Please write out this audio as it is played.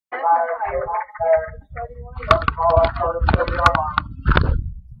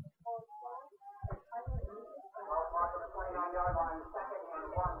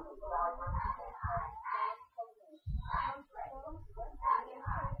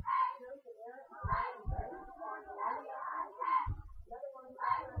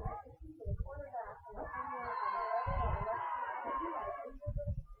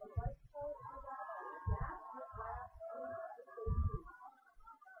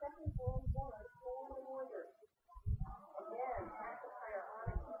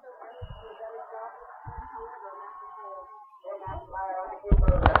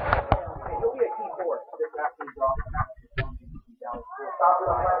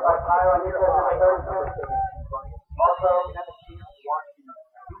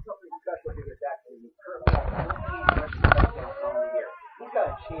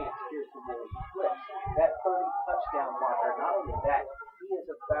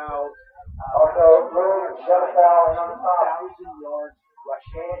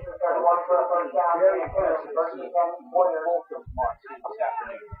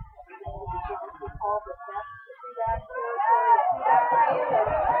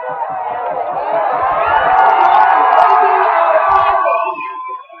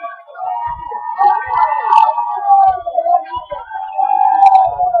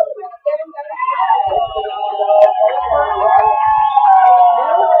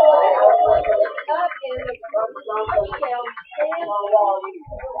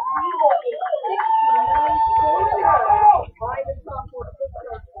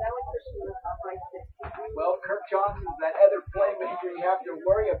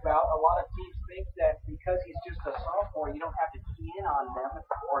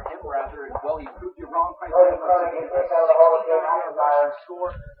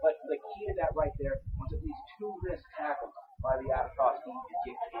But the key to that right there was at least 2 missed tackles by the Aptos team.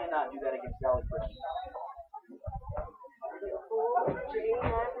 You cannot do that against Valley Christian.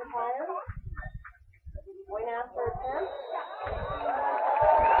 Point after attempt.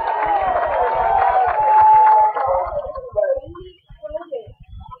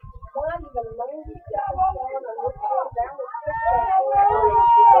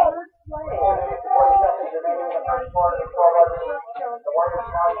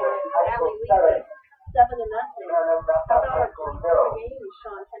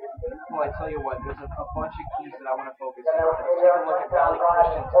 Well, I tell you what, there's a bunch of keys that I want to focus on. Let's take a look at Valley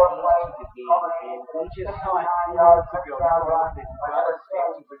Christian's keys to the game. And we just saw it 4 months ago. Number one, they've got to stick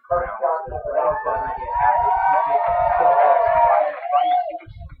to the ground. The bread and butter, get Aptos, keep it, Brian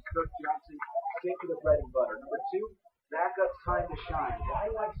Stevenson, Kirk Johnson, stick to the bread and butter. Number 2, backup time to shine. Why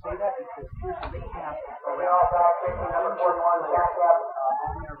do I say that? Because here's what they have around 59 players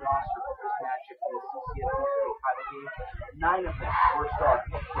on their roster for this matchup for the CCSB State title game. 9 of them were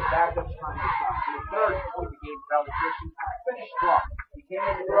starting. The backups time to shine. So the third point of the game, Valley Christian finished strong. He came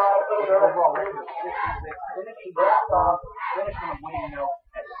into this with an overall record of 6-6, finishing strong, finished on a winning note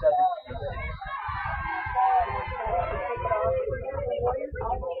at 7-6.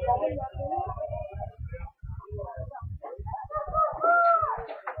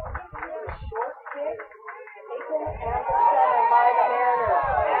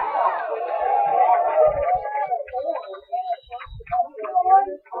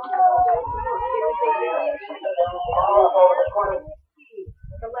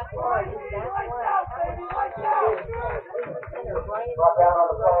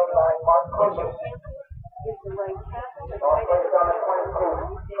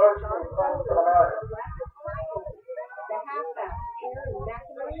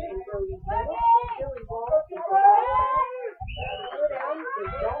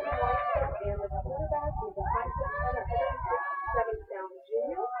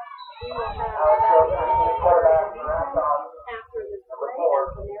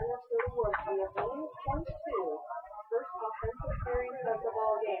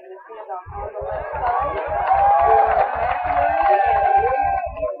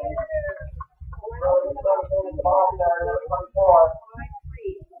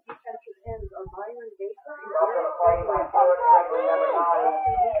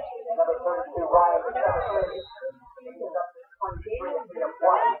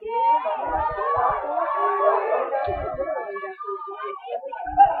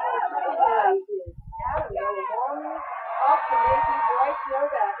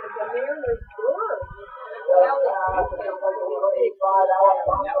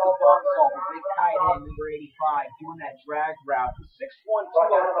 Doing that drag route, 6'1",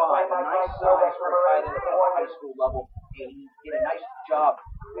 205, a nice size for a tight end at the high school level, and he did a nice job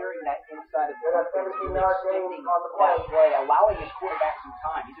clearing that inside of the defense, extending that play, allowing his quarterback some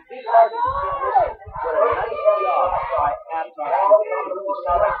time. He's a big guy, What a nice job by Aptos to really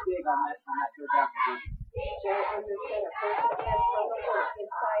strike big on that go down position. Joe under center, first and 10 from the first,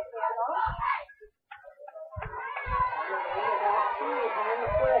 inside handoff. On the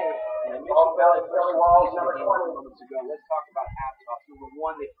play. And I mentioned Valley Christian East in the game moments ago. Let's talk about Aptos. Number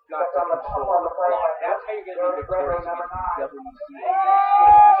one, they've got to control the clock. That's how you're going to be victorious against WCA.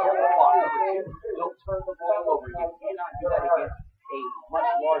 Control the clock. Number two, don't turn the ball over. You cannot do that against a much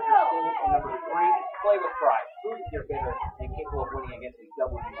larger school. And number three, play with pride. Prove that you're bigger and capable of winning against a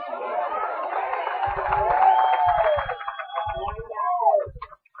WCA.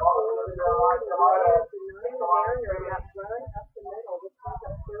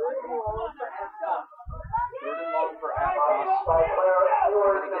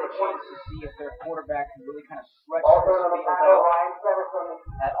 To see if their quarterback can really kind of stretch this field out.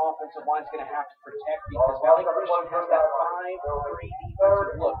 That offensive line is going to have to protect because Valley Christian has that 5-3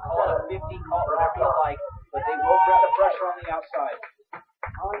 defensive look. Call it a 50, call it whatever you like, but they will bring the pressure on the outside.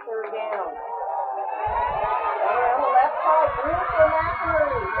 On third down. On the left side, room for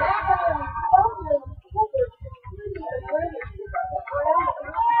McInerney. McInerney, fumbles.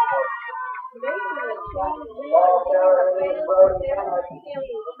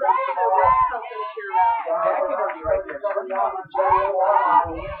 McInerney right there, turning off the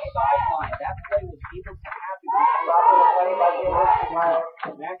sideline. That play was able to happen.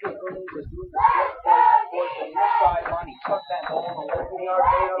 McInerney was doing the short play towards the near sideline. He took that ball on the local yard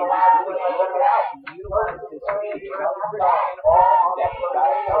and just really broke it out. He utilized his speed. Valley Christian can't afford to do that. He's got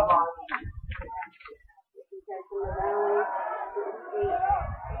to show him.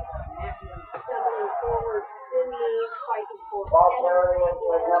 Forward, fighting for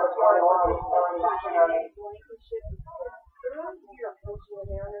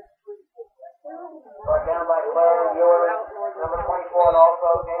down by Blair, yours, number 24, and also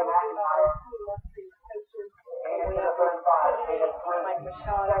Dan McIntyre. And number 5, Tatum Fruit. Mike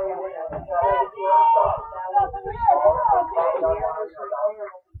Machado,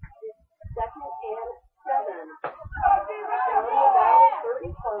 second and 7. Down the Valley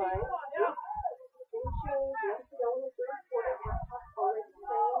 35.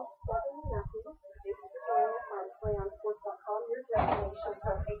 Play on sports.com, your destination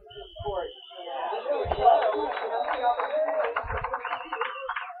for HD sports.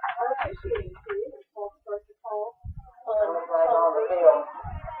 Officiating crew is called start to call on the field.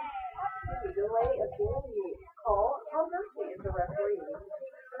 Delay of game call. Tom Murphy is the referee.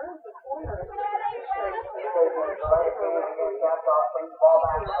 Turns the corner of the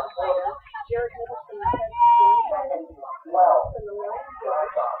Jared Middleton has 12 in the line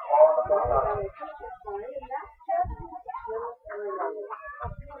drive. And that's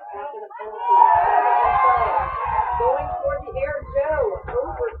after the penalty. Going for the air, Joe.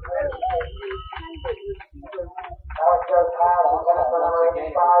 Overthrows the intended receiver.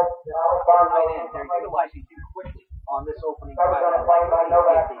 They're utilizing too quickly on this opening drive.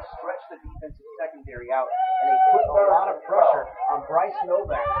 They stretch the defensive secondary out and they put a lot of pressure on Bryce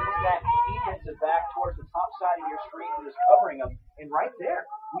Novak. He's that defensive back towards the top side of your screen who is covering him. And right there,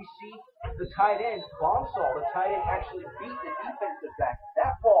 we see the tight end, Bombsall. The tight end actually beat the defensive back.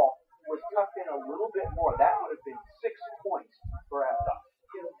 That ball was tucked in a little bit more. That would have been 6 points for Aptos.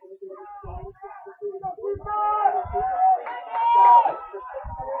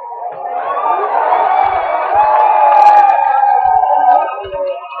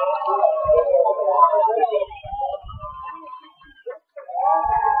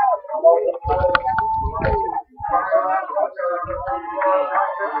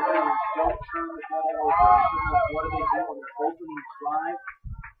 Don't turn the ball over. What do they do on their opening drive?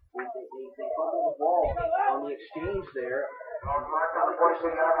 They fumble the ball on the exchange there.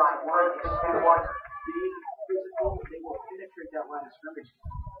 Big, physical, they will penetrate that line of scrimmage.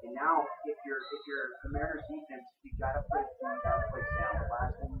 And now, if you're the Mariners defense, you gotta play down. The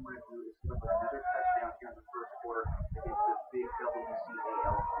last thing you want to do is give up another touchdown here in the first quarter against this big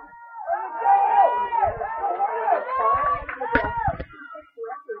WCAL opponent.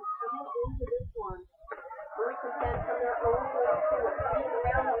 Into this one. First and 10 from their own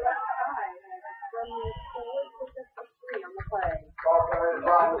around the left side. From the 4 to 53 on the play.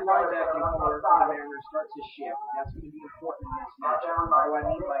 The linebacking core for the Mariners starts to shift. That's going to be important in this matchup. What do I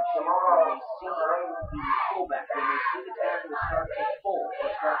mean by shift? When they see the fullback, when they see the tackle start to pull or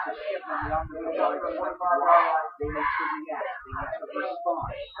start to shift on the offensive line, they need to react. They need to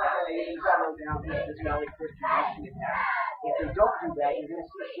respond. They need to slow down this Valley Christian rushing attack. If they don't do that, you're going to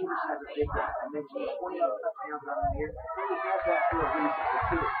see Peterson have a big one. I mentioned 28 touchdowns on the year. He has that for a reason. The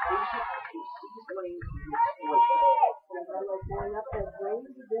kid is patient. He sees lanes and he exploits them. Going up as range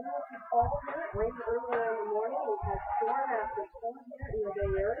continuously fall here. It rained earlier in the morning. We've had storm after storm here in the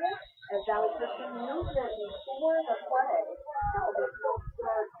Bay Area. As Valley Christian moved it before the play. That will be a slow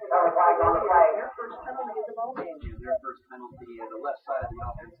start to their first penalty of the ball game. Their first penalty, the left side of the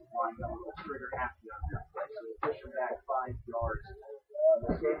offensive line will trigger happy on their play. So they push them back 5 yards.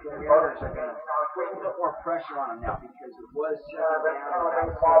 The Mariners are going to put a little more pressure on them now because it was second down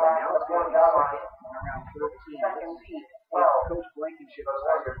and about 7. Now it's going to be second and around 13. Let's see if Coach Blankenship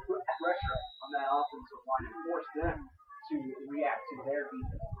decides to put pressure on that offensive line and force them to react to their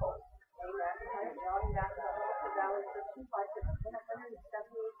defense call. Running back to the Valley Christian, 5'1", 178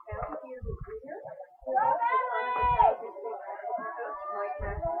 pounds. He is a junior. He's also part of the Southeast State coach, Mike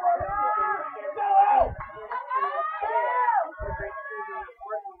McIntyre, who is in Kansas State. What a great season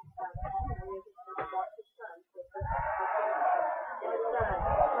for him. And he is going to watch his son. So this is his son.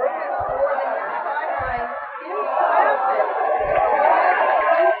 For the near sideline, is Bassett.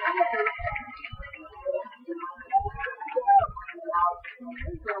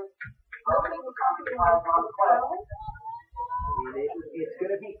 It's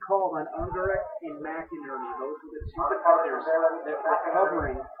going to be called on Ungerich and McInerney. Those are the 2 defenders that were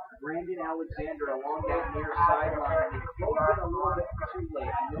covering Brandon Alexander along that near sideline. It may have been a little bit too late.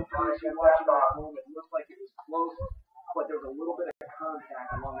 I know those who are watching at home, it looked like it was close, but there was a little bit of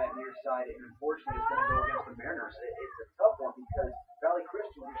contact along that near side, and unfortunately it's going to go against the Mariners. It's a tough one because Valley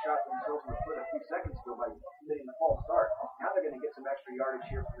Christian just shot themselves in the foot a few seconds ago by hitting the false start. Now they're going to get some extra yardage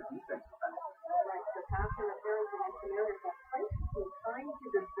here for the defense. Right, the pass interference against the Mariners has plenty of time to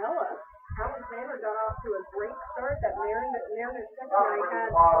develop. Alexander got off to a great start. That Mariners secondary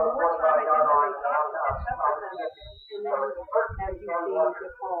had more time than they thought to catch up with them. And then, as you see, the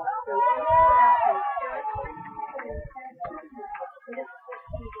call. So here's the Aptos territory. Minutes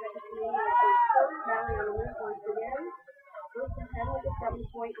 15 seconds remaining. Valley on the move once again. First and 10 with a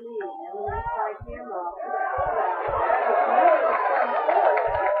 7-point lead. And the left side handoff.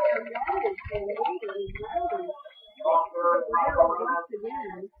 And later, Rowdy once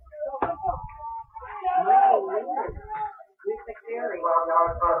again. Michael Leonard with the carry.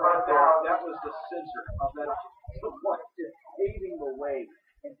 That was the center of that one, just paving the way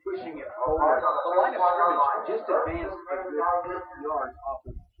and pushing it forward. The line of scrimmage just advanced a good 8 yards off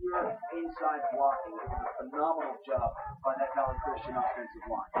of pure inside blocking. It was a phenomenal job by that Valley Christian offensive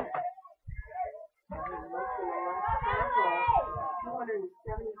line. 275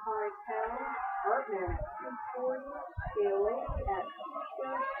 pounds. Hartman, 240. Galey at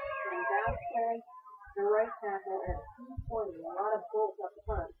 230. And Vasquez, the right tackle, at 220. A lot of bulk up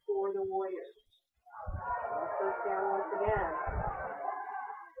front for the Warriors. First down once again.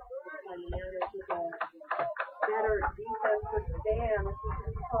 This time the Mariners with a better defensive stand. This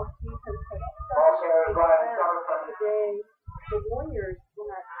is a tough defense. Today, the Warriors in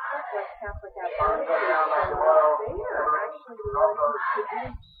that Southwest Catholic Athletic they are actually the ones who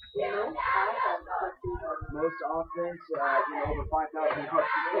produce the most offense this season. Most offense, over 5,000 yards.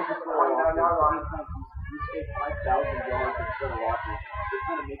 Anytime you say 5,000 yards of total offense, it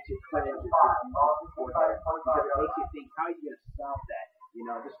kind of makes you cringe as a defensive coordinator because it makes you think, how are you going to stop that?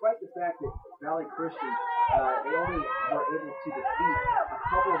 Despite the fact that Valley Christian, they only were able to defeat a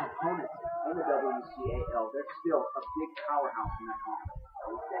couple of opponents in the WCAL, they're still a big powerhouse in that conference.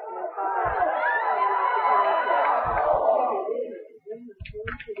 Second and 5.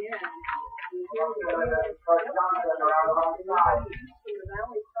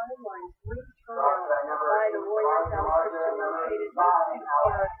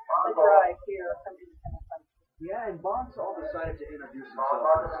 Yeah, and Bonsall decided to introduce himself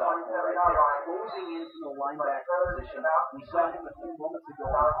to the sophomore right there, closing in from the linebacker position. We saw him a few moments ago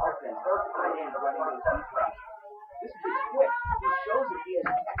on offense, tight end running those deep routes. This kid's quick. He shows that he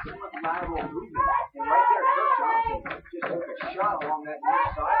has excellent lateral movement. And right there, Kirk Johnson just took a shot along that near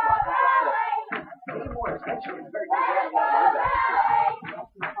sideline. He has to pay more attention and very good at that linebacker.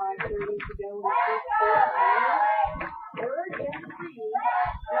 5:30 to go in the first quarter. Third and 3.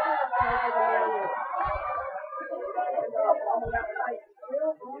 Seven of the Mariners. On the outside,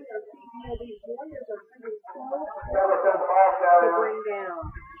 still on their feet. These Warriors are pretty slow to bring down.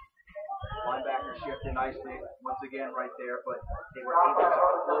 Linebacker shifted nicely once again right there, but they were able to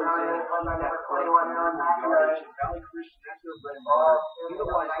close in on that play for yardage. Valley Christian, that's their bread and butter.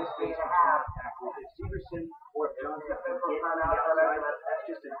 Utilize the space for contact with it. Severson or if Johnson can get on the outside, that's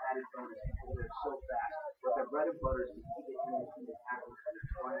just an added bonus because they're so fast. But their bread and butter is to keep it in the tackles that they're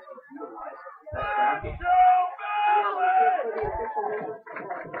trying to utilize that ground game. For the official numbers,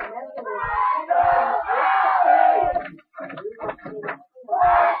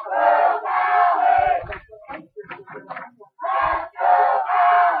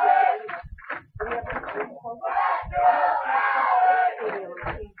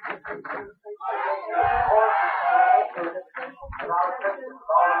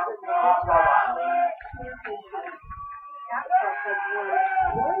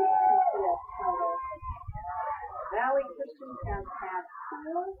 one CCS title. Valley Christian has had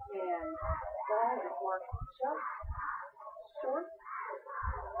 4, and Ball is marked just short.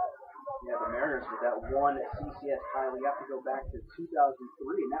 Yeah, the Mariners with that one CCS title. You have to go back to 2003,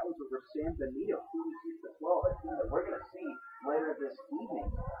 and that was over San Benito, 46-12, a team that we're going to see later this evening.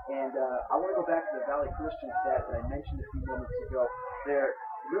 And I want to go back to the Valley Christian stat that I mentioned a few moments ago. Their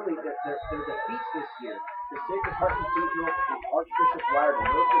defeats this year, the Sacred Heart Cathedral and Archbishop Wyerton,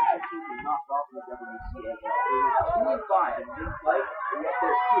 those were two teams that knocked off in the WCAA. They were 2-5 and didn't play, and yet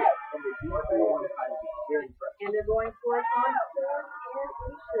they're here, and they do what they want to kind of be very impressive. And they're going for it on 4th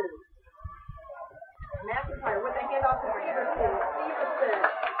and inches. McIntyre with a handoff to Stevenson.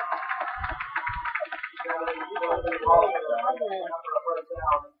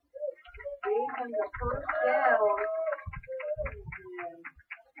 Jason, the first down.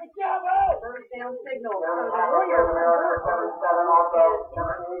 First down signal. So the Warriors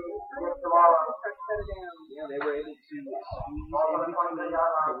yeah, they were able to squeeze in between the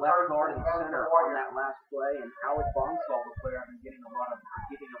left guard and center on that last play, and Howard Bonsall, the player I've been giving a lot of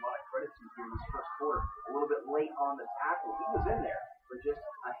credit to here in this first quarter, a little bit late on the tackle. He was in there, but just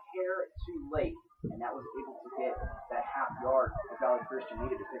a hair too late, and that was able to get that half yard that Valley Christian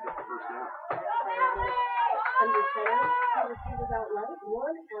needed to pick up the first down. Under center, two receivers out left,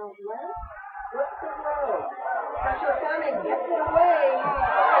 one out left. Looks to throw. Pressure coming, gets it away.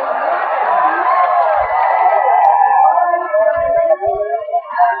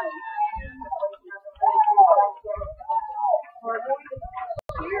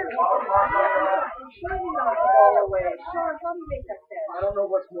 I don't know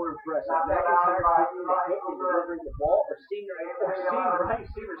what's more impressive, McIntyre taking the hit and delivering the ball, or seeing Ryan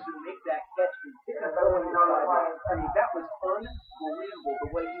Severson make that catch and pick it up going to the sideline. I mean, that was unbelievable the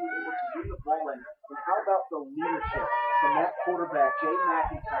way he was able to bring the ball in. And how about the leadership from that quarterback, Jay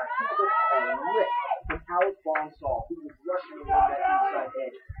McIntyre? He took a lick from Howard Bonsall, who was rushing along that inside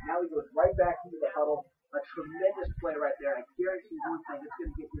edge. Now he goes right back into the huddle. A tremendous play right there. I guarantee one thing, it's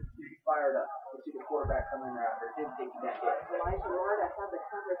going to get this team fired up. We'll see the quarterback come in there after him taking that hit. Elijah Ward, I had the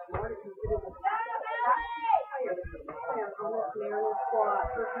coverage. Ward is considered the player on this Maryland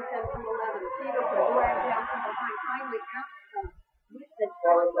squad. First and 10 from 11. Stevenson dragged down from behind. Finally, Aptos with the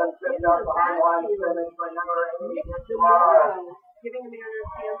tackle in the backfield. Nick DeMoro giving the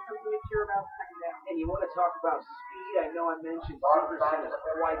Mariners fans something to cheer about second down. And you want to talk about speed? I know I mentioned Severson is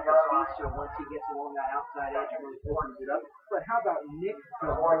quite the speedster once he gets along that outside edge and really opens it up. But how about Nick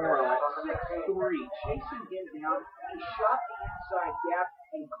DeMoro at 6'3", chasing him down? He shot the inside gap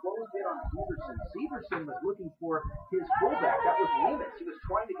and closed in on Severson. Severson was looking for his fullback. That was Lemus. He was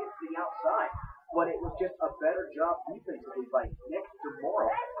trying to get to the outside. But it was just a better job defensively by Nick DeMoro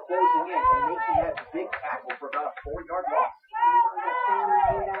closing in and making that big tackle for about a 4-yard loss.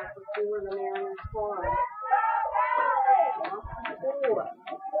 For the Mariners squad. Off the board. Off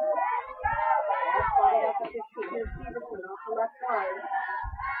by up at 15. Stevenson off the left side.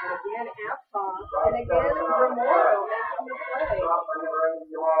 And again, Aptos. And again, Romero making the play.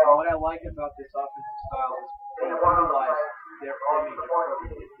 What I like about this offensive style is they utilize their playmakers.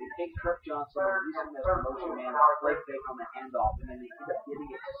 They take Kirk Johnson and use him as a motion man, play fake on the handoff, and then they end up giving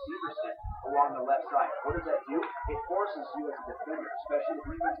it to Severson along the left side. What does that do? It forces you as a defender, especially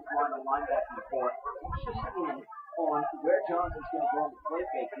the defensive line and linebacking core, to key in on where Johnson's going to go on the play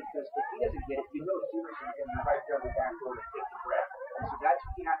fake, because if he doesn't get it, you know Severson's going to be right there on the back door to take the grab. And so that's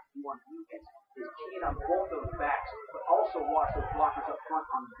what you have to do on defense, is key in on both those backs, but also watch those blockers up front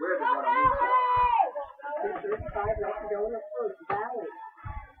on where they're going to lean to. 35 left to go in the first. Valley.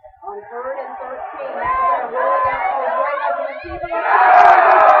 On 3rd and 13, McIntyre rolling out to his right as a receiver.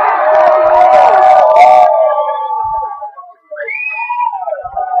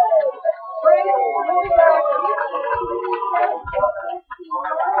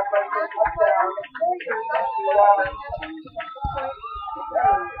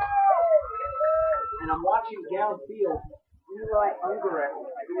 And I'm watching downfield. Eli Ungerek,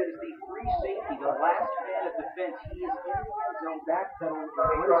 who is the free safety, the last man of defense. He is in the zone backpedaling.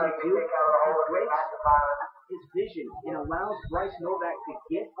 What does he do? He breaks his vision and allows Bryce Novak to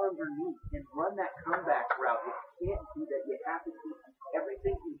get underneath and run that comeback route. You can't do that. You have to keep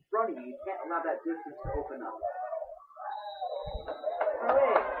everything in front of you. You can't allow that distance to open up.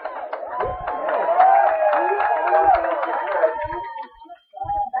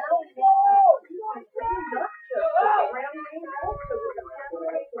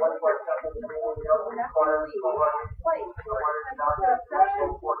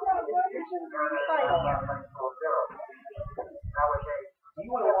 Do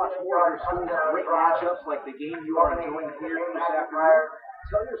you want to watch more of your school's great matchups like the game you are enjoying here this afternoon,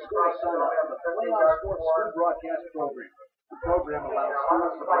 tell your school to sign up for the Play On Sports School Broadcast Program. The program allows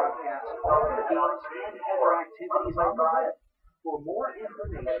schools to broadcast all their games and other activities on the web. For more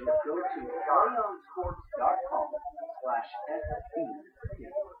information, go to playonsports.com/SB.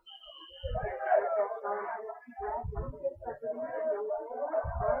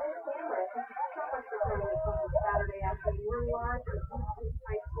 Saturday afternoon, we're live at East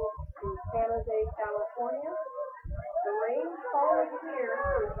High School in San Jose, California. The rain falling here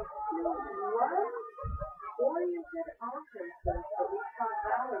for the two run-oriented offenses, but we saw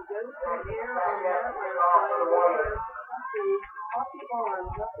Valley go through air on that one. Hockey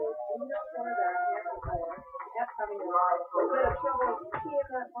Barnes up there in the quarterback next to him. That's having a little bit of trouble keying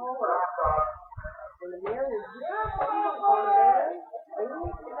that ball up. And the Mariners just on there.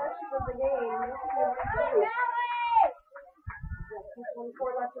 Only possession of the game. Got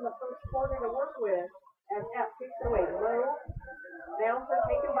 2:24 left in the first quarter to work with. As F takes it away. Low. Bouncer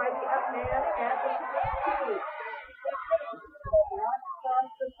taken by the up man at the 16. Not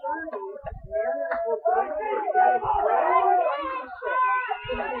across the 30. Mariners will go to the game.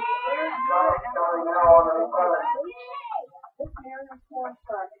 This Mariners score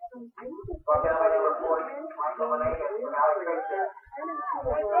start from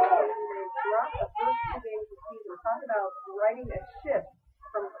talk about writing a shift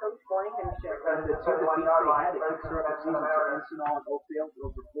from Coach Blankenship. The two defeats they had to kickstart the season for Encinal and Oakdale.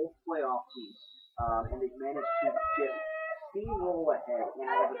 Those were both playoff teams, and they've managed to just steamroll ahead. And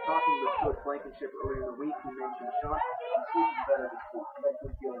I was talking with Coach Blankenship earlier in the week. He mentioned, Sean, sleep is better than sleep. That's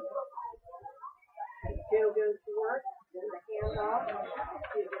what feeling was. Joe goes to work, then the handoff,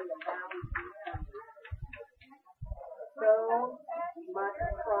 given the Valley defense. So much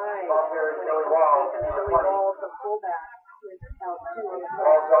pride when it comes to Billy Wall, the fullback, who is out 2 on the play. One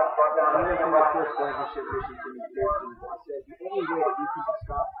thing that Coach Blankenship mentioned to me here, he said, the only way that you can be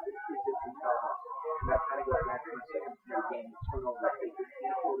stopped is if you tell us. And that kind of goes back to the second period game, the turnover. They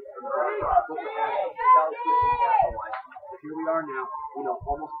can't afford to turn around. Look at that. Valley Christian capitalized. But here we are now,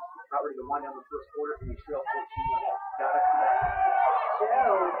 almost not ready to wind down the first quarter, and we still have 14 left. Gotta come back.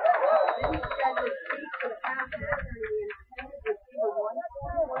 Joe didn't set his feet for the pass after he intended to see the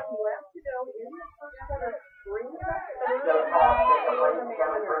 1:21 left to go in the first quarter. Brings up third down for the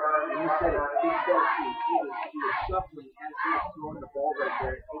Mariners. And you said it, big set feet. He was shuffling as he was throwing the ball right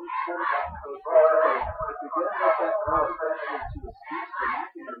there. Any quarterback goes right. If we get him with that throw, especially to the seats for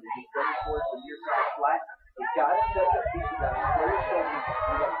McInerney, he's going for it from near side flat. You got to set your feet. You got to square your shoulders.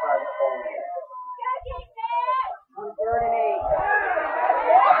 You got to fire the ball in. On 3rd and 8.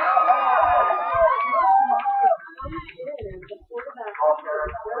 The quarterback.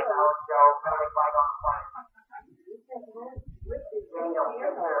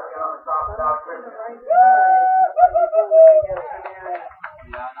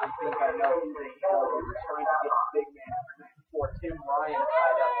 I think I know who they call. They were trying to get the big man for Tim Ryan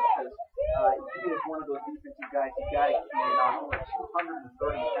tied up because he is one of those defensive guys. You got to keep on over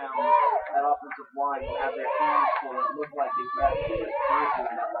 230 pounds. That offensive line will have their hands full. It looked like they grabbed too much forces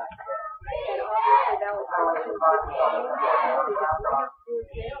in that last game. And obviously that was caution for the game. They got bring up to his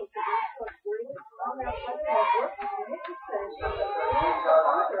jail. So that's what brings on that touchdown work. Nicholson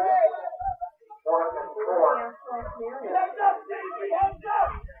from the 30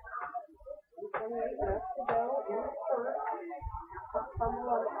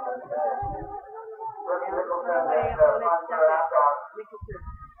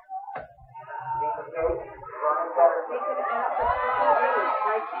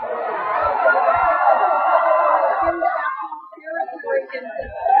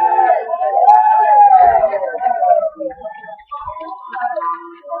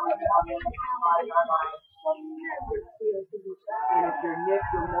 And if you're Nick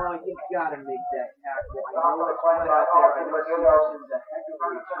or more, you gotta make that tackle. I know it's flat out there. I know Steverson's a heck of a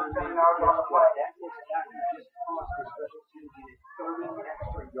return man. That missed tackle just cost their special teams unit 30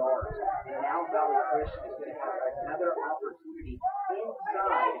 extra yards. And now Valley Christian is going to have another opportunity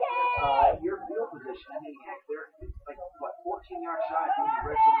inside your field position. I mean, heck, they're like, 14 yards shy of being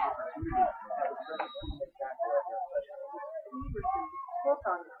the red zone opportunity. That was such a cool tackle right there. Hold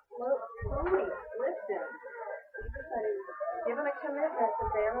on. Slowly, listen. Given a commitment to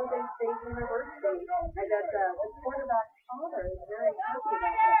San Jose State University, I got the quarterback's father is very happy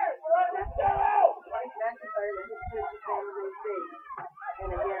about that. Mike McIntyre, the head coach of San Jose State.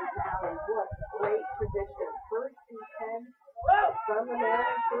 And again, Valley, what great position. 1st and 10 from the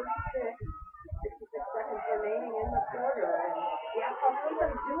Mariners 36. 66 seconds remaining in the quarter. And yeah, Paul's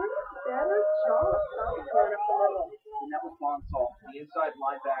doing a better job stopping the run up the middle. And that was Bonsall. the inside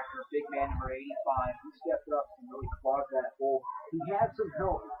linebacker, big man number 85, he stepped up and really clogged that hole. He had some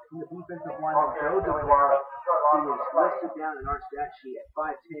help from the defensive lineman, Joe DeVera, who was listed down in our stat sheet at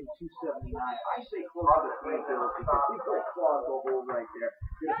 5'10", 279. I say closer to 3 bills because he really clogged the hole right there.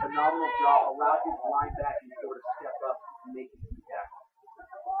 Did a phenomenal job, allowed his linebacking core to step up and make it through tackle.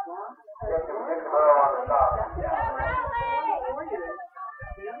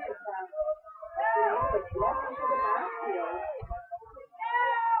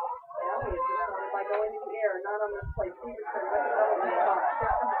 By going in the air, not on this play. Peterson went out of the box.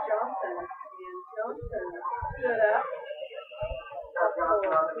 Johnson, and Johnson stood up.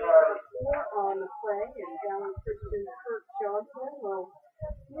 On the play, and down Christian Kurt Johnson. Well,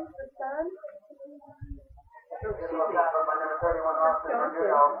 here's the son.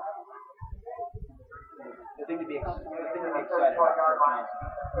 The thing to be excited about Kurt Johnson,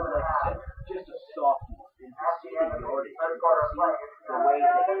 like I said, just a sophomore, and to see the yardage, to see the way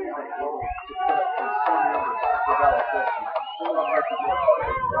that he's been able to put up some numbers for Valley Christian. Really hard to get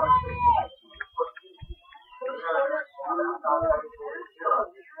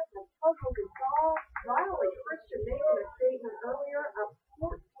Riley Christian making a statement earlier of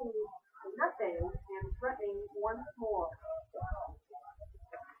 14-0 and threatening once more.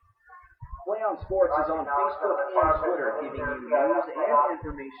 Play on Sports is on Facebook and Twitter, giving you news and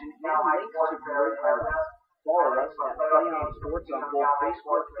information and links to great artists. Follow us at Play on Sports on both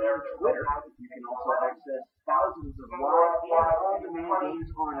Facebook and Twitter. You can also access thousands of live and on-demand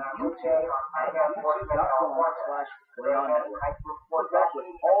games on YouTube at youtube.com/PlayOnNetwork. We're back with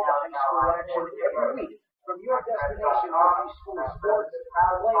all the high school action every week from your destination for high school sports,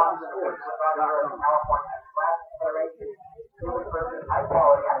 PlayOnSports.com.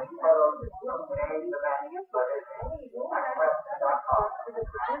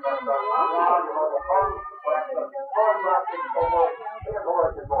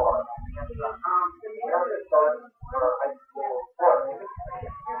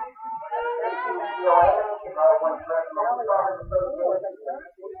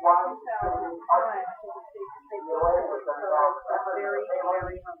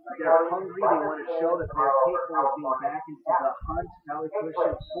 They're hungry, they want to show that they're capable of being back into the hunt. Valley Christian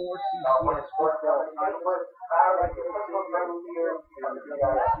 4 CCS football titles.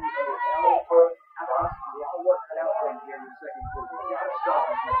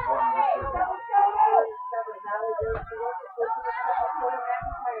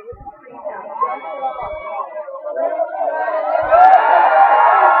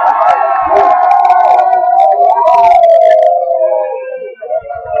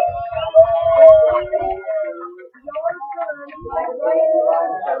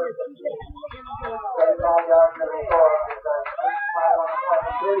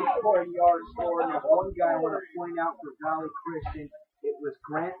 Christian, it was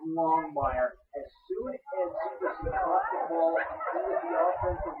Grant Longmire. As soon as Severson caught the ball, he was the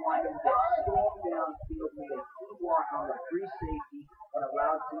offensive lineman that stormed downfield, made a key block on the free safety, and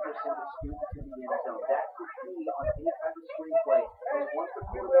allowed Severson to scoot to the end zone. That's the key on any type of screenplay. And once the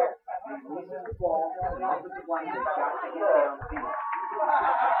quarterback releases the ball, the offensive lineman has got to get downfield.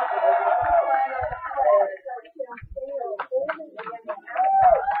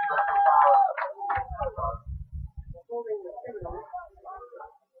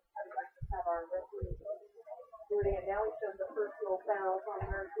 Now he shows the personal fouls on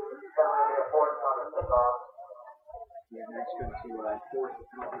her team. Yeah, next going to force the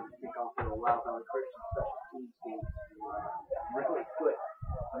penalty to kick off to allow Valley Christian special teams to really put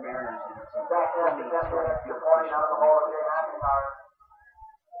the Mariners in some friendly starting field position.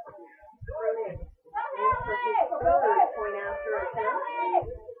 For his third point after attempt.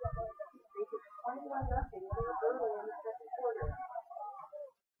 Make it 21-0 early in the second quarter.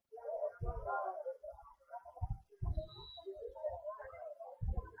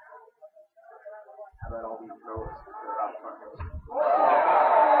 How about all these throws that are out front?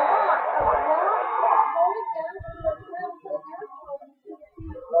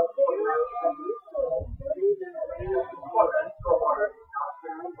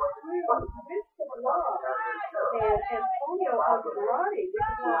 And Antonio Andrade, this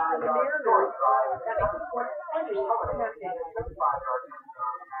is one for the Mariners. That makes it 4-20 connecting. If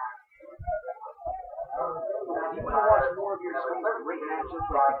you want to watch more of your school's great matchups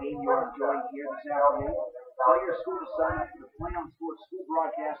like the game you're enjoying here this afternoon, tell your school to sign up for the Play on Sports School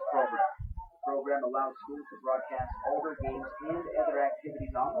Broadcast Program. The program allows schools to broadcast all their games and other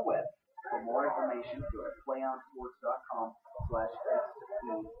activities on the web. For more information, go to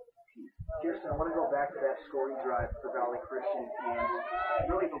playonsports.com/SEP. Kirsten, I want to go back to that scoring drive for Valley Christian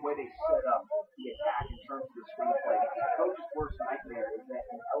and really the way they set up the attack and terms of the screenplay. The coach's worst nightmare is that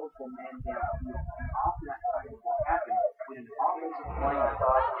an eligible man downfield, and often that kind of will happen when an offensive player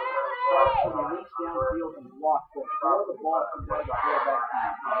starts to release downfield and block before the ball comes out of the quarterback's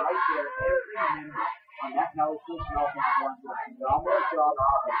hand. And right there, every member on that Valley Christian offensive line did a phenomenal job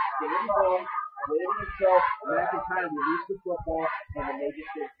of staying home, waiting until Matt can kind of release the football, and then they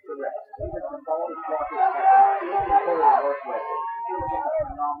just did the rest. These are some quality blockers that they control to work with. It was just a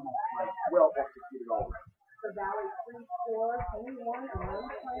phenomenal play, well executed all around. The Valley 3 scores only one and one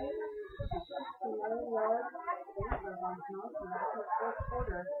play. 69 yards. They were on most in the fourth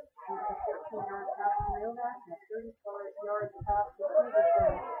quarter. With a 15-yard pass to Novak and a 34-yard pass to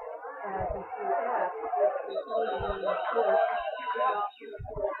Stevenson. And I can see that. The in the fourth.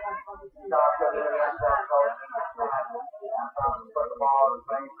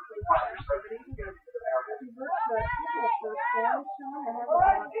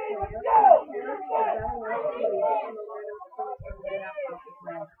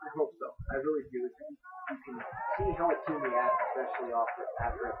 I hope so. I really do. You can see how a team reacts, especially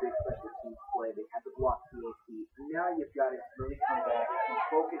after a big special team play. They had to block PAT. Now you've got to really come back and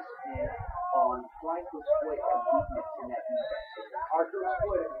focus in on trying to exploit a weakness in that defense. It's hard to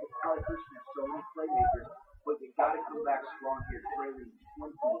exploit it because Valley Christian has so many playmakers, but you've got to come back strong here, trailing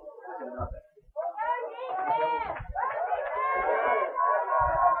 20-0.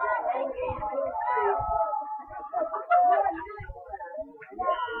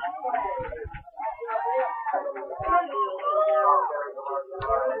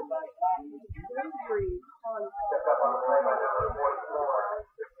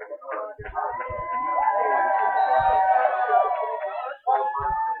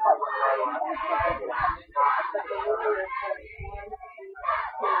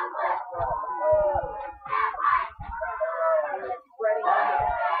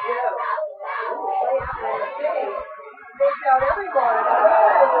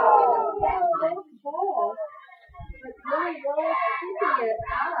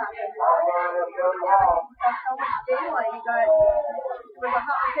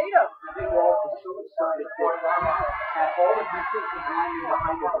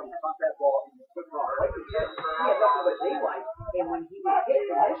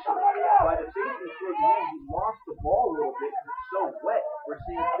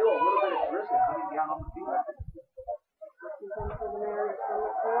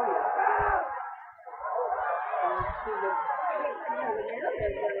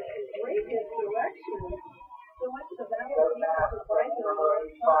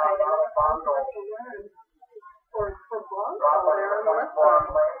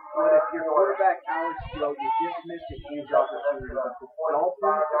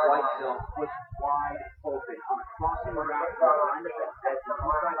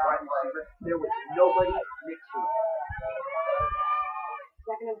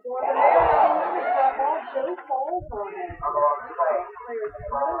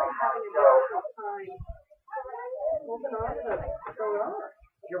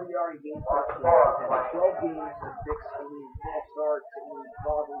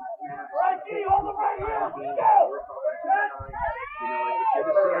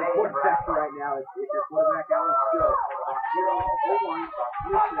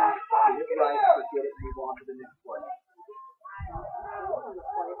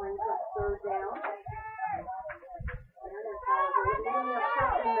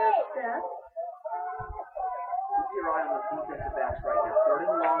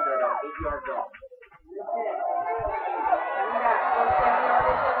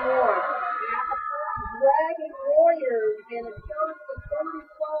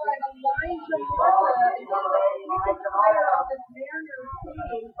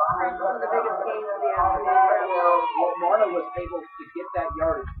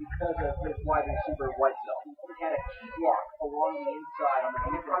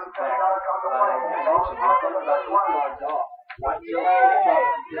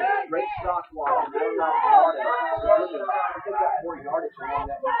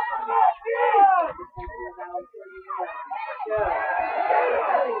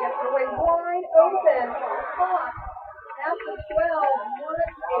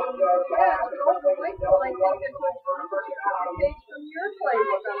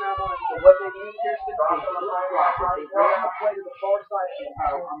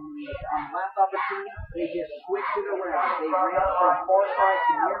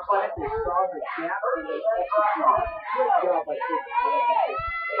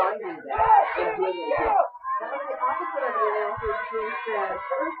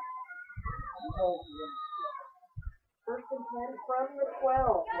 First and 10 from the 12.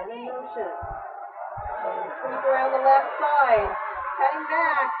 One in motion. Sweep around the left side. Cutting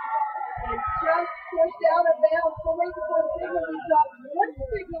back. And just pushed out of bounds. So wait for the signal. We've got one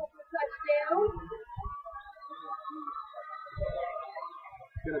signal for touchdown.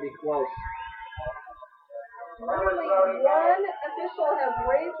 It's going to be close. Only one official has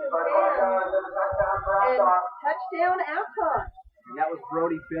raised his hand. And touchdown Aptos. And that was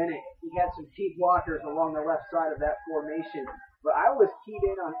Brody Bennett. He had some key blockers along the left side of that formation. But I was keyed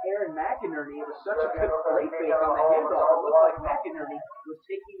in on Aaron McInerney. It was such a good play fake on the handoff. It looked like McInerney was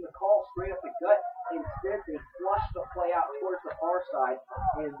taking the call straight up the gut. Instead, they flushed the play out towards the far side.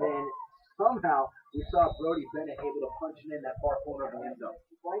 And then somehow we saw Brody Bennett able to punch it in that far corner of the end zone.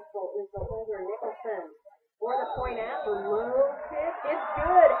 Weitzel is the holder. Nicholson for the point out. The low kick. It's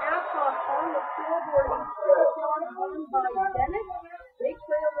good. Aptos on the scoreboard. He's on by Bennett. They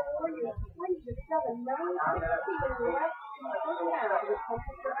trail the Warriors 20-7, 9:16 left.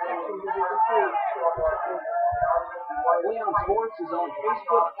 Play on Sports is on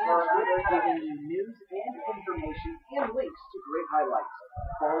Facebook and Twitter, giving you news and information and links to great highlights.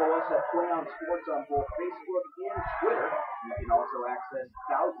 Follow us at Play on Sports on both Facebook and Twitter. You can also access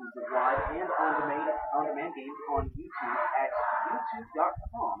thousands of live and on-demand games on YouTube at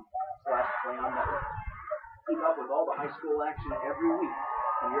youtube.com/PlayOnNetwork. Keep up with all the high school action every week.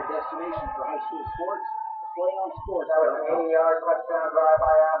 From your destination for high school sports, Play on Sports. 80-yard touchdown drive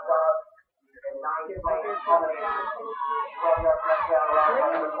by Aptos. And 9 plays coming in. 12-yard touchdown run by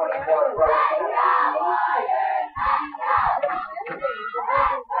number 24, Brody.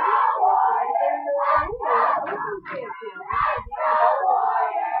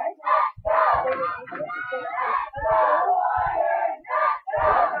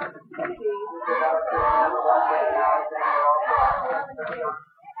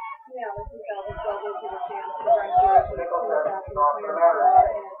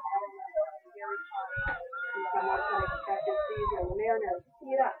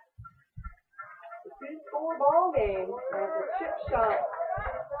 Ball game as a chip shot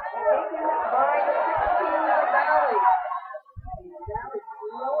taken by the 16 of the Valley. Valley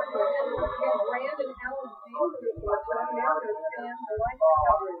lowered the Brandon Allen James was running after his stand the line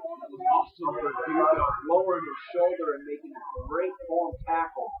coverage. Austin Verdugo lowering his shoulder and making a great form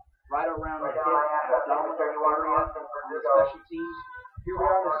tackle right around the hip abdominal area for the special teams. Here we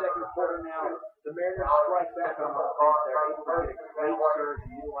are in the second quarter now. The Mariners strike back on offense. They're able to get a great surge and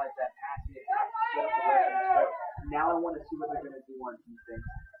utilize that passing attack to set up the weapons. Now I want to see what they're going to do on defense.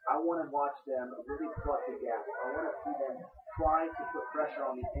 I want to watch them really plug the gap. I want to see them try to put pressure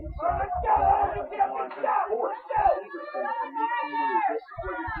on the inside of the offensive line and force Severson to make the move. This is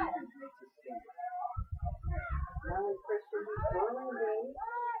where the defense makes a statement. Valley Christian Berlin game.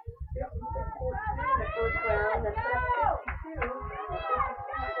 56-14 in the first round. That's up 52.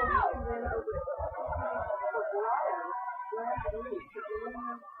 Win over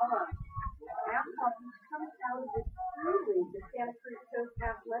Aptos comes out of this truly the Santa Cruz Coast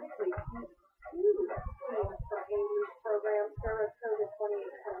athletically. Two teams from AU's program, Sarasota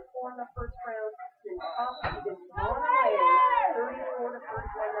 28-24 in the first round, then Coffee is on away 34-31.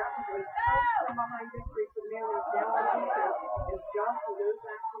 That was a come from behind victory for Mariners now on defense as Johnson goes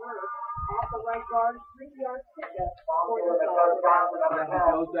back to work. Off the right guard, 3-yard pickup for the Stars. He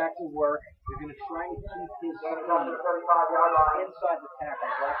goes back to work. They're going to try and keep his speed inside the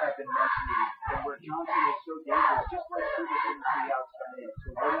tackles, like I've been mentioning. And where Johnson is so dangerous, just like Severson to the outside in.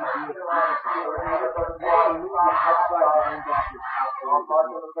 So what do you do with the defensive coordinator? You move the outside linebackers out there. Let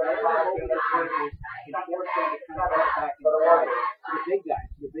them over the trenches and force them to kind of get back inside to the big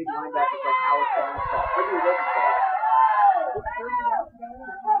guys, to the big linebackers like Alex Armstrong. What are you looking for?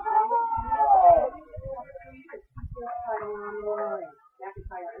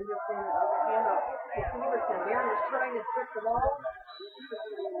 McIntyre understand the other handoff to Severson. Mariners trying to strip the ball.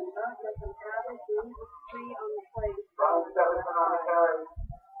 Three on the play.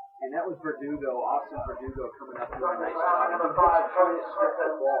 And that was Verdugo, Austin Verdugo, coming up doing a nice job. And he trying to strip the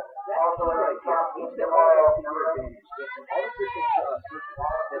ball. That's the right here. He's the right to your advantage. There's some artificial searches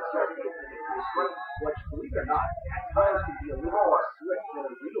that start to get into this game, which, believe it or not, at times can be a little more slick than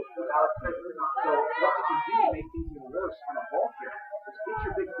a real football player. So what you can do to make things even worse on a ball carrier is get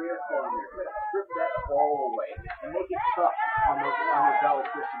your big bear claw in there, strip that ball away, and make it tough on those Valley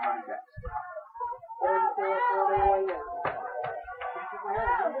Christian running backs.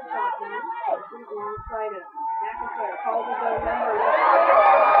 McIntyre calls his own number.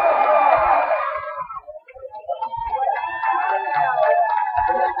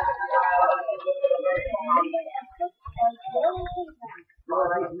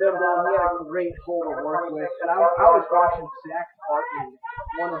 He's nimble. He had a great hole to work with. And I was watching Zach Hartman,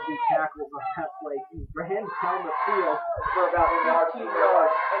 one of the tackles on that play. He ran down the field for about 15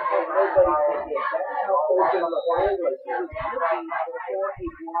 yards and nobody could hit. That's how open the hole was. He was looking for a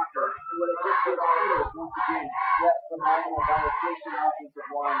blocker. What it just gives kudos once again. That phenomenal validation offensive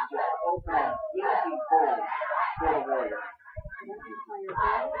line just open an easy hole for the Warriors.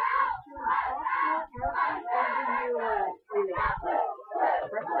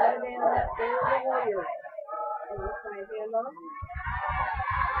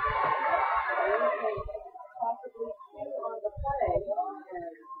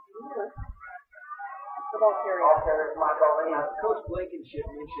 Coach Blankenship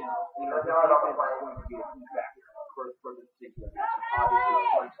mentioned, the defense is going to be a key factor for the particular matchup. Obviously,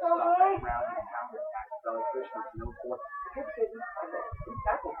 trying to stop that ground and counter attack. Charlie Fisher is known for. He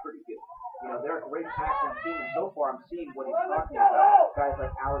tackles pretty good. They're a great tackling team, and so far I'm seeing what he's talking about. Guys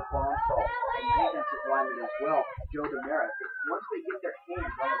like Alex Bonsall and defensive linemen as well, Joe DeMera. Once they get their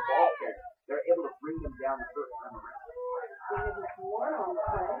hands on the ball carrier, they're able to bring them down the first time around.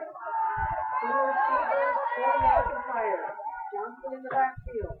 Johnson in the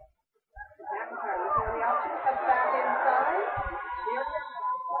backfield. McIntyre looking on the option, cuts back inside.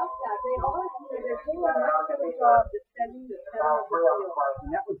 They always do. They're doing a much better job defending the center of the field.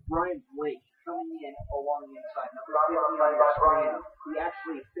 And that was Brian Blake coming in along the inside. Number 50 on your screen. He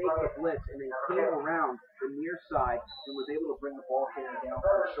actually faked the blitz and then came around the near side and was able to bring the ball carrier down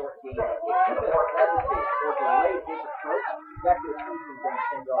for a short gain. If he could have hesitated or delayed his approach, that could have come from them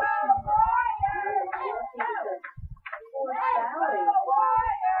 10 yards too much.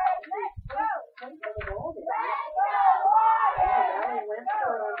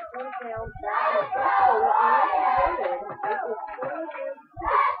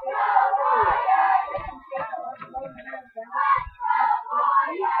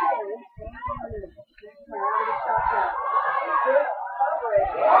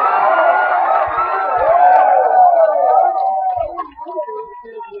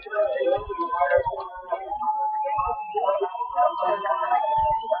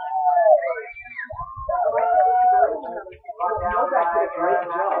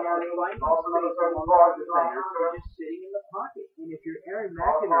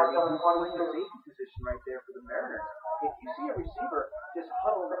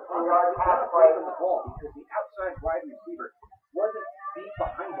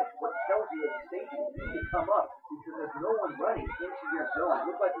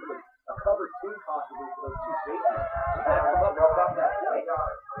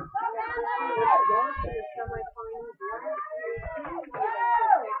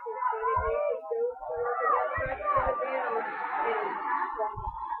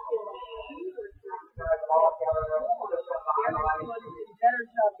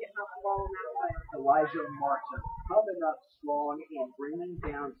 Elijah Martin coming up strong and bringing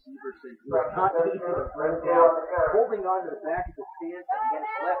down Severson, who is not easy to bring down, holding on to the back of the stance and again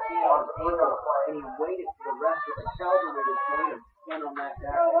his left hand on his ankle, and he waited for the rest of the cavalry to join him in on that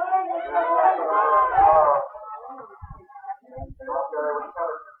back.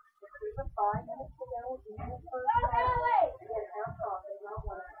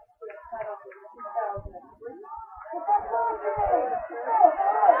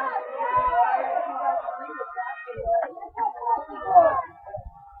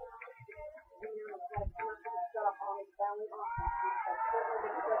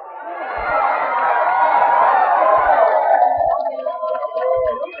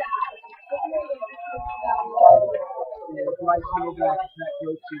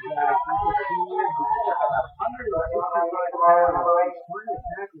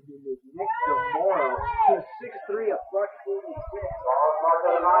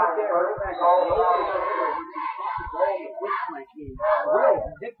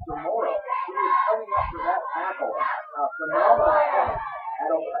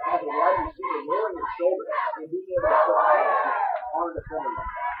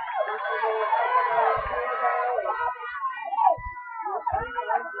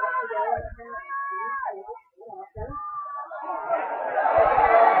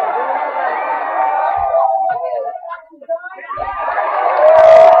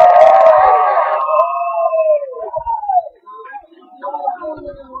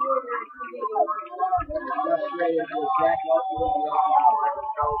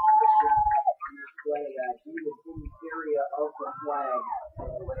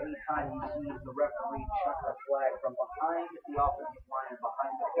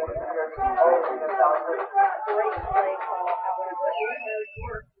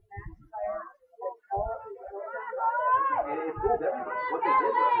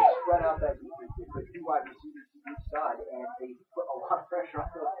 spread out that defense. They put 2 wide receivers to each side, and they put a lot of pressure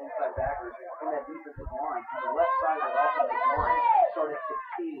on those inside backers and that defensive line. And the left side of that offensive line started to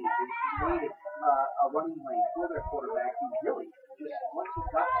cave. They created a running lane for their quarterback who really just, once he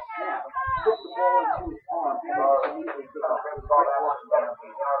got the snap, put the ball into his arm and then immediately took off. It was great blocking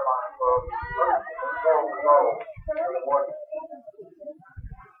downfield.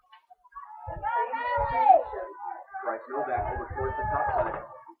 Bryce Novak over towards the top side.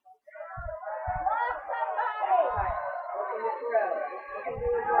 Looking to throw. Looking to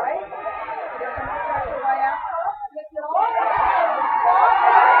his right. There's some pressure by Aptos. Gets it off.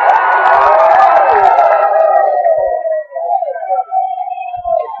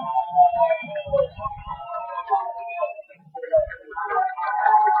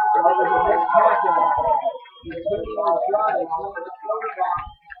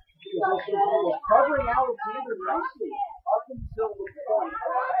 Covering Alexander nicely up until the point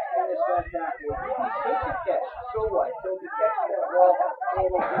in this spectacular. He took the catch. So what? Took the catch that ball, and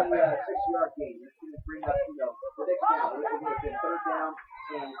it'll be a 6-yard gain. It's going to bring up, the next down. It would have been 3rd down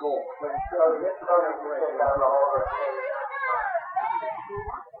and goal. But instead of this,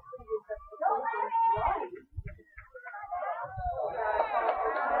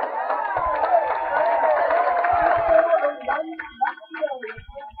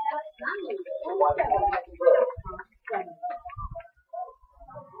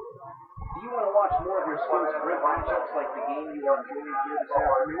 Do you want to watch more of your sports grid matchups like the game you are enjoying here this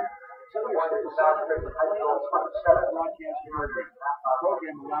afternoon? Tell your school to sign up for the Playoffs Broadcast Program. The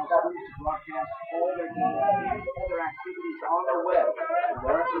program allows schools to broadcast all their games and other activities on their web. For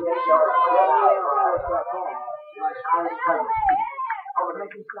more information, visit sports.com/sportscoverage.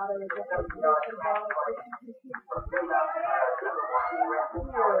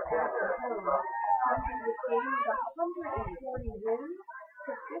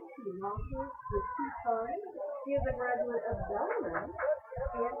 To 50 losses with 2 times. He is a graduate of Delaware,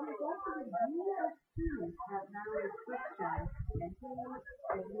 and he's also the dean of students at Valley Christian, and he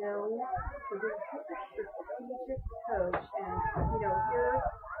is known for being such a strategic coach. And here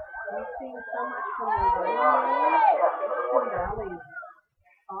we've seen so much from the Valley's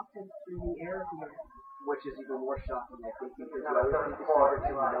offense through the air here. Which is even more shocking, I think, because you always think the secret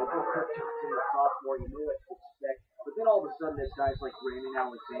to Noble Kirk Johnson, the sophomore, you know what to expect. But then all of a sudden, there's guys like Brandon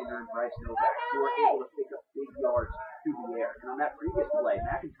Alexander and Bryce Novak who are able to pick up big yards through the air. And on that previous play,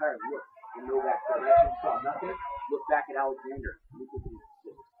 McIntyre looked in Novak's direction, saw nothing, looked back at Alexander.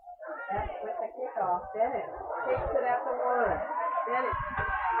 That's with the kickoff. Bennett takes it at the 1. Bennett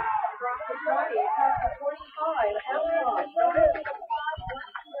across the 20, across the 25. Aptos.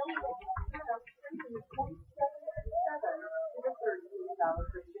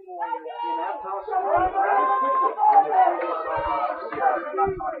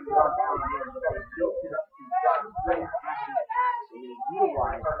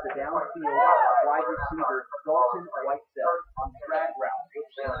 Utilized the downfield wide receiver Dalton Whitesell on drag route. Let's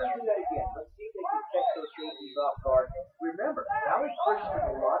see if they do that again. Let's see if they can catch those safeties off guard. Remember, Valley Christian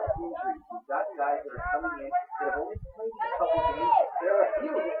has a lot of injuries. We've got guys that are coming in that have only played a couple games. There are a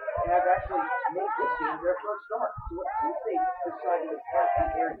few that have actually made this game their first start. So let's see if they decide to attack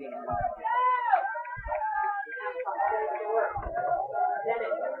the air game once again.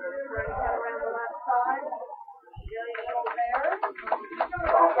 Bennett trying to cut around the left side.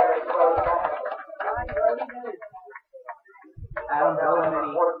 Adam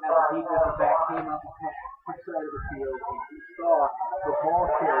Bellamini, as a defensive back, came up the side of the field and he saw the ball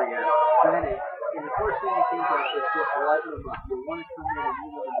carrier, Bennett, and the first thing you think of is just lighten him up. You want to come in and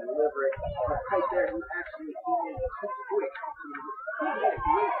you want to deliver it, but right there he actually came in too quick. He made a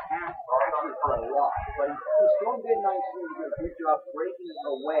great pass actually for a lot, but he stormed in nicely. He did a good job breaking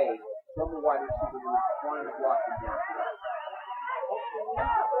away from the wide receiver who was trying to block him down.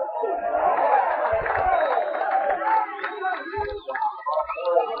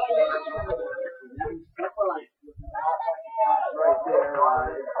 Right there, the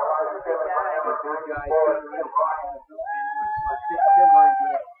good guy,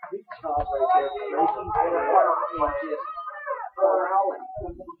 big job right there, breaking through and just corralling the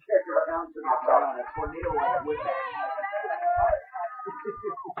character down to the ground. A tornado went with that.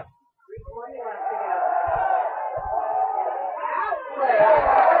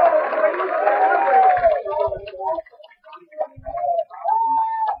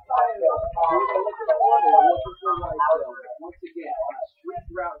 Once again, on a straight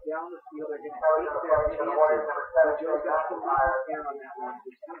route down the field, they're going to take their chances. But Joe's got some air on that one.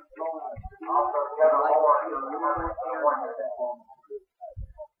 He's kind of throwing on his feet. I'd like to see a little more air on that ball.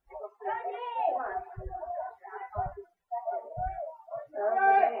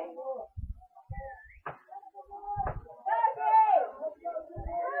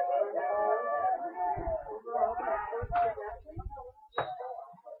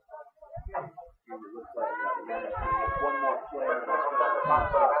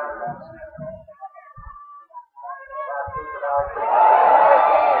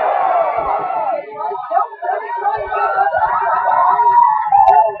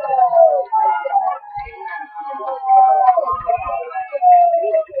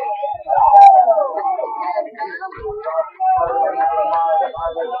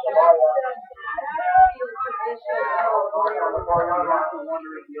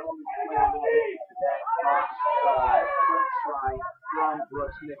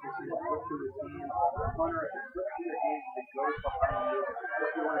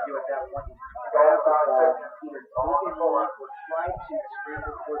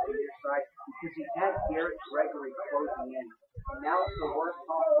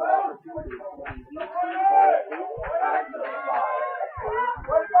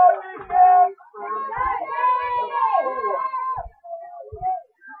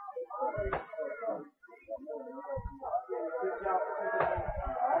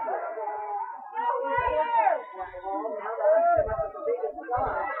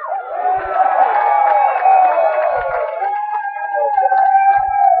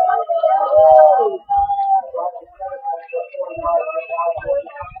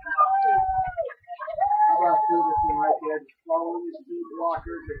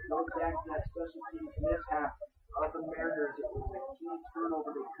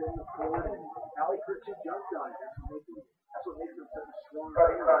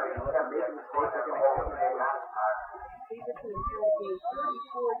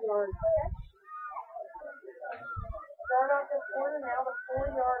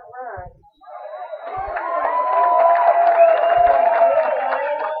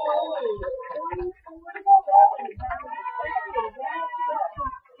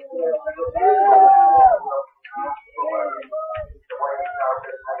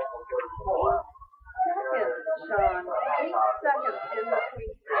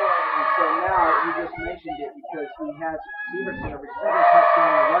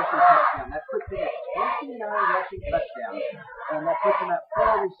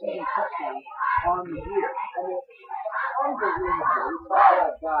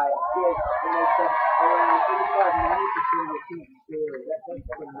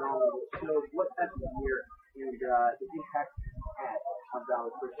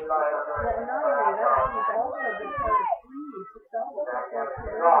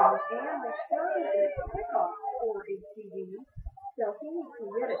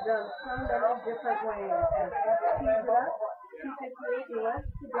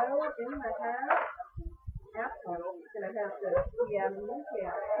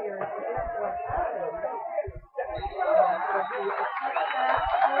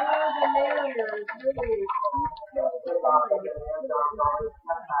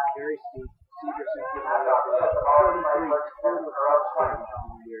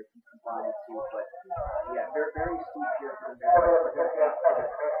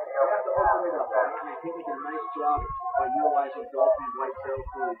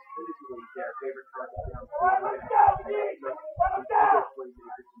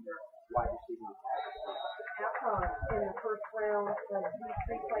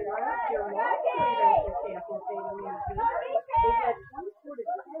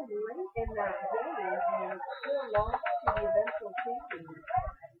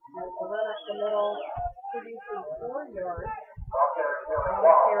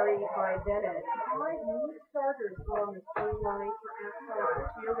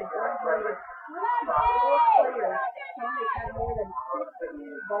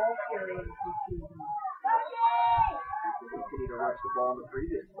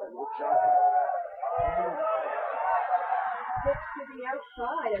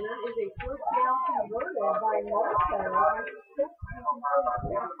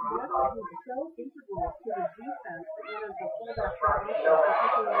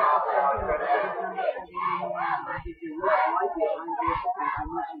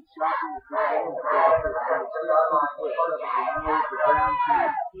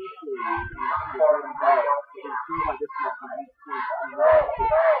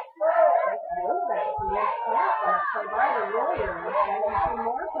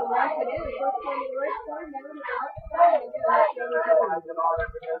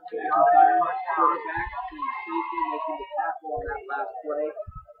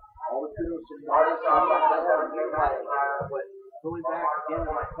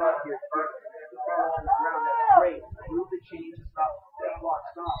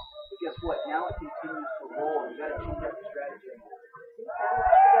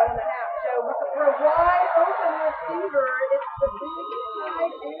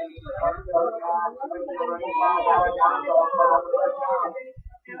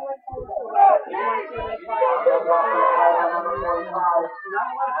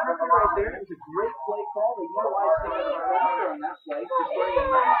 Right there. It was a great play call. They utilized the roster on that play, just running a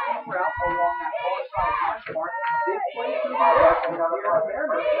nice route along that far side hash mark. They played through the air and cleared the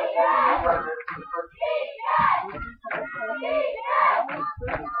Mariners.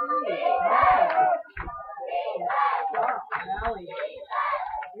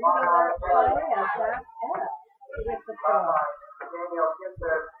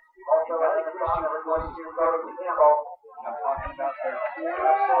 I'm talking about their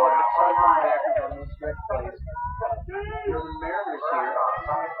linebackers on those stretch plays. For the Mariners here, you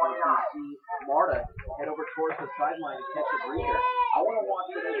see Marta head over towards the sideline to catch a breather. I want to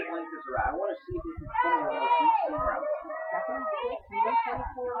watch where those flankers are at. I want to see if we can put them on those deep seam routes. Second,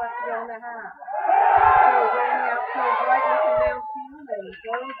 24 left to go in the half. So running out to his right, looking downfield, and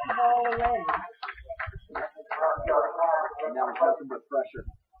throws the ball away. And that was nothing but pressure.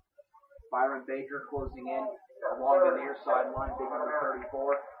 Byron Baker closing in along the near sideline, big number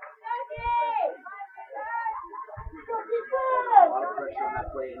 34. A lot of pressure on that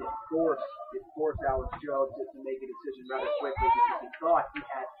play, and it forced Alex Joe to make a decision rather quickly because he thought he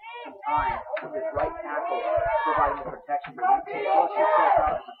had some time with his right tackle providing the protection. But when you flush yourself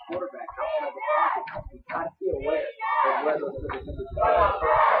out as a quarterback outside the pocket, you got to be aware of where those defenders are.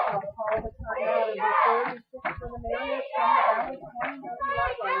 Call the timeout and be 36 for the Mariners from the Valley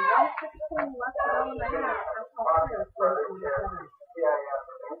 20-yard line. 1:16 left to go in the half.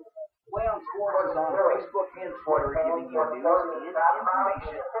 Play on Sports is on Facebook and Twitter, giving you news and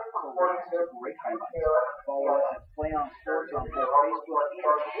information on the latest great highlights. Follow us at Play on Sports on both Facebook and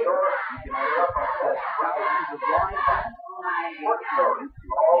Twitter. You can also access thousands of live and online videos on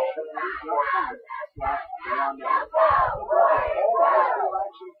YouTube. All the high school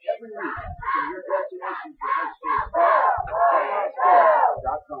action every week from your destination for high school sports.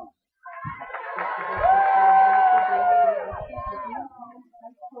 PlayOnSports.com.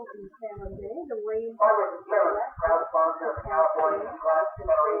 The Rays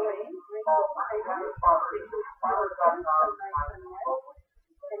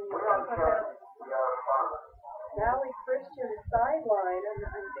Valley Christian sideline, and I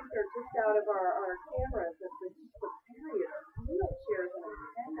think they're just out of our cameras at the period wheelchairs and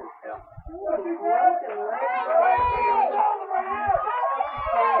attendance. Really bright and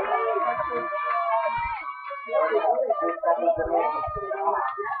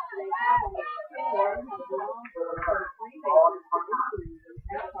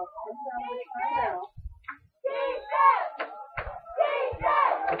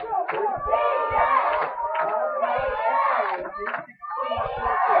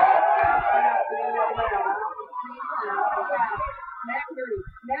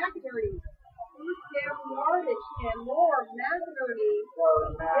McInerney, first down yardage, and more McInerney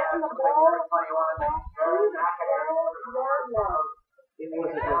getting the ball through the 12-yard line. It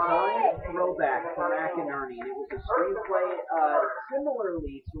was a design throwback for McInerney, and it was a screenplay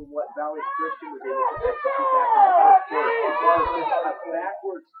similarly to what Valley Christian was able to execute back in the first quarter. It was just a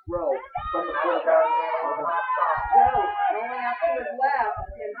backwards throw from the quarterback. Joe going out to his left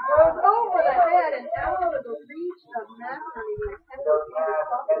and throws over the head and out of the reach of McInerney with a tendency to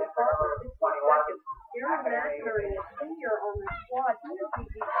stop the car for 50 seconds. Aaron McInerney, a senior on the squad, he is the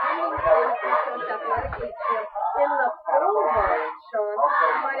defining force athletically in the over. Sean,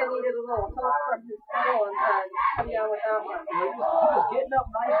 he might have needed a little help from his pedal and come down with that one. He was getting up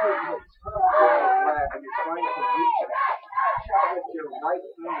nicely with a ton of grab, and you're trying to reach it. Shot with your right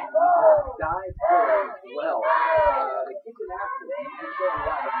hand, you dive forward as well. To keep it after you can go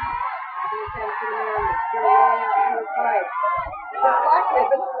right. Deflected,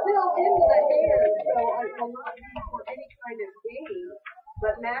 but still into the hands, so I will not be for any kind of gain.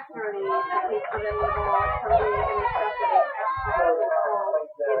 But McInerney, I think, for them the ball from being intercepted at halftime.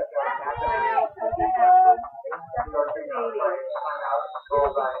 It's timeout at the half. 6 seconds remaining.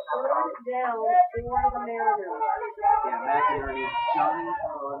 It'll be third down for the Mariners. Yeah, McInerney jumping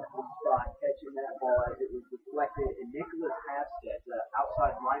on the spot, catching that ball as it was deflected. And Nicholas Haskett,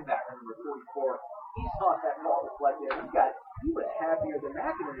 outside linebacker, number 44, he saw that ball deflected. He was happier than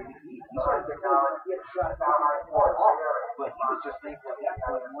McInerney. He started to get a shot at the ball off, but he was just thankful at that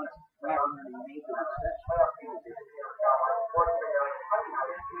point once McInerney made the reception.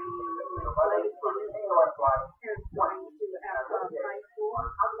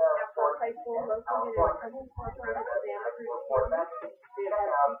 Aptos High School located in unincorporated Santa Cruz County. They have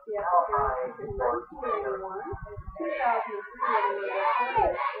had CCF appearances in 1991, 2003, and their 40th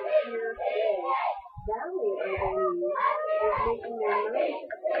is here today. Valley, I believe, is making their 9th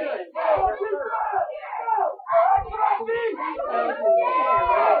appearance for the first.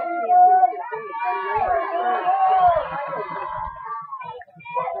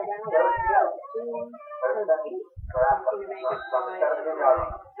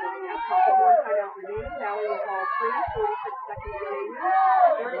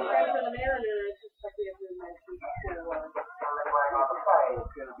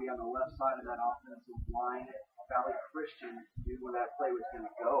 outside of that offensive line, Valley Christian knew where that play was going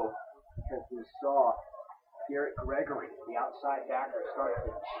to go because we saw Garrett Gregory, the outside backer, start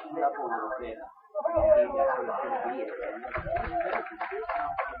to cheat up a little bit. And that's what it's going to be.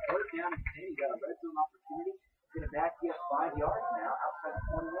 Put it down and 10. You got a red zone opportunity. Going to back you up 5 yards now outside the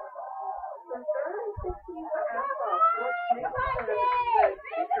 21. The third and 16 for Aptos. What's next for the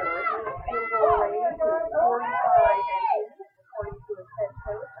kicker in the field goal range of 45 and 10, according to his head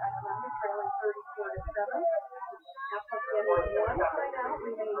coach. Alabama trailing 34-7. Aptos getting one timeout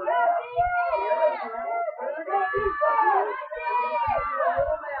remaining. Here is now third and 2. A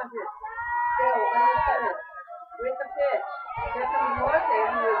little magic. Still under center with the pitch. Stephanie Duarte,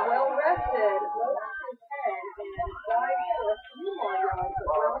 who is well rested, lowers his head and dives for a few more yards,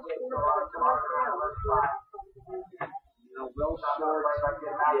 but well short of the touchdown. Well short.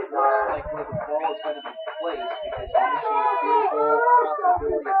 It looks like where the ball is going to be placed because Michigan field goal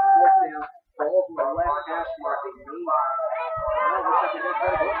possibility at fourth down. Ball from the left hash mark. They need. Well, it looks like they got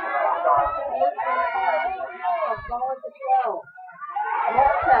better work. Ball at the 12.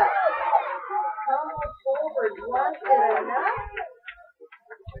 Malta comes forward. Was it enough?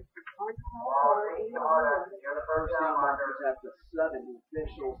 First down markers at the 7, the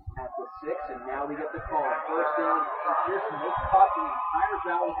officials at the 6, and now we get the call. First down, just make caught the entire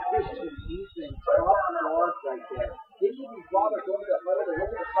Valley Christian defense. Tough guard right there. Didn't even bother going to the huddle. They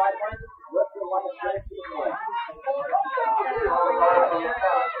look at the sideline, look for the line of strength to the play.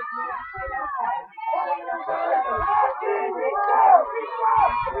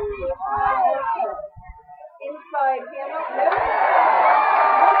 Inside handoff.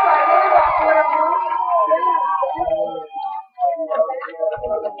 Inside handoff for a moment.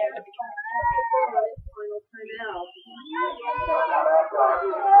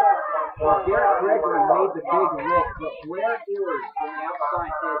 Well, Garrett Gregory made the big lick, but Blair Ehlers on the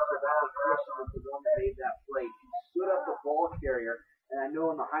outside edge for Valley Christian was the one that made that play. He stood up the ball carrier, and I know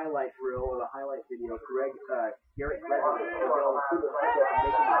in the highlight reel or the highlight video, Garrett Gregory was making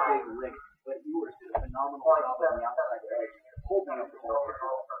a big lick, but Ehlers did a phenomenal job on the outside edge, holding up the ball carrier.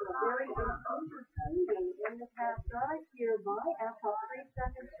 Very entertaining in the pass drive here by Aptos. 3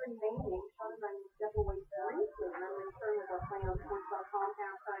 seconds remaining. Sean and I will step away briefly. I'm in turn with our Play on Sports.com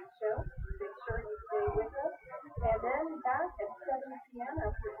halftime show. Make sure you stay with us. And then back at 7 p.m.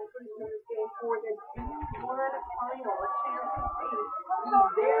 after completing this game for the D1 final, a chance to see the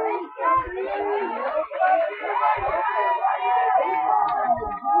very intriguing middle class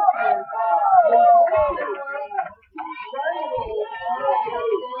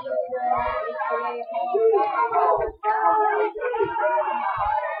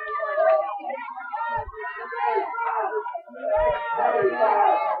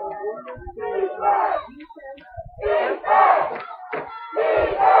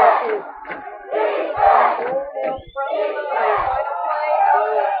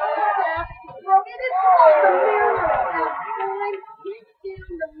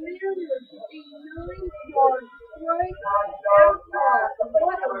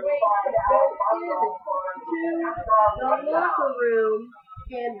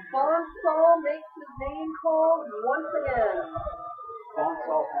and Bonsall makes his name called once again.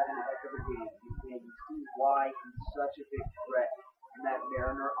 Bonsall having a heck of a game, and you see why he's such a big threat in that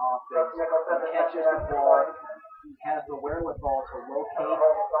Mariner offense. He catches the ball, he has the wherewithal to locate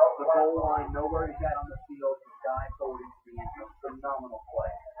the goal line, know where he's at on the field, and dive forward into the end zone. Phenomenal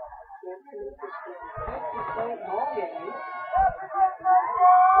play. Ball game.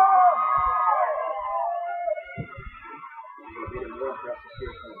 More impressive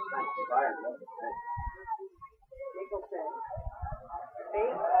here from the Fire. Nicholson.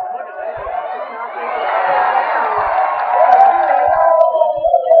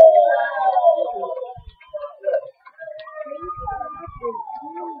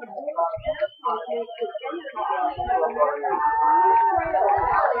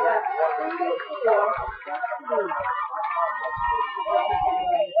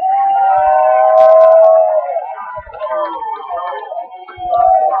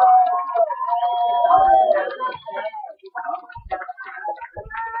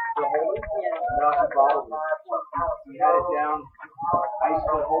 He had it down. Ice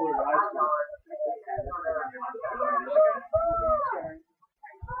foot holder to ice foot.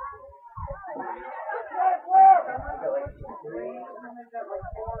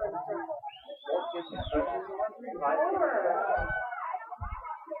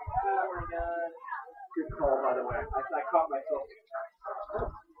 Good call, by the way. I caught myself.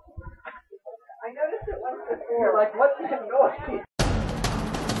 I noticed it once before. You're like, what's that noise?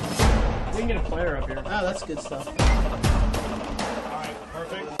 We can get a player up here. Ah, that's good stuff. All right,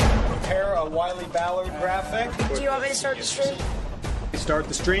 perfect. prepare a Wiley Ballard graphic. Do you want me to start the stream? Start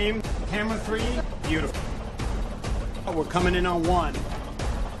the stream. Camera 3. Beautiful. We're coming in on 1.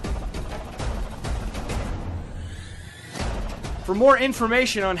 For more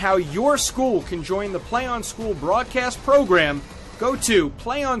information on how your school can join the Play On School broadcast program, go to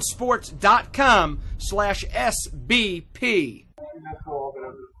playonsports.com/SBP.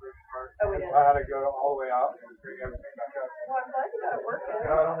 I had to go all the way out and bring everything back up. Well, I'm glad you got it working.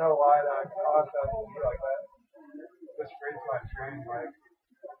 I don't know why that caused us to be like that. This raised my train, like,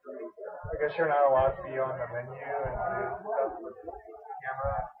 I guess you're not allowed to be on the menu and do stuff with the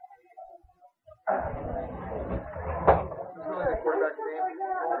camera. It's really the quarterback game.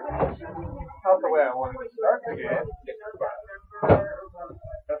 Not the way I wanted to start the game.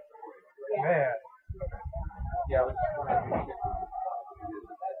 Man. Yeah, let's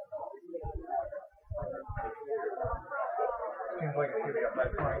seems like it's going to be a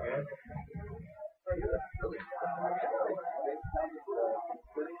high-scoring game.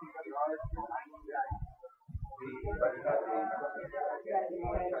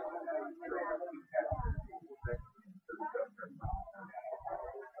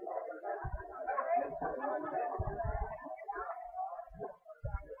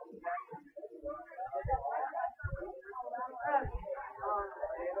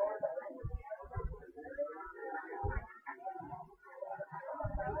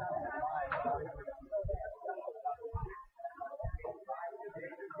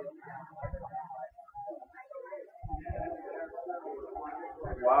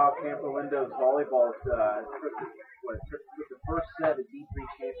 Wow, Campo Lindo's volleyball took the first set of D3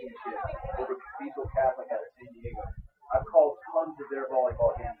 championship over Cathedral Catholic out of San Diego. I've called tons of their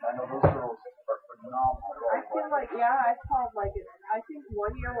volleyball games. I know those girls are phenomenal. I feel like, I called I think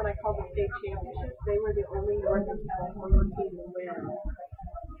one year when I called the state championship, they were the only Northern California team to win.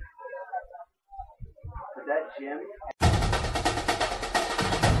 But that gym.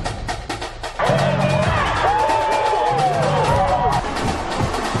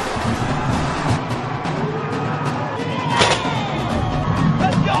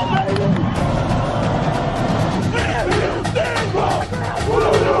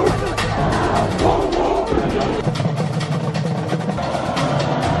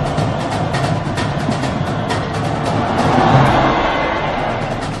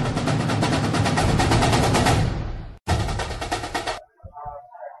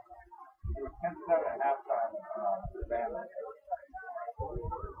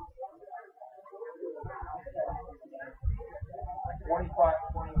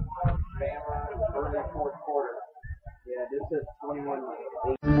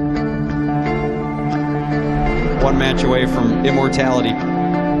 One match away from immortality.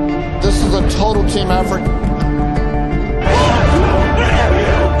 This is a total team effort.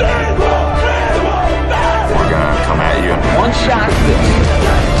 We're gonna come at you in one shot.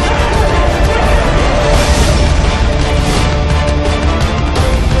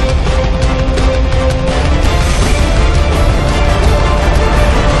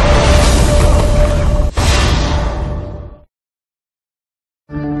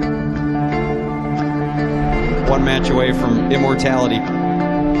 One match away from immortality.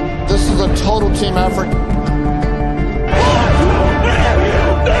 This is a total team effort.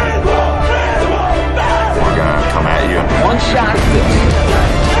 We're gonna come at you in one shot.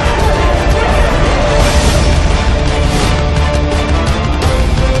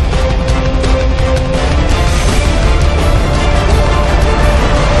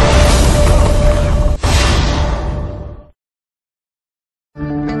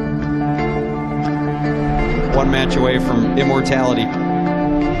 One match away from immortality.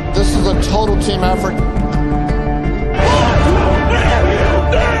 This is a total team effort.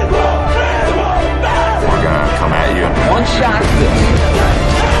 We're gonna come at you in one shot.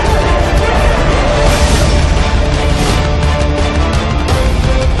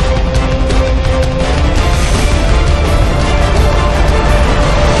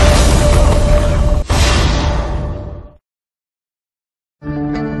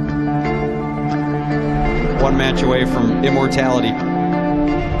 One match away from immortality.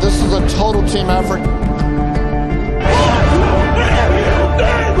 This is a total team effort.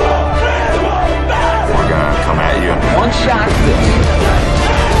 We're gonna come at you in one shot.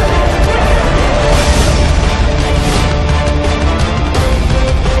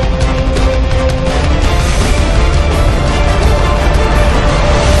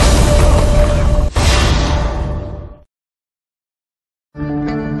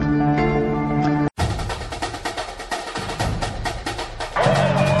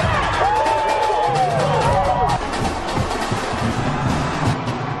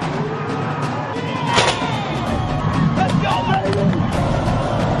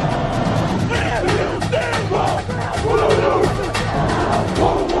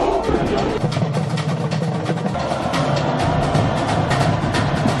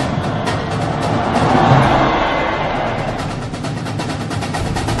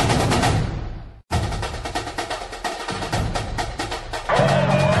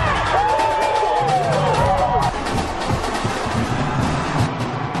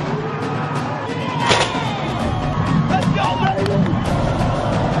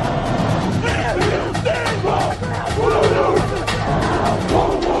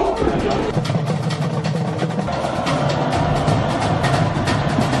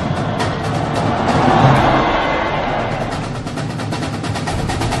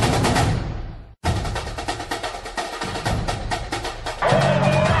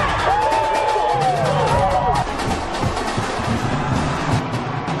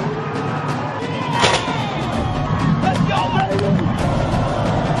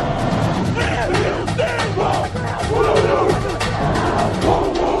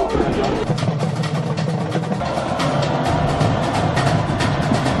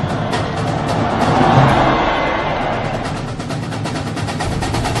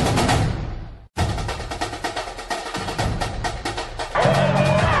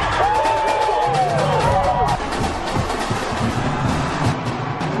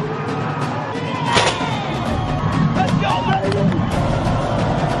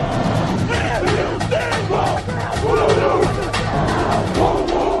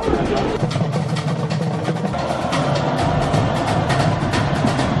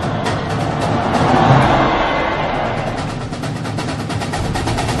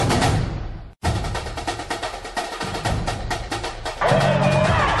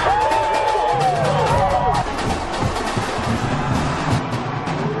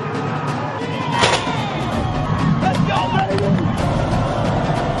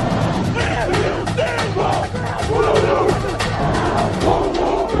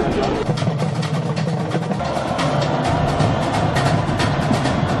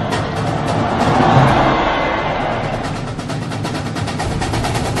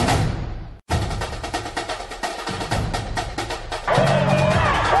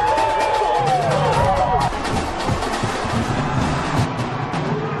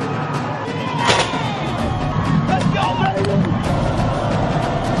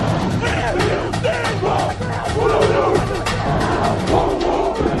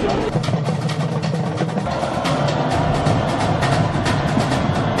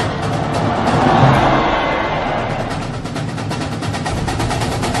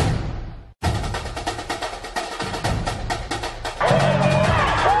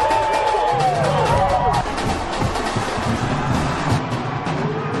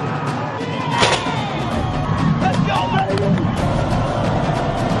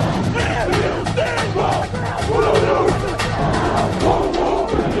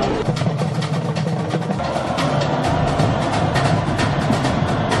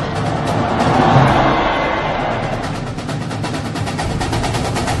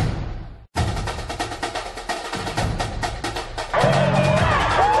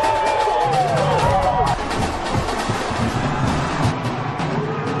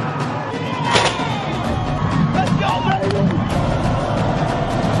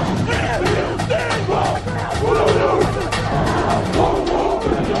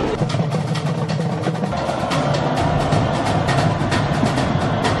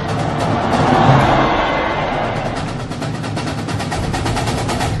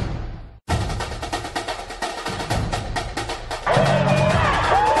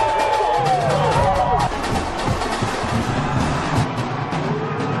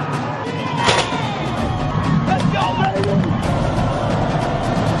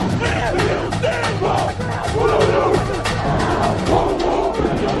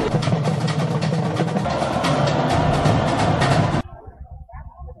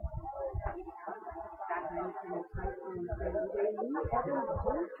 They meet at the International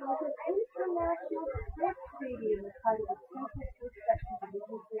Sports Stadium as part of the Central Sports section of the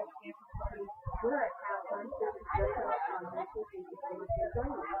Division III Campus City. We're at halftime, service just outside of Central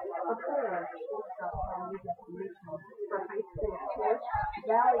A player, shortstop from the destination for high school sports.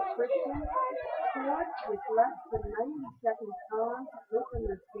 Valley Christian scored with less than 90 seconds on to open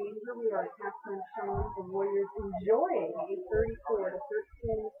this game. Here we are at halftime showing the Warriors enjoying a 34-13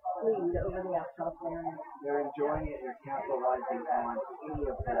 lead over the Aptos Mariners. They're enjoying it. They're capitalizing on any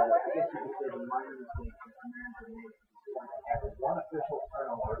of the, I guess you could say, the minor mistakes that the Mariners are making. One official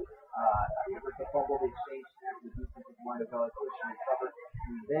turnover. It was a fumble, the exchange snap, the defensive line of Valley Christian recovered.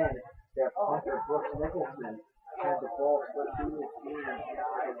 And then their punter, Brooks Nicholson, had the ball slip through his hands.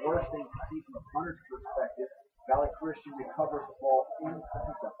 The worst thing to see from a punter's perspective, Valley Christian recovers the ball in, I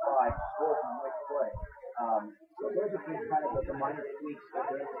think, the 5, scores on the next play. So those have been kind of the minor tweaks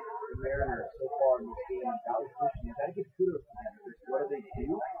against the Mariners so far in this game. Valley Christian, you got to give kudos to them. What do?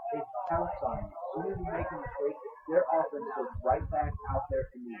 They pounce on you. As soon as you make a mistake, their offense goes right back out there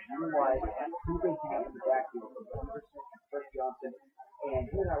and they utilize who they have in the backfield from Anderson and Chris Johnson. And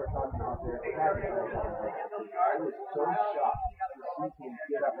he and I were talking out there. I was so shocked to see him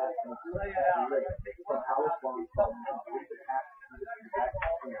get up that from Alice Bond from the pass to the back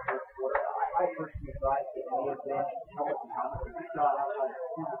in the first quarter. I personally thought it may have been helmet to helmet. If he got outside,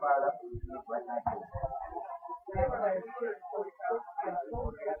 he was fired up and he was right back in. Run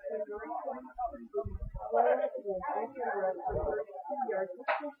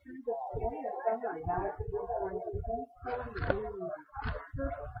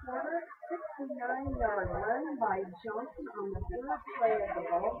by Johnson on the third play of the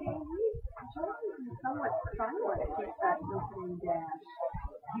ball game. Johnson is somewhat silent since that opening dash.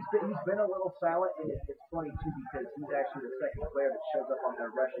 He's been a little silent, and it's funny too because he's actually the second player that shows up on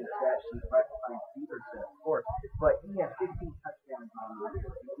their rushing stat sheet right behind Peterson, of course. But he has 15 touchdowns on him. He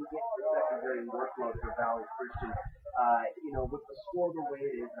gets the secondary workload for Valley Christian. With the score the way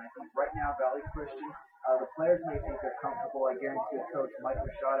it is, and I think right now Valley Christian, the players may think they're comfortable. I guarantee Coach Mike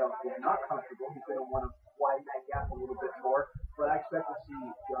Machado is not comfortable. He's going to want to widen that gap a little bit more. But I expect to see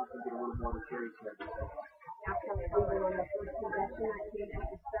Johnson get a little more of the carries here. After over on the first possession, that came at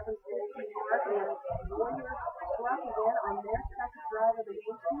the 7:15 mark, and Warriors struck again on their second drive of the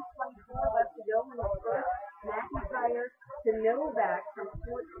game. 2:24 left to go in the first. McIntyre to Novak from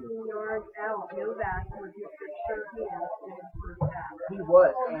 14 yards out. Novak was Mr. Sure Hands in his first half. He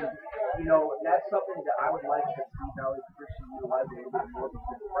was, and that's something that I would like to see Valley Christian utilize a little bit more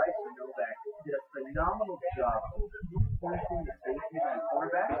because Bryce Novak did a phenomenal job pointing the safety and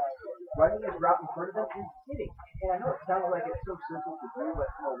cornerback, running his route in front of them and hitting. And I know it sounds like it's so simple to do, but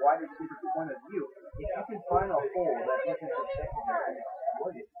from a wide receiver's point of view, if you can find a hole that defensive secondary and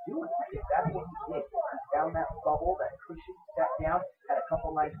exploit it, do it. Because that's what he did. He found that bubble, that cushion, sat down, had a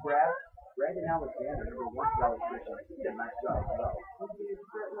couple nice grabs. Brandon Alexander, number 1 Valley Christian, he did a nice job as well. He did,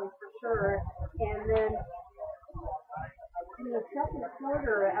 certainly, for sure. And then in the second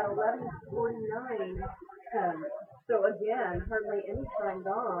quarter at 11:49, so again, hardly any time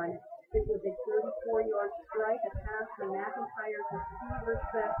gone, it was a 34-yard strike, a pass from McIntyre's receiver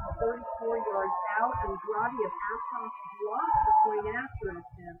set 34 yards out, and Grotti of Aptos blocked the point after an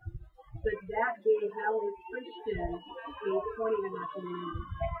attempt. But that gave Valley Christian a 20-0 lead.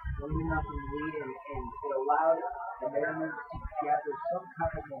 20-0 lead, and it allowed the Mariners to gather some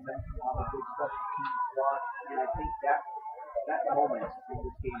kind of momentum on the big special teams block, and I think that moment in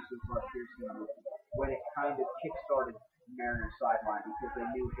this game so far here, when it kind of kick-started Mariners sideline because they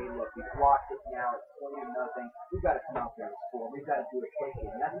knew, hey, look, we blocked it now, it's 20-0. We've got to come out there and score. We've got to do it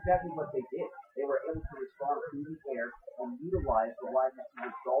quickly. And that's exactly what they did. They were able to respond through the air and utilize the wide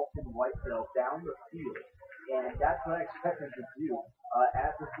receiver Dalton Whitetail down the field. And that's what I expect them to do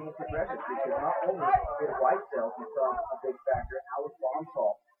as this game progresses because not only did Whitetail become a big factor, Alex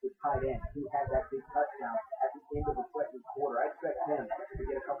Bonsall was tight end who had that big touchdown at the end of the second quarter. I expect him to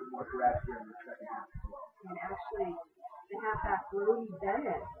get a couple more grabs here in the second half as well. And actually, the halfback Brody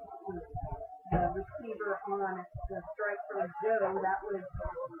Bennett, the receiver on the strike from Joe, that was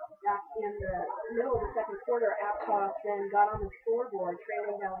back in the middle of the second quarter. Aptos then got on the scoreboard,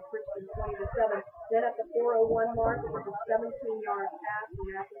 trailing Valley Christian 20-7. Then at the 4:01 mark, it was a 17-yard pass from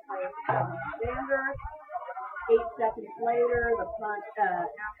McIntyre Alexander. 8 seconds later, the punt,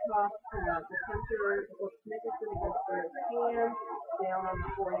 Aptos, the punter, Brooks Nicholson against their hands, down on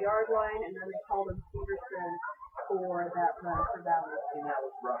the 4-yard line, and then they called him Peterson for that run for Valley. And that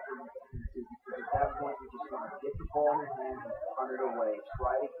was rough for me because at that point you just want to get the ball in your hands and punt it away.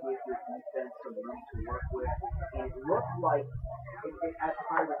 Try to give your defense some room to work with. And it looked like, as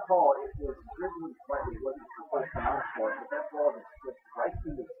I recall, it was dribbling slightly. It wasn't the first down for it, but that ball just slipped right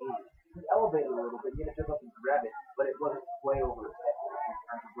through his hand. He elevated a little bit, he had to jump up and grab it, but it wasn't way over his head in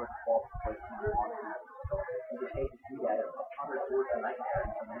terms of where the ball was placed on the line. So you just hate to see that. It was 100 towards the nightmare.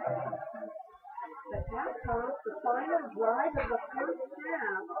 But that comes the final drive of the first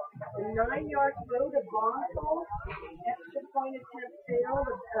half. The 9-yard throw to Boswell. Extra point attempt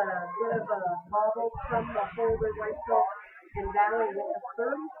failed. A bit of a bobble from the holder rifle. And Valley with a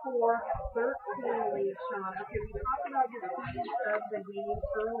 34-13 lead, Sean. Okay, we talked about your keys of the game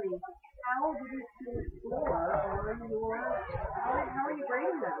early. How did you score on your, how are you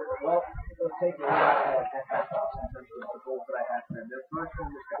grading them? Well, let's take a look at Aptos in terms of the goals that I had for them. Their first one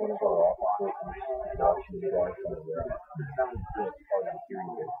was going to go off on it. And obviously, they wanted to go there. That was good. Part of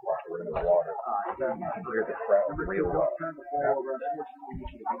hearing it water in the water. Hear the crowd. Number 2, don't turn the ball over. Unfortunately, you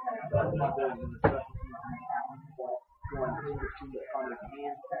should have been in the special teams ball. Going to the front of his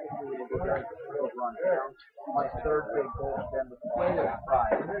hand, technically it goes down to run down. My third big goal for them was play with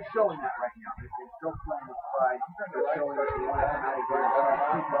pride. And they're showing that right now. They're still playing with pride. They're showing us they want to come out of here and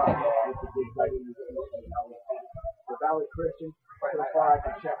keep up with the big fight in the for Valley Christian, so far I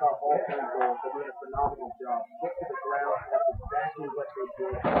can check off all 3 goals. They did a phenomenal job. Get to the ground, that's exactly what they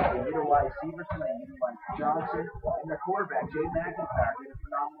did. They utilized Severson, they utilized Johnson, and their quarterback, Jay McIntyre, did a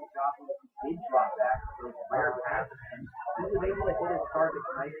phenomenal job with the big drop back, those rare passes. He was able to hit his targets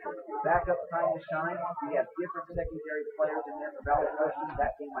nicely. Backup time to shine. We have different secondary players in there for Valley Christian.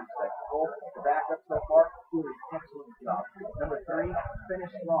 That being my second goal. The backup so far, doing an excellent job. Number 3, finish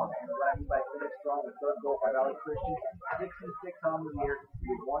strong. And what I mean by finish strong, the third goal for Valley Christian, 6-6 on the year.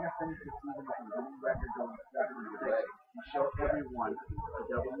 We want to finish the season with a winning record going 7-6. We show everyone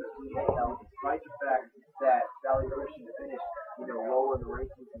the WCAL, despite the fact that Valley Christian finished lower in the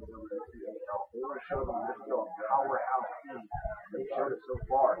rankings than the WCAL. They want to show them this is a powerhouse team. They showed it so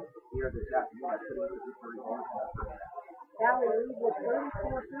far here this afternoon. I couldn't even victory on Valley leads with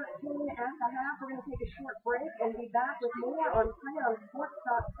 34-13 at the half. We're going to take a short break and be back with more on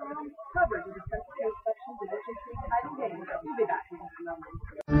PlayOnSports.com coverage of the Central Coast Section Division 3 title game. We'll be back in just a moment.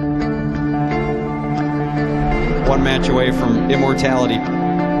 One match away from immortality.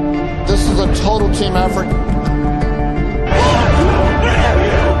 This is a total team effort.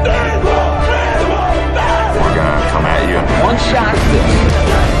 We're gonna come at you. One shot.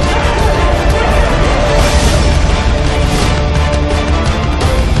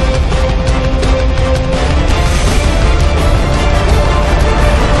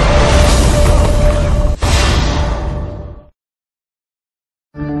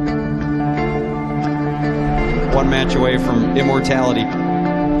 One match away from immortality.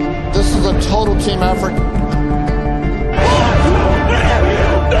 This is a total team effort.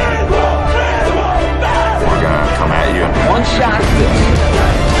 We're gonna come at you. One shot.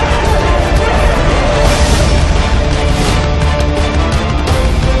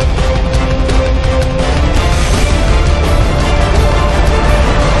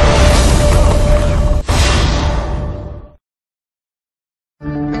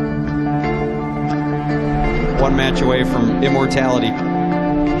 One match away from immortality.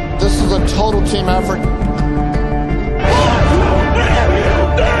 This is a total team effort.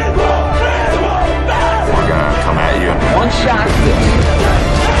 We're gonna come at you. One shot.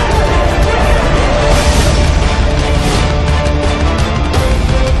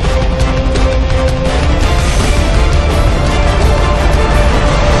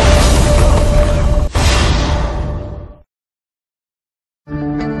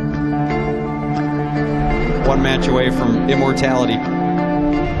 One match away from immortality.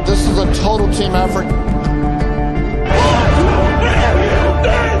 This is a total team effort.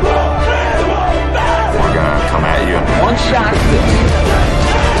 We're gonna come at you. One shot.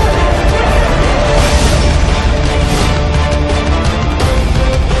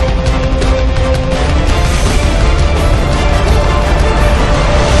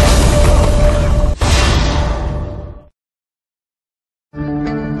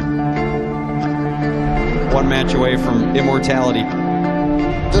 One match away from immortality.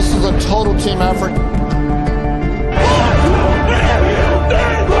 This is a total team effort.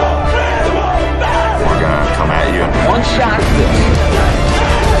 We're gonna come at you. One shot.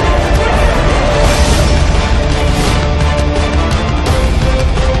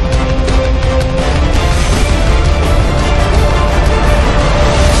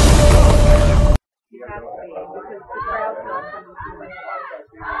 You have to be, because the crowd's not coming to us.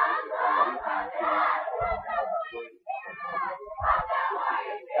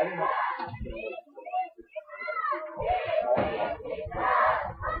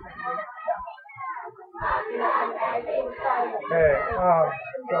 Hey,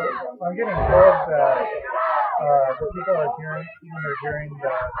 so I'm getting told that the people are hearing, when they're hearing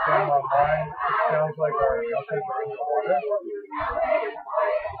the film online, it sounds like our answers are in the water.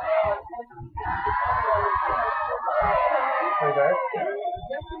 Are you there?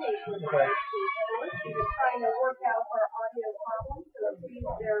 Okay. We're trying to work out our audio problems, so please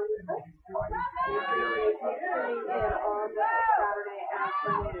bear with us. We appreciate you tuning in on Saturday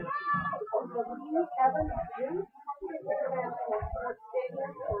afternoon. Evan, Jim, Sports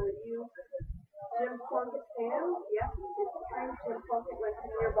Stadium, or you, Jim Plunkett fans? Yes, it's true. Jim Plunkett went to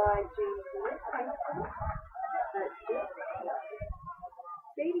nearby James Lake High School.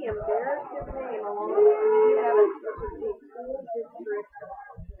 Stadium bears his name along with Evans, which is the school district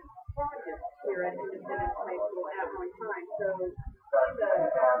project here at Independence High School at one time. So the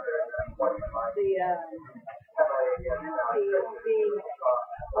being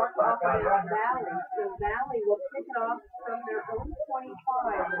marked off by Valley. So Valley will kick it off from their own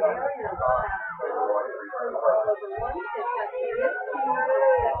 25. The Mariners have over one pitch at the mid-senior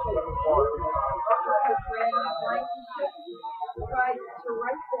section. Brandon Blankenship tried to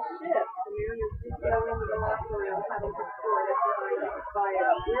right the ship. The Mariners did go into the locker room having to score it by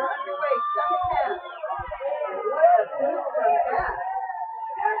a we're underway, second half. And what a boost from that.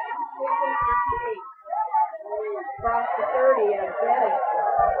 At 58. Across the 30 and Bennett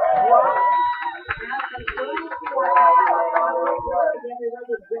dropped at the 34. Again, there was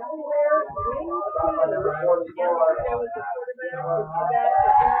a Delaware wing team. There was the quarterback with that.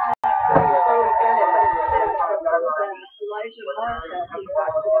 Elijah Martha, he got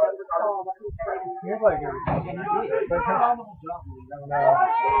to the call. Seems like everything.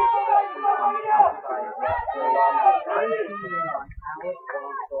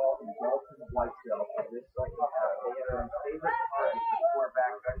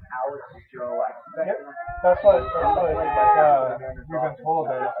 That's what we've been told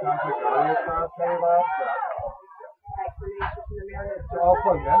that it sounds like earlier for us maybe last. They're all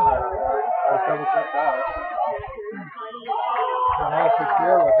plugged in there. I'll double check that. They're not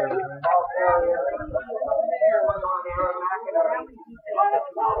secure with everything.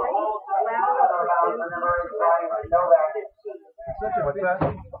 What's that?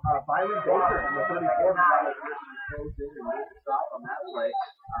 Byron Baker, the 34 goes in and makes a stop on that play.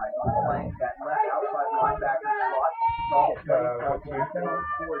 Playing that left outside linebacker slot.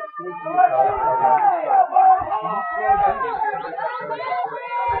 What's Houston?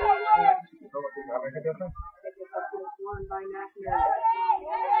 That make a difference?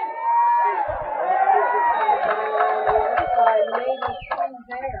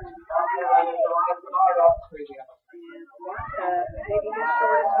 Maybe his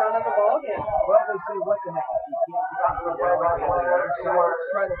shortest run of the ball game. Well, they say, what the heck? You can't get the ball on the other side. Let's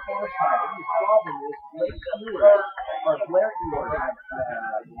try the far side. The problem is Blair Ewers,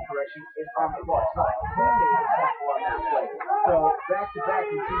 correction, is on the far side. He made a tackle on that play. So, back to back,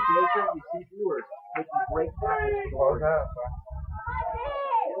 you see Baker, you see Ewers making great tackles. What was that?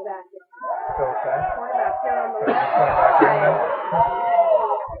 So okay. Quarterback here on the left side.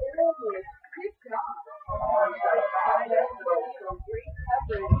 Picked up. Great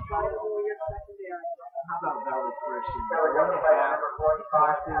coverage by the Warriors secondary. How about Valley Christian? One and a half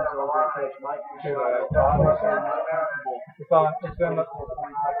passes over Coach Mike. It's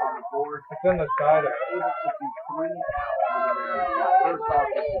in the side of it. First off,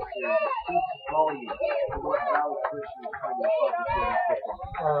 speaks volume to what Valley Christian is trying to accomplish.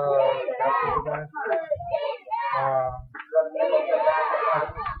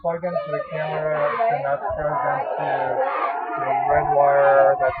 Plug into the camera, and that's plugged into the red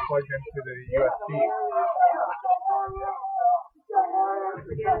wire that's plugged into the USB.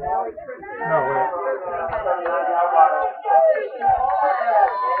 No, wait.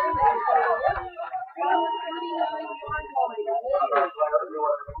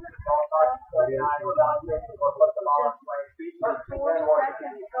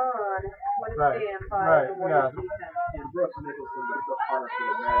 Right, yeah. And Brooks Nicholson was the punter for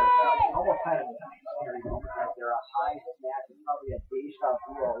the Mariners. Almost had a scary moment right there. A high snap and probably a deja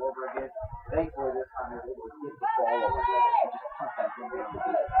vu all over again. Thankfully, this time they were able to get the ball over there and just punt that thing down the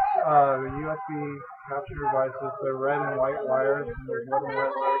field. The USB capture devices, they're red and white wires, and there's red and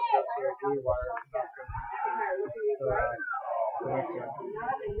white wires, that's blue wires.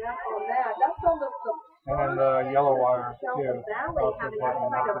 And then the yellow wires, too. Also plugging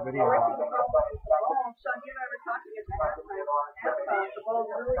into the video. Sean, you and I were talking about Aptos. The ball's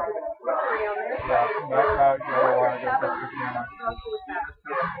really slippery on their side. That yellow wire gets up to the camera.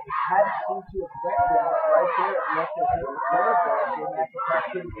 Hadn't seemed to expect that right there. It left us with the quarterback in that the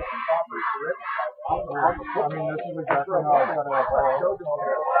couldn't get the proper grip I mean, this is exactly how I set it up.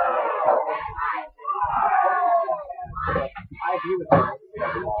 I agree with you.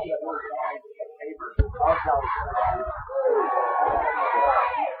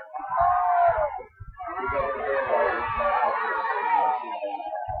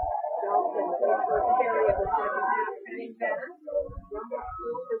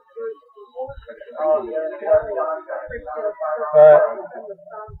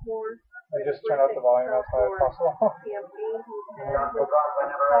 They just turn up the volume as high as possible. Father,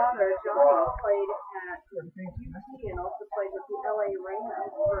 Johnny, played at UC and also played with the LA Rams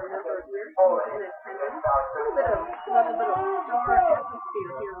for a number of years. He was in attendance. A little bit of star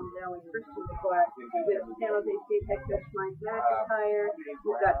atmosphere here on the Valley Christian squad. We have San Jose State head coach Mike McIntyre.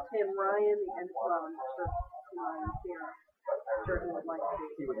 We've got Tim Ryan, and I'm not sure Ryan's here. Sure he would like to be.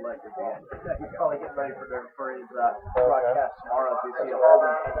 He would like to be. He's probably getting ready for his broadcast tomorrow. They see a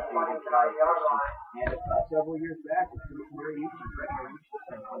Holden Tennessee Valley Christian. And several years back, it was very easy for anyone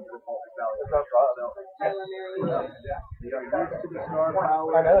to come to Holden Valley. They are used to the star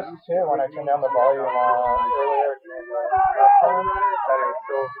power. I noticed too when I turned down the volume earlier that it was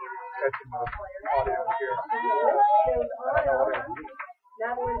still catching the audio here. I don't know what it is.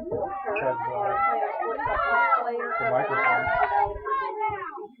 Madeline Walker, our player, microphone.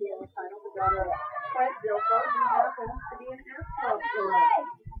 Fred Zilko, who happens to be an Aptos alum.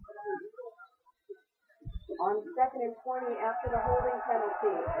 On 2nd and 20 after the holding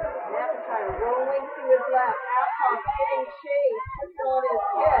penalty, McIntyre rolling to his left, Aptos getting chased on his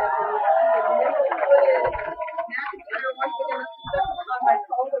hip, and nimbly footed. McIntyre once again, the second time I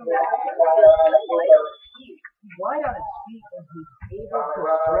told him that. Wide on his feet and he's able to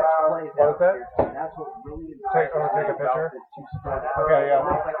stretch plays out there. And that's what really take a picture. Okay, yeah.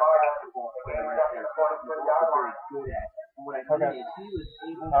 Okay.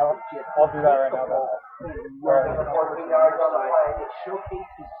 I'll do that right now. It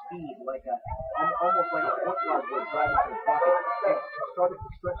showcased his speed like almost like a foot guard would driving to the bucket. And started to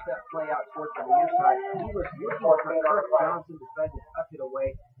stretch that play out towards the near side. He was looking for Kirk Johnson to try to tuck it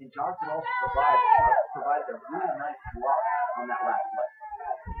away, and Johnson also provided a really nice block on that last play.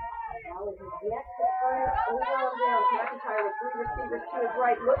 Now he yet to turn it over on down. McIntyre with 3 receivers to his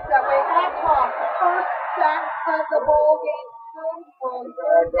right. Looks that way. Aptos, first sack of the ball game. On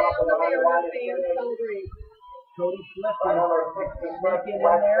 3rd down, the Maryland fans celebrate. Cody Clifton sneaking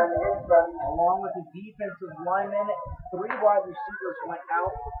in there, along with the defensive linemen. 3 wide receivers went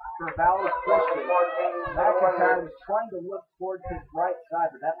out for Valley Christian. McIntyre was trying to look towards his right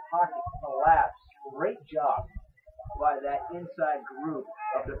side, but that pocket collapsed. Great job by that inside group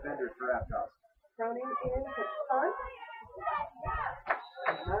of defenders for Aptos. Cronin in to punt.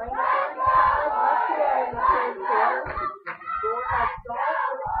 9:35 left to go in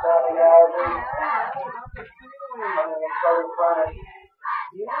the third quarter. Score by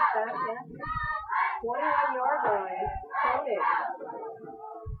Unit back at 21-yard line. Cronin.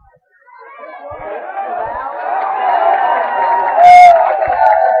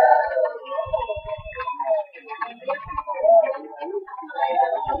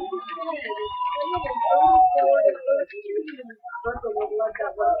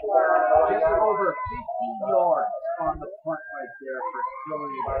 Just over 50 yards on the punt right there for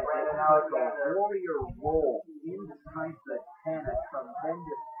Philly. A warrior roll inside the 10. A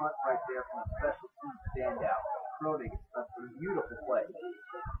tremendous punt right there from a special team standout. Cronin, a beautiful play.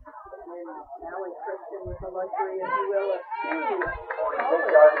 Now in Christian with the luxury, if you will, of 2.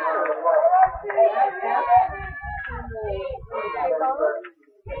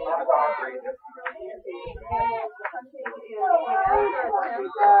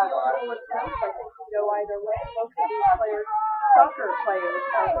 Go either way. Both of these players, soccer players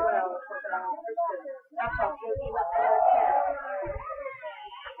as well. Aptos goes to the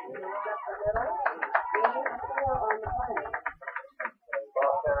 84 on the play.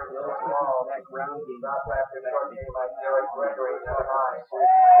 That ground game after that game like Eric Gregory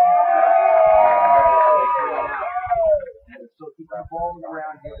and so keep the ball on the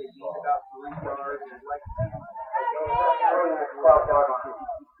ground here. They gained about 3 yards. And like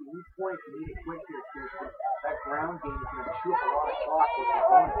these points, you need a quick here, Kirsten. That ground game is going to chew up a lot of clock with the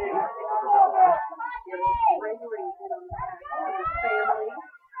bonus basics for Valley. Gregory and his family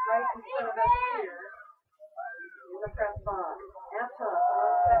right in front of us here in the press box. Aptos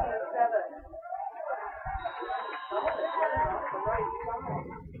on 2nd and 7. Off the right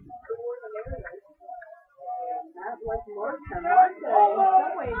side for the Mariners. That was Marta. Marta, in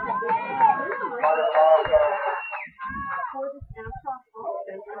some ways, has been for this Aptos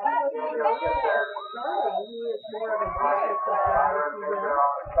offense. He was the younger starting. He is more of an offensive guy, if you will,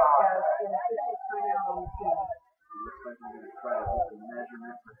 as an assistant kind of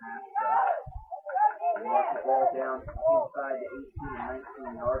ball down inside the 18 and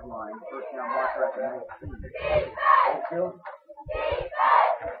 19-yard line. First down marker at the 19.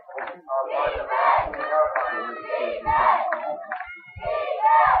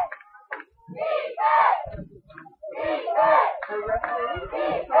 The referee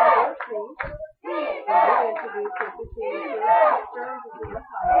is Tom Dorsey. They introduced the officiating Stearns as the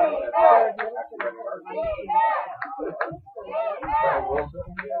umpire. Jared Middleton is the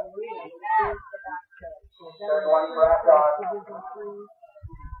vice Division III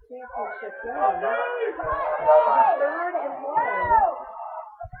championship game. Third and long.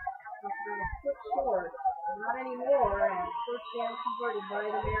 Must have been a foot short. Not anymore. And first down converted by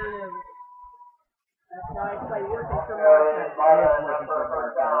the Mariners. That's nice play working for Marcus.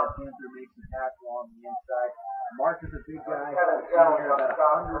 Panther makes a tackle on the inside. Marcus is a big guy. Senior,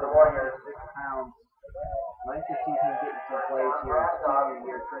 about 106 pounds. Nice to see him getting some plays here in his senior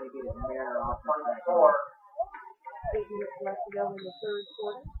year, trying to get his Mariner offense back in. 8 minutes left to go in the third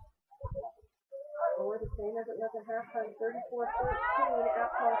quarter. Score the same as it was at halftime, 34-14,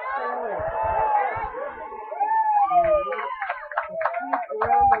 Aptos trailing. Sweep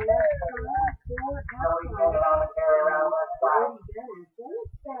around the left side for Aptos.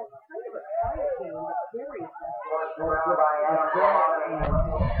 That's kind of a quiet game, but very effective.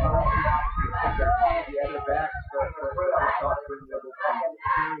 The other back starts to bring the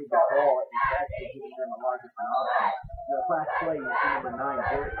ball. It's actually giving them a lot of different options. The last play, you see number 9,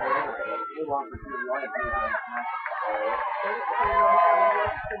 Garrett Taylor, a little opportunity right here on the pass.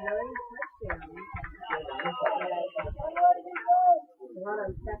 Run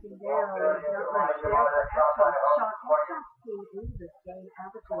on second down. Not much there for Aptos. Shot team into this game,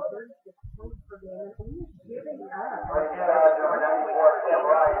 averaging 36 points per game, and only giving up an average of 1.4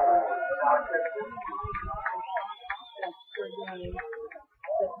 per game.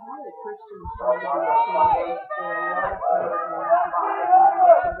 But now the Christians are going to be for a lot of players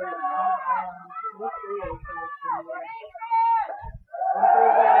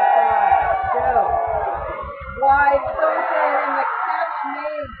wide open, and the catch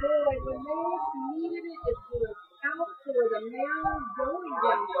made. Boy, when they needed it, it was out for the Mariners going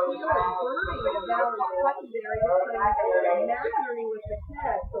downfield and burning the Valley secondary. Nagging with the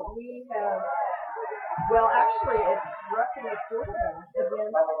catch, but we have, well, actually, it's rushing the quarterback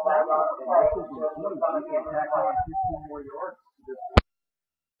against Valley. He can tack on 15 more yards.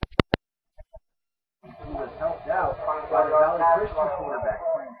 He was helped out by the Valley Christian quarterback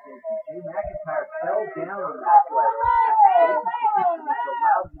playing safety. Jay McIntyre fell down on that play. Which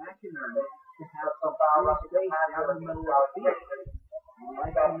allowed McIntyre to have some free space down in the middle of the field. And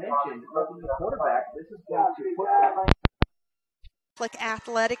like I mentioned, looking at the quarterback, this is going to put the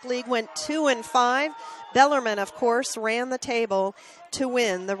Athletic League went 2-5. Bellarmine, of course, ran the table to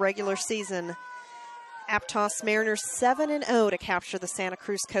win the regular season. Aptos Mariners 7-0 to capture the Santa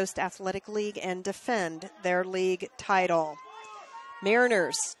Cruz Coast Athletic League and defend their league title.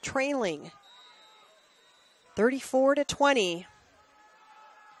 Mariners trailing 34-20.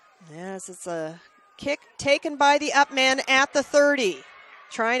 Yes, it's a kick taken by the up man at the 30.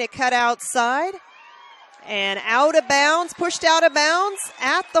 Trying to cut outside. And out of bounds, pushed out of bounds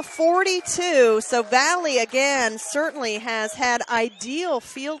at the 42. So Valley, again, certainly has had ideal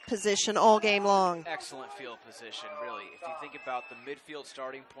field position all game long. Excellent field position, really. If you think about the midfield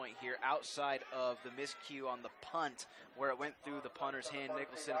starting point here, outside of the miscue on the punt, where it went through the punter's hand,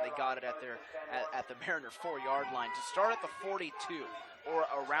 Nicholson, and they got it at the Mariners' 4-yard line. To start at the 42 or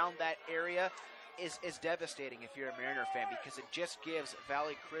around that area is devastating if you're a Mariner fan, because it just gives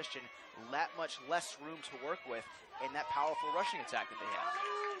Valley Christian that much less room to work with in that powerful rushing attack that they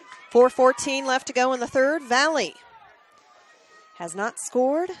have. 4:14 left to go in the third. Valley has not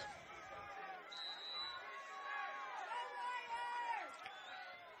scored.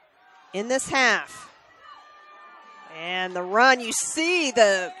 In this half. And the run, you see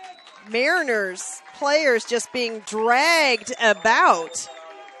the Mariners players just being dragged about.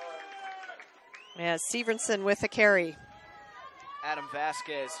 Yeah, Severenson with the carry. Adam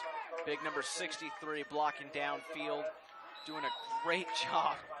Vasquez, big number 63, blocking downfield, doing a great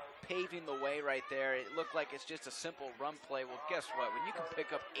job paving the way right there. It looked like it's just a simple run play. Well, guess what? When you can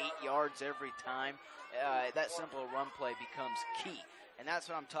pick up 8 yards every time, that simple run play becomes key. And that's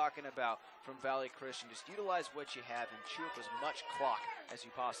what I'm talking about from Valley Christian. Just utilize what you have and chew up as much clock as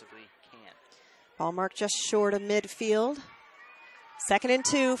you possibly can. Ball mark just short of midfield. 2nd and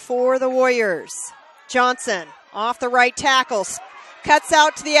 2 for the Warriors. Johnson off the right tackle. Cuts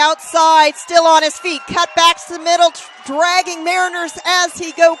out to the outside, still on his feet. Cut back to the middle, dragging Mariners as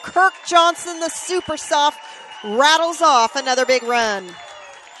he go. Kirk Johnson, the super soft, rattles off another big run.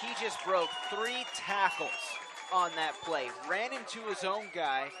 He just broke 3 tackles on that play. Ran into his own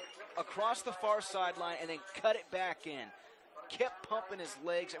guy across the far sideline and then cut it back in. Kept pumping his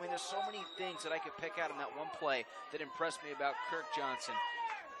legs. I mean, there's so many things that I could pick out in that one play that impressed me about Kirk Johnson.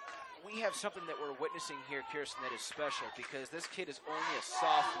 We have something that we're witnessing here, Kirsten, that is special because this kid is only a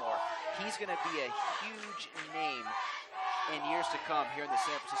sophomore. He's going to be a huge name in years to come here in the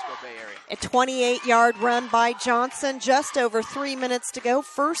San Francisco Bay Area. A 28-yard run by Johnson, just over 3 minutes to go.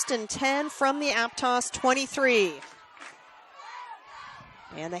 1st and 10 from the Aptos 23.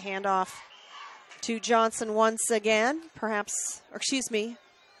 And the handoff to Johnson once again. Lemus.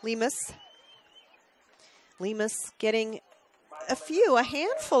 Lemus getting a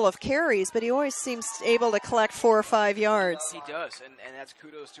handful of carries, but he always seems able to collect 4 or 5 yards. He does, and that's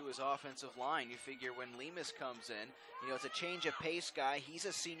kudos to his offensive line. You figure when Lemus comes in, it's a change of pace guy. He's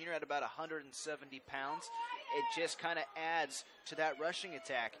a senior at about 170 pounds. It just kind of adds to that rushing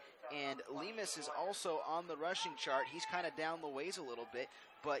attack. And Lemus is also on the rushing chart. He's kind of down the ways a little bit,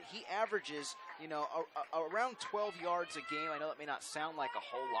 but he averages, around 12 yards a game. I know that may not sound like a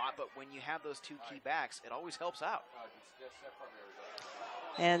whole lot, but when you have those two key backs, it always helps out.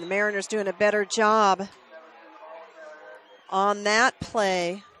 And the Mariners doing a better job on that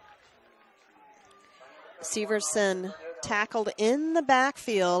play. Severson tackled in the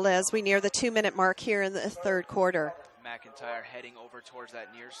backfield as we near the 2-minute mark here in the third quarter. McIntyre heading over towards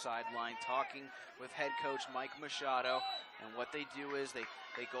that near sideline, talking with head coach Mike Machado. And what they do is they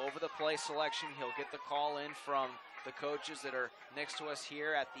go over the play selection. He'll get the call in from the coaches that are next to us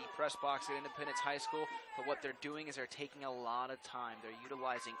here at the press box at Independence High School. But what they're doing is they're taking a lot of time. They're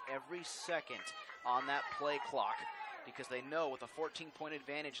utilizing every second on that play clock because they know with a 14-point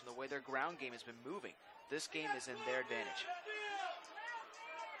advantage and the way their ground game has been moving, this game is in their advantage.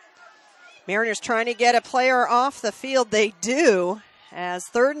 Mariners trying to get a player off the field. They do. As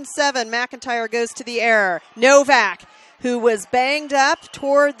 3rd and 7, McIntyre goes to the air. Novak, who was banged up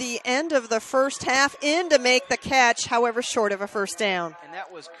toward the end of the first half, in to make the catch, however short of a first down. And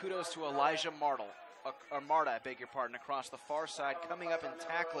that was kudos to Elijah Marta, across the far side, coming up and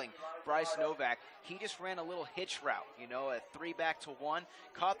tackling Bryce Novak. He just ran a little hitch route, a 3-back-to-1,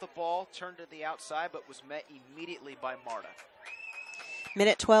 caught the ball, turned to the outside, but was met immediately by Marta.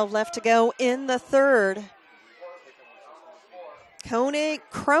 Minute 12 left to go in the third.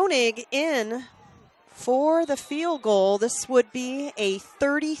 Kronig in for the field goal. This would be a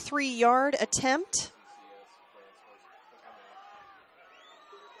 33-yard attempt.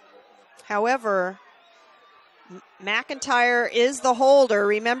 However, McIntyre is the holder.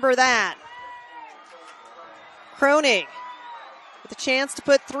 Remember that. Kronig with a chance to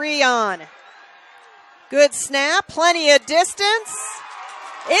put 3 on. Good snap, plenty of distance.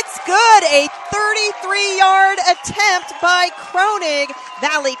 It's good, a 33-yard attempt by Kronig.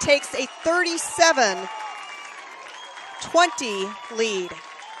 Valley takes a 37-20 lead.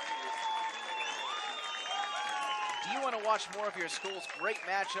 Do you want to watch more of your school's great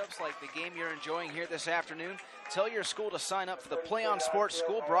matchups like the game you're enjoying here this afternoon? Tell your school to sign up for the Play on Sports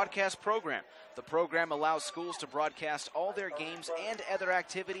School Broadcast Program. The program allows schools to broadcast all their games and other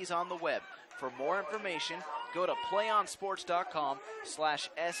activities on the web. For more information, go to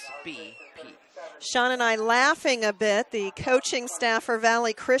playonsports.com/SBP. Sean and I laughing a bit, the coaching staff for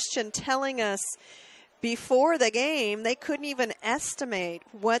Valley Christian telling us before the game they couldn't even estimate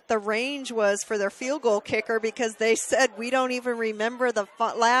what the range was for their field goal kicker because they said, we don't even remember the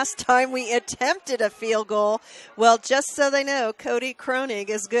last time we attempted a field goal. Well, just so they know, Cody Kronig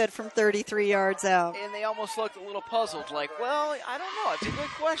is good from 33 yards out. And they almost looked a little puzzled, like, well, I don't know. It's a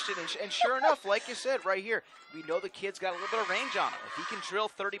good question. And sure enough, like you said right here, we know the kid's got a little bit of range on him. If he can drill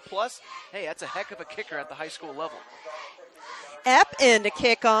 30-plus, hey, that's a heck of a kicker at the high school level. Epp in to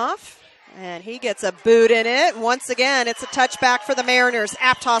kick off. And he gets a boot in it. Once again, it's a touchback for the Mariners.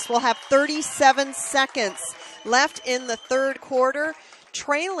 Aptos will have 37 seconds left in the third quarter,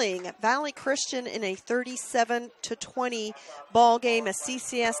 trailing Valley Christian in a 37-20 ball game, a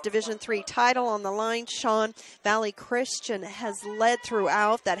CCS Division III title on the line. Sean, Valley Christian has led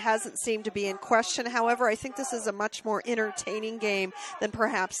throughout. That hasn't seemed to be in question. However, I think this is a much more entertaining game than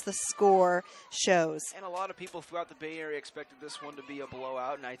perhaps the score shows. And a lot of people throughout the Bay Area expected this one to be a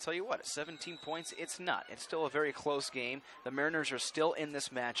blowout. And I tell you what, at 17 points, it's not. It's still a very close game. The Mariners are still in this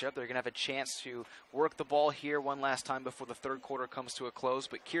matchup. They're going to have a chance to work the ball here one last time before the third quarter comes to a close.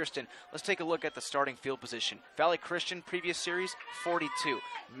 But Kirsten, let's take a look at the starting field position. Valley Christian, previous series, 42.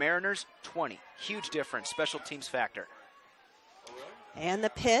 Mariners, 20. Huge difference, special teams factor. And the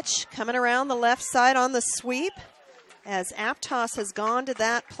pitch coming around the left side on the sweep, as Aptos has gone to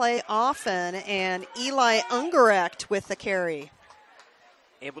that play often, and Eli Ungerecht with the carry.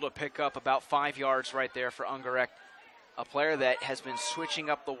 able to pick up about 5 yards right there for Ungerecht, a player that has been switching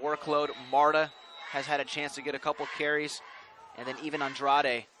up the workload. Marta has had a chance to get a couple carries, and then even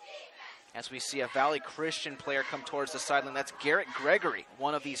Andrade, as we see a Valley Christian player come towards the sideline. That's Garrett Gregory,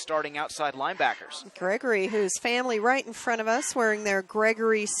 one of these starting outside linebackers. Gregory, whose family right in front of us wearing their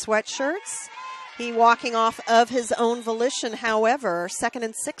Gregory sweatshirts. He walking off of his own volition, however. 2nd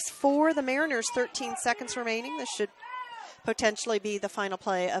and 6 for the Mariners, 13 seconds remaining. This should potentially be the final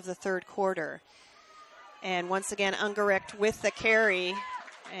play of the third quarter. And once again, Ungerecht with the carry,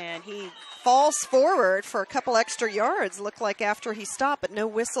 and he falls forward for a couple extra yards, looked like after he stopped, but no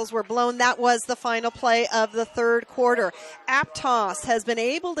whistles were blown. That was the final play of the third quarter. Aptos has been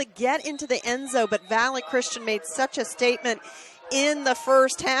able to get into the end zone, but Valley Christian made such a statement in the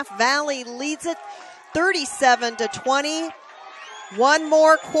first half. Valley leads it 37-20. One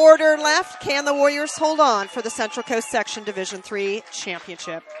more quarter left. Can the Warriors hold on for the Central Coast Section Division III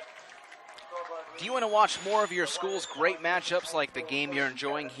championship? Do you want to watch more of your school's great matchups like the game you're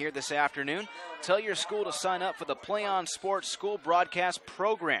enjoying here this afternoon? Tell your school to sign up for the Play On Sports School Broadcast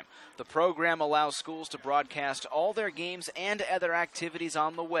Program. The program allows schools to broadcast all their games and other activities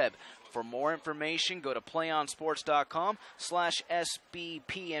on the web. For more information, go to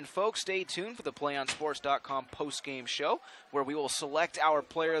playonsports.com/SBP. And folks, stay tuned for the playonsports.com post-game show, where we will select our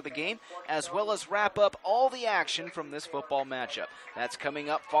player of the game, as well as wrap up all the action from this football matchup. That's coming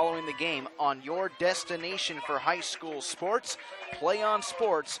up following the game on your destination for high school sports,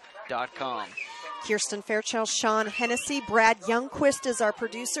 playonsports.com. Kirsten Fairchild, Sean Hennessy, Brad Youngquist is our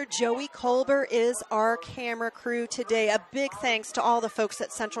producer. Joey Colber is our camera crew today. A big thanks to all the folks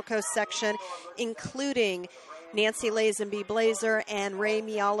at Central Coast Section, including Nancy Lazenby Blazer and Ray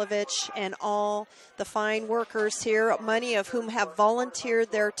Mialovich and all the fine workers here, many of whom have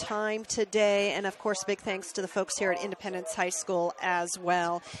volunteered their time today. And of course, big thanks to the folks here at Independence High School as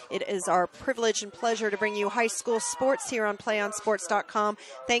well. It is our privilege and pleasure to bring you high school sports here on playonsports.com.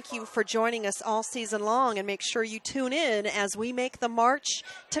 Thank you for joining us all season long, and make sure you tune in as we make the march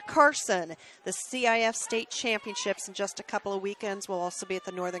to Carson. The CIF State Championships in just a couple of weekends. We'll also be at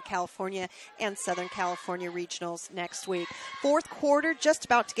the Northern California and Southern California Regionals next week. Fourth quarter just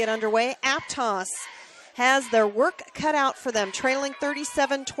about to get underway. Aptos has their work cut out for them, trailing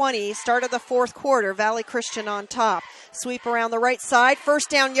 37-20. Start of the fourth quarter, Valley Christian on top. Sweep around the right side, first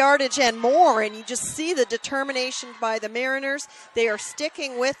down yardage and more, and you just see the determination by the Mariners. They are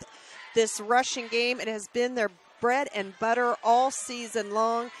sticking with this rushing game. It has been their bread and butter all season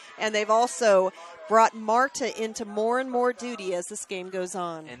long, and they've also brought Marta into more and more duty as this game goes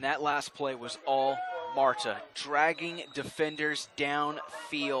on. And that last play was all Marta, dragging defenders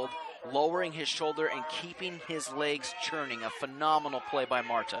downfield, lowering his shoulder and keeping his legs churning. A phenomenal play by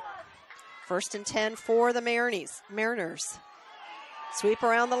Marta. 1st and 10 for the Mariners. Sweep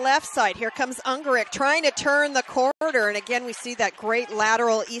around the left side. Here comes Ungerecht trying to turn the corner. And again, we see that great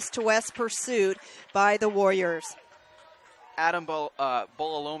lateral east to west pursuit by the Warriors. Adam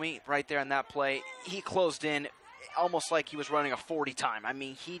Bolalomi right there on that play. He closed in almost like he was running a 40 time. I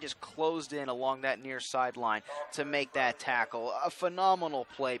mean, he just closed in along that near sideline to make that tackle. A phenomenal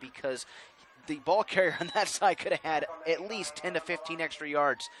play, because the ball carrier on that side could have had at least 10 to 15 extra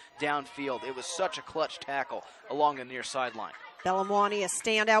yards downfield. It was such a clutch tackle along the near sideline. Bellamwani, a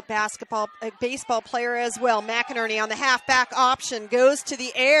standout baseball player as well. McInerney on the halfback option, goes to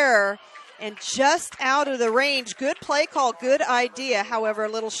the air and just out of the range. Good play call, good idea, however, a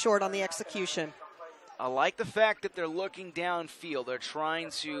little short on the execution. I like the fact that they're looking downfield. They're trying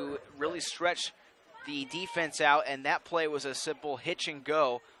to really stretch the defense out, and that play was a simple hitch and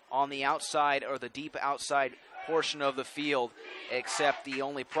go on the outside, or the deep outside portion of the field, except the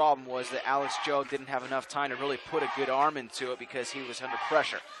only problem was that Alex Joe didn't have enough time to really put a good arm into it because he was under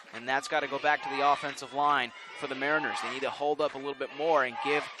pressure. And that's got to go back to the offensive line for the Mariners. They need to hold up a little bit more and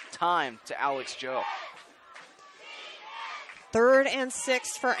give time to Alex Joe. 3rd and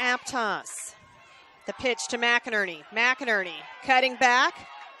 6 for Aptos. The pitch to McInerney. McInerney cutting back,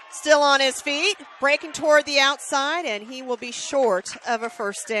 still on his feet, breaking toward the outside, and he will be short of a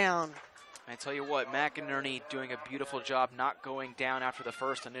first down. I tell you what, McInerney doing a beautiful job not going down after the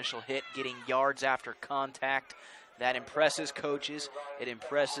first initial hit, getting yards after contact. That impresses coaches, it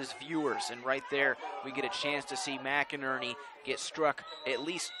impresses viewers, and right there we get a chance to see McInerney get struck at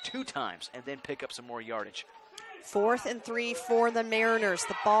least 2 times and then pick up some more yardage. 4th and 3 for the Mariners.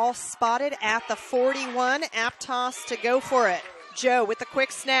 The ball spotted at the 41. Aptos to go for it. Joe with the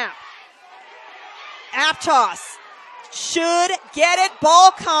quick snap. Aptos should get it. Ball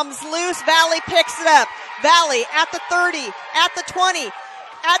comes loose. Valley picks it up. Valley at the 30, at the 20,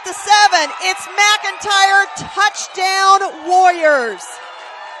 at the 7. It's McIntyre. Touchdown, Warriors.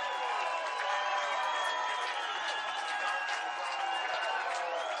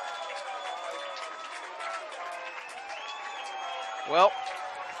 Well,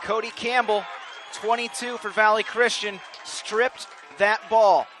 Cody Campbell, 22 for Valley Christian, stripped that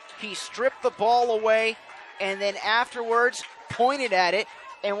ball. He stripped the ball away and then afterwards pointed at it.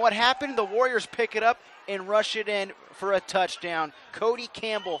 And what happened? The Warriors pick it up and rush it in for a touchdown. Cody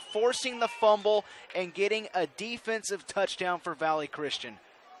Campbell forcing the fumble and getting a defensive touchdown for Valley Christian.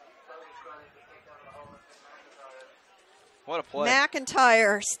 What a play.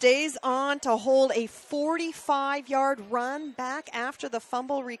 McIntyre stays on to hold a 45-yard run back after the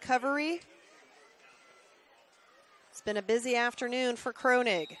fumble recovery. It's been a busy afternoon for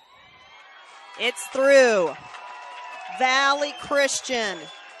Kronig. It's through. Valley Christian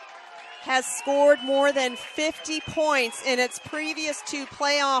has scored more than 50 points in its previous 2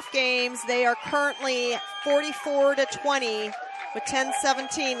 playoff games. They are currently 44-20 with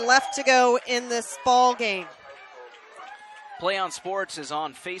 10:17 left to go in this ball game. Play on Sports is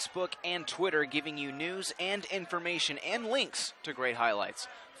on Facebook and Twitter, giving you news and information and links to great highlights.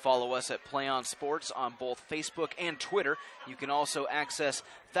 Follow us at Play on Sports on both Facebook and Twitter. You can also access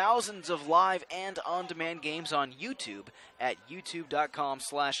thousands of live and on-demand games on YouTube at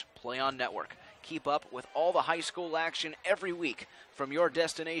youtube.com/PlayOnNetwork. Keep up with all the high school action every week from your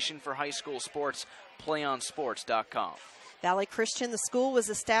destination for high school sports, PlayOnSports.com. Valley Christian, the school was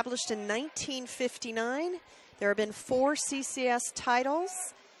established in 1959. There have been 4 CCS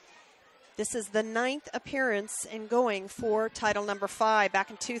titles. This is the 9th appearance in going for title number 5. Back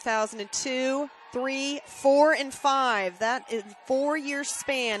in 2002, 3, 4, and 5. That 4-year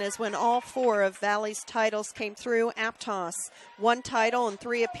span is when all 4 of Valley's titles came through. Aptos, 1 title and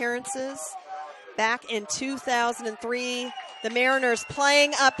 3 appearances. Back in 2003, the Mariners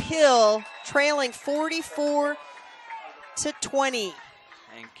playing uphill, trailing 44-20.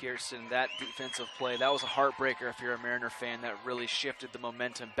 And Kirsten, that defensive play, that was a heartbreaker if you're a Mariner fan. That really shifted the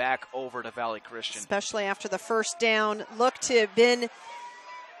momentum back over to Valley Christian. Especially after the first down looked to have been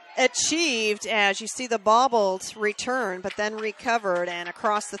achieved, as you see the bobbled return, but then recovered and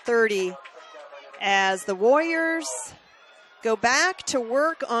across the 30 as the Warriors go back to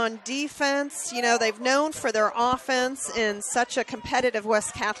work on defense. You know, they've known for their offense in such a competitive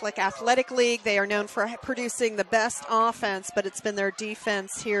West Catholic Athletic League. They are known for producing the best offense, but it's been their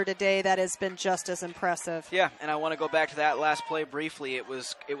defense here today that has been just as impressive. Yeah, and I want to go back to that last play briefly. It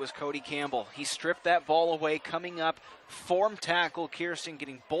was Cody Campbell. He stripped that ball away, coming up, form tackle, Kirsten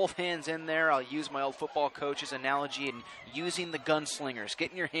getting both hands in there. I'll use my old football coach's analogy and using the gunslingers,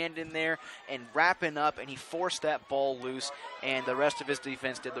 getting your hand in there and wrapping up, and he forced that ball loose, and the rest of his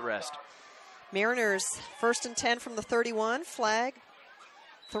defense did the rest. Mariners 1st and 10 from the 31, flag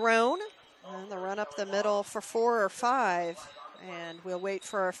thrown, and the run up the middle for 4 or 5, and we'll wait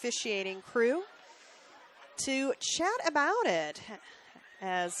for our officiating crew to chat about it.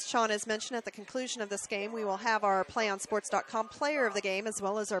 As Sean has mentioned, at the conclusion of this game, we will have our PlayOnSports.com player of the game as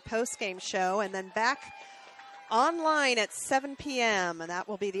well as our post-game show, and then back online at 7 p.m., and that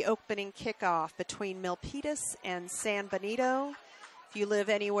will be the opening kickoff between Milpitas and San Benito. If you live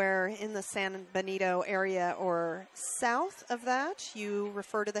anywhere in the San Benito area or south of that, you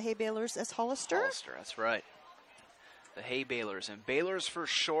refer to the Hay Balers as Hollister. Hollister, that's right. The Hay Balers. And Balers for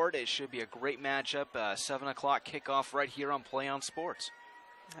short. It should be a great matchup. 7 o'clock kickoff right here on Play on Sports.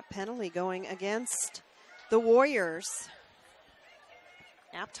 A penalty going against the Warriors.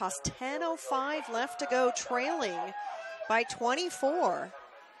 Aptos, 10:05 left to go, trailing by 24.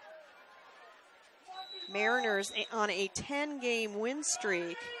 Mariners on a 10-game win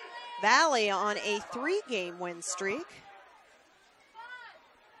streak. Valley on a 3-game win streak.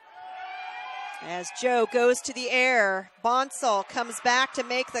 As Joe goes to the air, Bonsall comes back to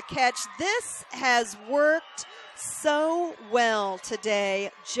make the catch. This has worked so well today.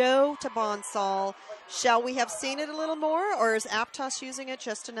 Joe to Bonsall. Shall we have seen it a little more, or is Aptos using it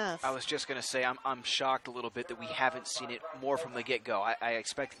just enough? I was just going to say I'm shocked a little bit that we haven't seen it more from the get-go. I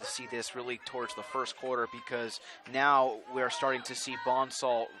expected to see this really towards the first quarter, because now we're starting to see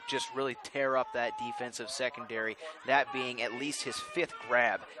Bonsall just really tear up that defensive secondary, that being at least his 5th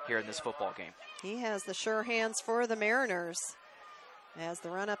grab here in this football game. He has the sure hands for the Mariners as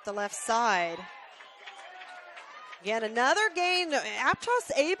the run up the left side. Again, another gain.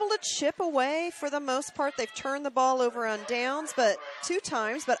 Aptos able to chip away for the most part. They've turned the ball over on downs, but 2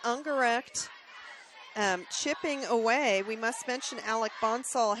 times, but Ungerecht chipping away. We must mention Alec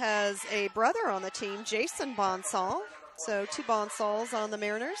Bonsall has a brother on the team, Jason Bonsall. So 2 Bonsalls on the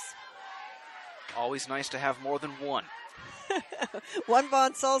Mariners. Always nice to have more than one. 1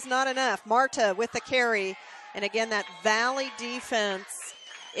 Bonsall's not enough. Marta with the carry. And again, that Valley defense,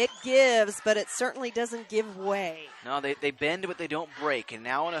 it gives, but it certainly doesn't give way. No, they bend, but they don't break. And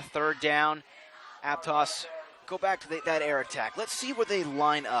now on a 3rd down, Aptos go back to that air attack. Let's see where they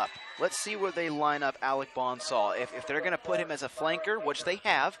line up. Let's see where they line up Alec Bonsall. If they're going to put him as a flanker, which they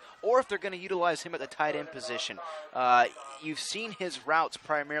have, or if they're going to utilize him at the tight end position. You've seen his routes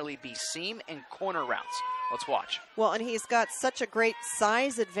primarily be seam and corner routes. Let's watch. Well, and he's got such a great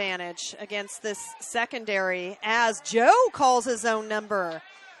size advantage against this secondary as Joe calls his own number.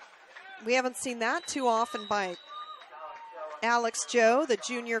 We haven't seen that too often by Alex Joe, the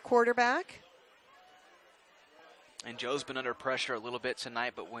junior quarterback. And Joe's been under pressure a little bit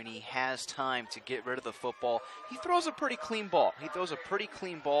tonight, but when he has time to get rid of the football, he throws a pretty clean ball. He's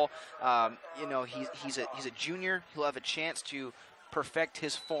a junior. He'll have a chance to perfect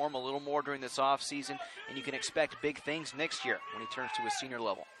his form a little more during this offseason, and you can expect big things next year when he turns to a senior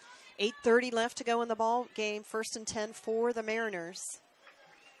level. 8:30 left to go in the ball game. 1st and 10 for the Mariners.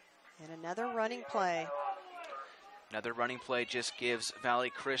 And another running play. Another running play just gives Valley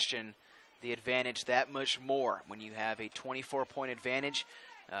Christian the advantage that much more. When you have a 24-point advantage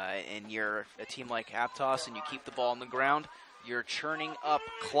and you're a team like Aptos and you keep the ball on the ground, you're churning up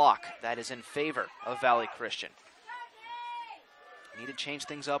clock. That is in favor of Valley Christian. Need to change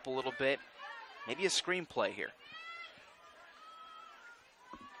things up a little bit. Maybe a screen play here.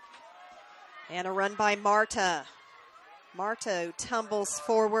 And a run by Marta. Marta tumbles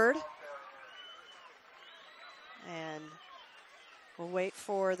forward. And we'll wait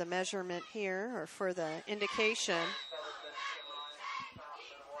for the measurement here, or for the indication.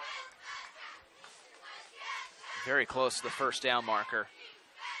 Very close to the first down marker.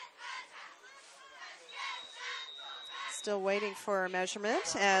 Still waiting for a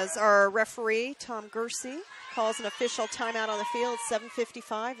measurement as our referee, Tom Gersey, calls an official timeout on the field.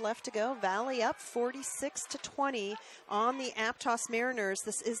 7:55 left to go. Valley up 46-20 on the Aptos Mariners.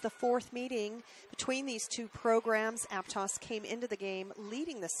 This is the 4th meeting between these two programs. Aptos came into the game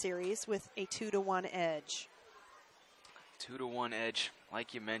leading the series with a 2-1 edge. 2-1 edge,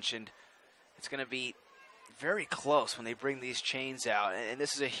 like you mentioned. It's going to be very close when they bring these chains out, and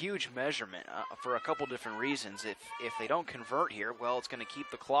this is a huge measurement for a couple different reasons. If they don't convert here, well, it's going to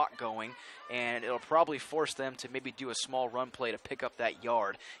keep the clock going, and it'll probably force them to maybe do a small run play to pick up that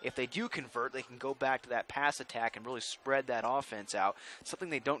yard. If they do convert, they can go back to that pass attack and really spread that offense out,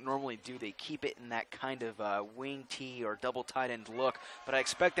 something they don't normally do. They keep it in that kind of wing T or double tight end look, but I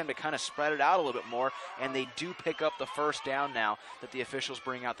expect them to kind of spread it out a little bit more, and they do pick up the first down now that the officials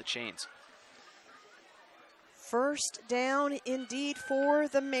bring out the chains. First down indeed for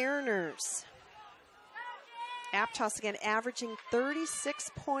the Mariners. Aptos again averaging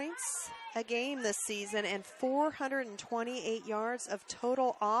 36 points a game this season and 428 yards of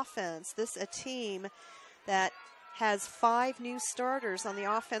total offense. This a team that has 5 new starters on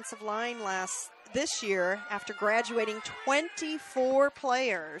the offensive line this year after graduating 24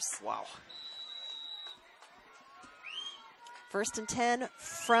 players. Wow. 1st and 10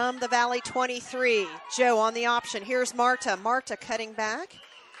 from the Valley 23. Joe on the option. Here's Marta. Marta cutting back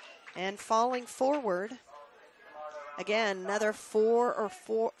and falling forward. Again, another 4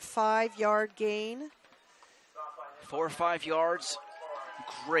 or 5 yard gain. 4 or 5 yards.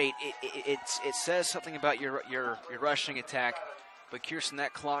 Great. It says something about your rushing attack. But Kirsten,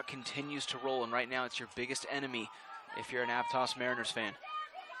 that clock continues to roll, and right now it's your biggest enemy if you're an Aptos Mariners fan.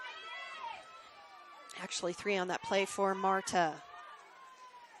 Actually 3 on that play for Marta.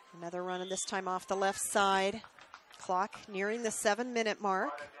 Another run, and this time off the left side. Clock nearing the 7-minute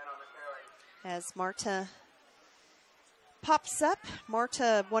mark as Marta pops up.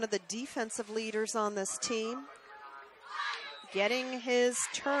 Marta, one of the defensive leaders on this team, getting his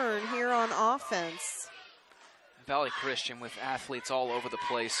turn here on offense. Valley Christian with athletes all over the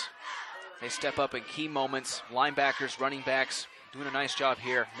place. They step up in key moments. Linebackers, running backs, doing a nice job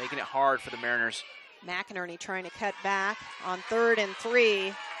here, making it hard for the Mariners. McInerney trying to cut back on 3rd and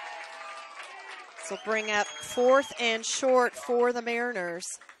 3. This will bring up 4th and short for the Mariners.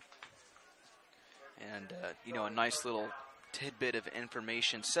 And, a nice little tidbit of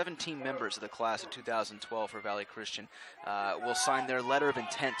information. 17 members of the class of 2012 for Valley Christian will sign their letter of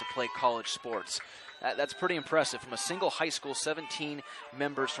intent to play college sports. That's pretty impressive. From a single high school, 17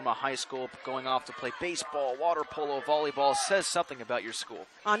 members from a high school going off to play baseball, water polo, volleyball, says something about your school.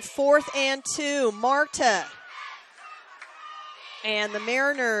 On 4th and 2, Marta. And the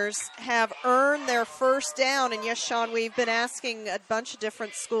Mariners have earned their first down. And yes, Sean, we've been asking a bunch of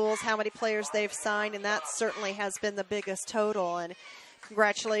different schools how many players they've signed, and that certainly has been the biggest total. And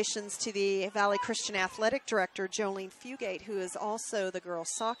congratulations to the Valley Christian Athletic Director, Jolene Fugate, who is also the girls'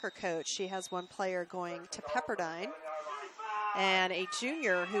 soccer coach. She has 1 player going to Pepperdine and a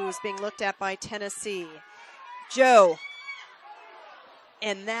junior who is being looked at by Tennessee. Joe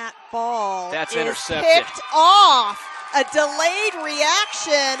And that ball That's is intercepted. picked off. A delayed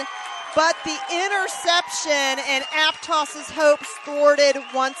reaction, but the interception, and Aptos' hopes thwarted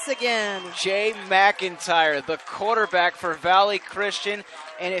once again. Jay McIntyre, the quarterback for Valley Christian.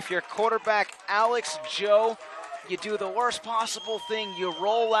 And if you're quarterback Alex Joe, you do the worst possible thing. You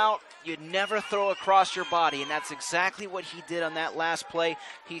roll out. You never throw across your body, and that's exactly what he did on that last play.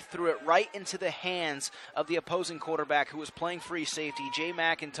 He threw it right into the hands of the opposing quarterback who was playing free safety, Jay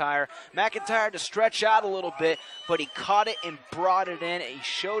McIntyre. McIntyre had to stretch out a little bit, but he caught it and brought it in. He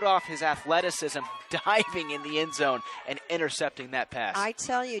showed off his athleticism, diving in the end zone and intercepting that pass. I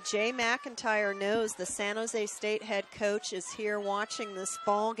tell you, Jay McIntyre knows the San Jose State head coach is here watching this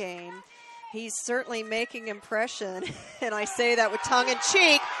ball game. He's certainly making impression, and I say that with tongue in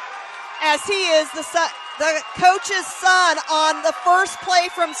cheek, as he is the coach's son on the first play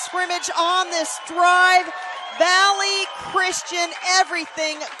from scrimmage on this drive. Valley Christian,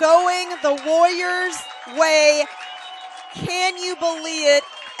 everything going the Warriors' way. Can you believe it?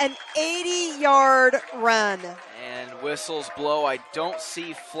 An 80-yard run. And whistles blow. I don't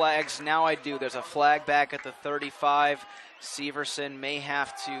see flags. Now I do. There's a flag back at the 35. Severson may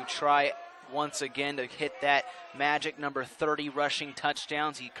have to try once again to hit that magic number 30 rushing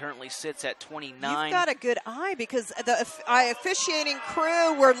touchdowns. He currently sits at 29. You've got a good eye, because the officiating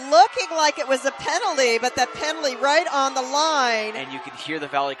crew were looking like it was a penalty, but that penalty right on the line. And you can hear the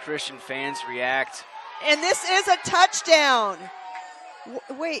Valley Christian fans react. And this is a touchdown.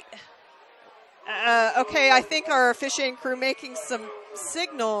 Wait. Okay, I think our officiating crew making some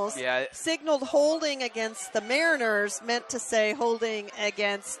signals. Yeah. Signaled holding against the Mariners, meant to say holding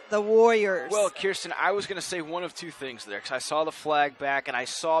against the Warriors. Well, Kirsten, I was going to say one of two things there, because I saw the flag back and I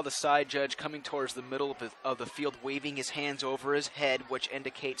saw the side judge coming towards the middle of the field, waving his hands over his head, which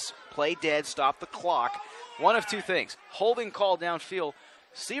indicates play dead, stop the clock. One of two things. Holding call downfield.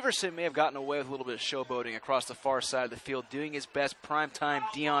 Severson may have gotten away with a little bit of showboating across the far side of the field, doing his best primetime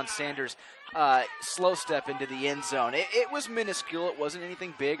Deion Sanders slow step into the end zone. It was minuscule. It wasn't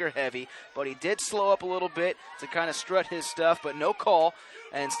anything big or heavy, but he did slow up a little bit to kind of strut his stuff, but no call.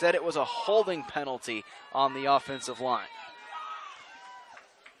 And instead it was a holding penalty on the offensive line.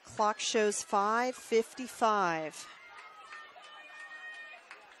 Clock shows 5:55.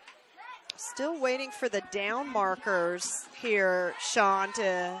 Still waiting for the down markers here, Sean,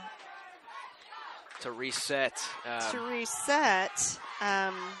 to reset.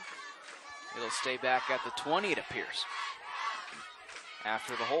 It'll stay back at the 20, it appears,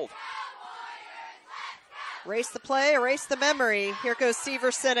 after the hold. Erase the play, erase the memory. Here goes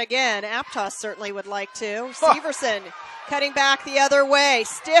Severson again. Aptos certainly would like to. Severson cutting back the other way.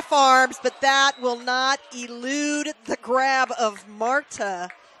 Stiff arms, but that will not elude the grab of Marta.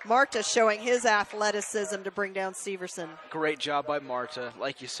 Marta showing his athleticism to bring down Severson. Great job by Marta.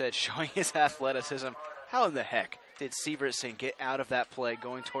 Like you said, showing his athleticism. How in the heck did Severson get out of that play,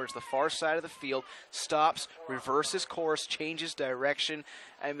 going towards the far side of the field, stops, reverses course, changes direction?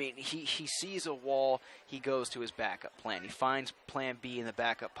 I mean, he sees a wall, he goes to his backup plan. He finds plan B in the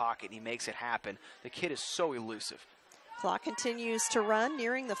backup pocket, and he makes it happen. The kid is so elusive. Clock continues to run,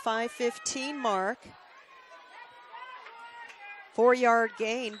 nearing the 5:15 mark. 4-yard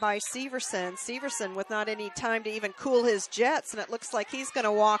gain by Severson. Severson with not any time to even cool his jets, and it looks like he's going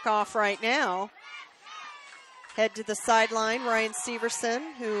to walk off right now. Head to the sideline, Ryan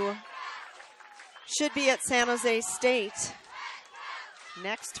Severson, who should be at San Jose State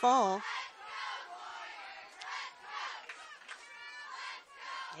next fall.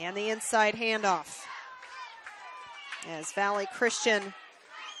 And the inside handoff, as Valley Christian,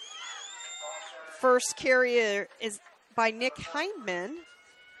 first carrier is by Nick Hindman.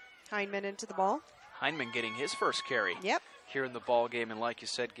 Hindman into the ball. Hindman getting his first carry. Yep. Here in the ball game, and like you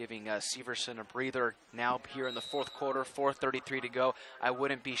said, giving Severson a breather. Now here in the fourth quarter, 4:33 to go. I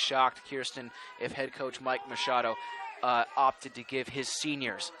wouldn't be shocked, Kirsten, if head coach Mike Machado opted to give his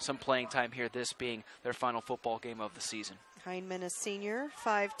seniors some playing time here, this being their final football game of the season. Hindman, a senior,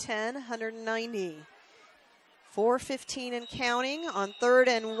 5'10", 190. 4:15 and counting on 3rd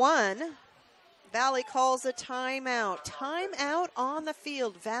and 1. Valley calls a timeout. Timeout on the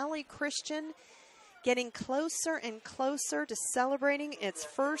field. Valley Christian getting closer and closer to celebrating its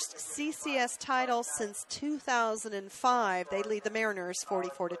first CCS title since 2005. They lead the Mariners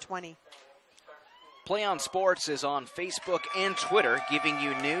 44-20. Play on Sports is on Facebook and Twitter, giving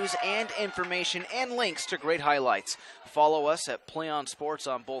you news and information and links to great highlights. Follow us at Play on Sports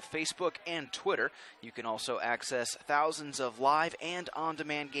on both Facebook and Twitter. You can also access thousands of live and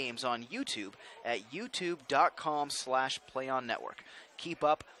on-demand games on YouTube at youtube.com/PlayOnNetwork. Keep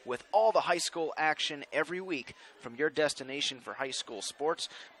up with all the high school action every week from your destination for high school sports,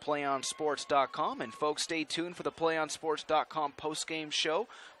 playonsports.com. And folks, stay tuned for the playonsports.com postgame show,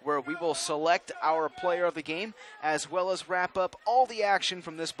 where we will select our player of the game as well as wrap up all the action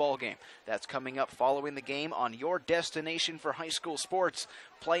from this ball game. That's coming up following the game on your destination for high school sports,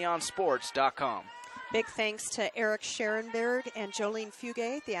 playonsports.com. Big thanks to Eric Scherenberg and Jolene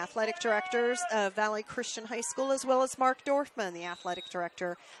Fugate, the athletic directors of Valley Christian High School, as well as Mark Dorfman, the athletic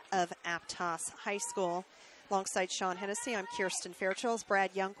director of Aptos High School. Alongside Sean Hennessy, I'm Kirsten Fairchills.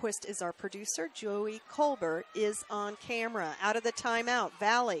 Brad Youngquist is our producer. Joey Colbert is on camera. Out of the timeout,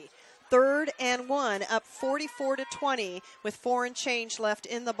 Valley, 3rd and 1, up 44-20 with 4 and change left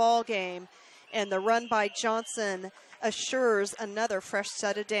in the ball game. And the run by Johnson assures another fresh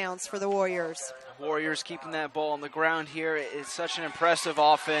set of downs for the Warriors. Warriors keeping that ball on the ground here. It's such an impressive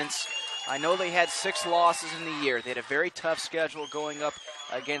offense. I know they had 6 losses in the year. They had a very tough schedule going up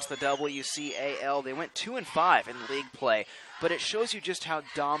against the WCAL. They went 2-5 in league play, but it shows you just how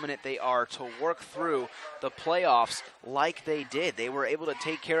dominant they are to work through the playoffs like they did. They were able to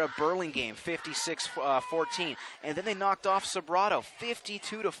take care of Burlingame 56-14, and then they knocked off Sobrato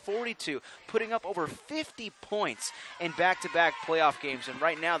 52-42, putting up over 50 points in back-to-back playoff games. And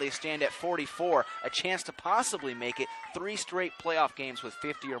right now they stand at 44, a chance to possibly make it 3 straight playoff games with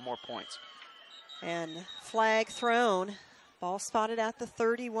 50 or more points. And flag thrown. Ball spotted at the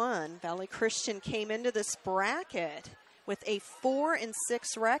 31. Valley Christian came into this bracket with a 4-6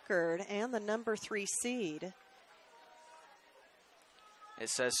 record and the number 3 seed. It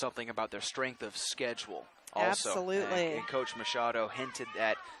says something about their strength of schedule also. Absolutely. And Coach Machado hinted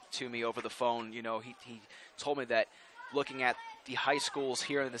that to me over the phone. You know, he told me that looking at the high schools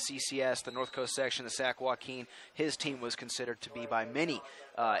here in the CCS, the North Coast section, the Sac Joaquin, his team was considered to be by many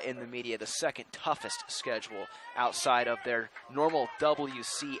in the media the second toughest schedule outside of their normal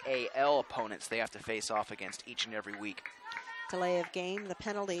WCAL opponents they have to face off against each and every week. Delay of game, the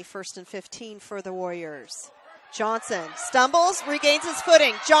penalty, 1st and 15 for the Warriors. Johnson stumbles, regains his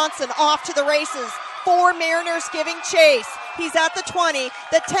footing. Johnson off to the races. 4 Mariners giving chase. He's at the 20,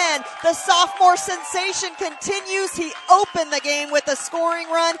 the 10. The sophomore sensation continues. He opened the game with a scoring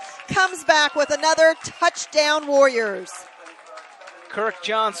run, comes back with another touchdown, Warriors. Kirk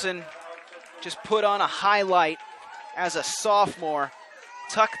Johnson just put on a highlight as a sophomore.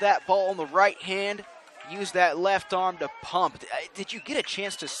 Tuck that ball in the right hand, use that left arm to pump. Did you get a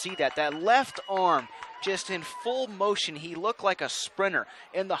chance to see that? That left arm just in full motion. He looked like a sprinter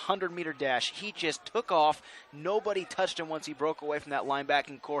in the 100-meter dash. He just took off. Nobody touched him once he broke away from that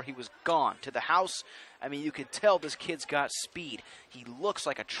linebacking core. He was gone to the house. I mean, you could tell this kid's got speed. He looks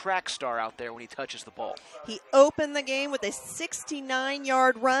like a track star out there when he touches the ball. He opened the game with a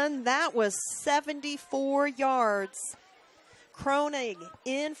 69-yard run. That was 74 yards. Kronig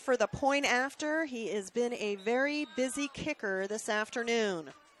in for the point after. He has been a very busy kicker this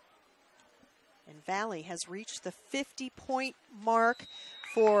afternoon. And Valley has reached the 50-point mark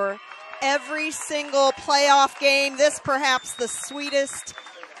for every single playoff game. This perhaps the sweetest.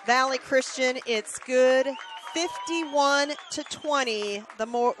 Valley Christian, it's good. 51-20,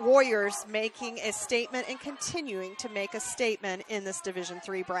 the Warriors making a statement and continuing to make a statement in this Division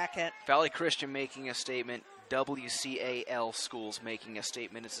III bracket. Valley Christian making a statement. WCAL schools making a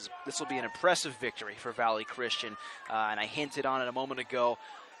statement. This will be an impressive victory for Valley Christian, and I hinted on it a moment ago.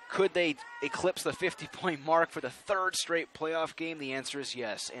 Could they eclipse the 50-point mark for the 3rd straight playoff game? The answer is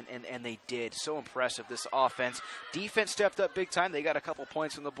yes, and they did. So impressive, this offense. Defense stepped up big time. They got a couple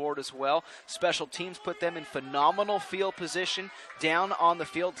points on the board as well. Special teams put them in phenomenal field position down on the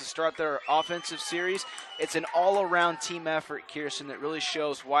field to start their offensive series. It's an all-around team effort, Kirsten, that really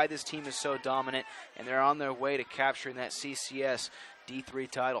shows why this team is so dominant, and they're on their way to capturing that CCS D3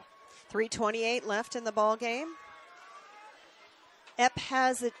 title. 3:28 left in the ball game. Epp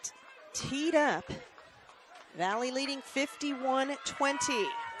has it teed up. Valley leading 51-20.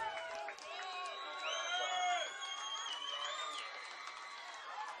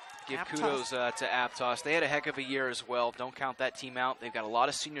 Give kudos to Aptos. They had a heck of a year as well. Don't count that team out. They've got a lot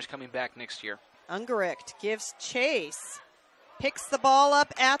of seniors coming back next year. Ungericht gives chase. Picks the ball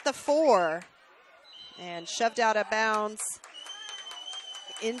up at the 4. And shoved out of bounds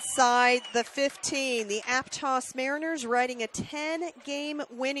inside the 15. The Aptos Mariners riding a 10-game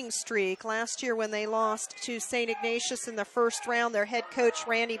winning streak. Last year when they lost to St. Ignatius in the first round, their head coach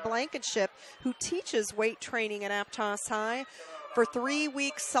Randy Blankenship, who teaches weight training at Aptos High, for 3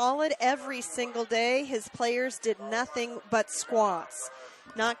 weeks solid every single day, his players did nothing but squats.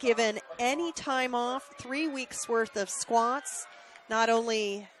 Not given any time off, 3 weeks worth of squats, not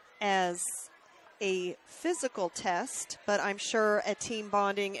only as a physical test, but I'm sure a team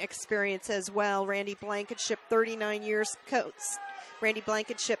bonding experience as well. Randy Blankenship, 39 years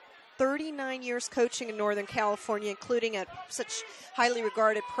coaching in Northern California, including at such highly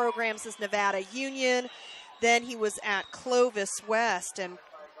regarded programs as Nevada Union. Then he was at Clovis West. And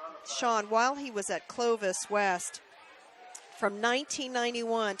Sean, while he was at Clovis West, from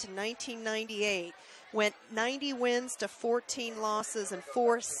 1991 to 1998, went 90 wins to 14 losses and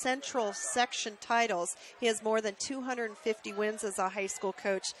 4 Central Section titles. He has more than 250 wins as a high school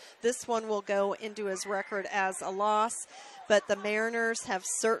coach. This one will go into his record as a loss, but the Mariners have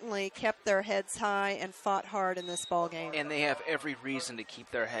certainly kept their heads high and fought hard in this ball game. And they have every reason to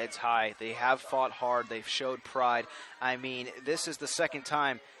keep their heads high. They have fought hard. They've showed pride. I mean, this is the second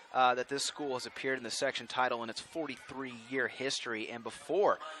time that this school has appeared in the section title in its 43-year history. And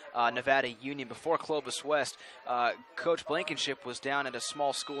before Nevada Union, before Clovis West, Coach Blankenship was down at a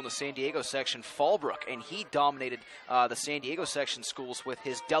small school in the San Diego section, Fallbrook, and he dominated the San Diego section schools with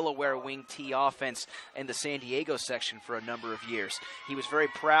his Delaware wing T offense in the San Diego section for a number of years. He was very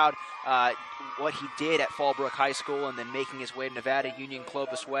proud what he did at Fallbrook High School and then making his way to Nevada Union,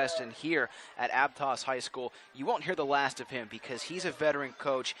 Clovis West, and here at Aptos High School. You won't hear the last of him because he's a veteran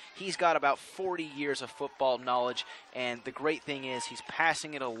coach. He's got about 40 years of football knowledge, and the great thing is he's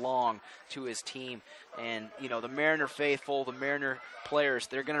passing it along to his team. And, you know, the Mariner faithful, the Mariner players,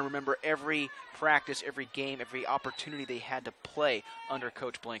 they're going to remember every practice, every game, every opportunity they had to play under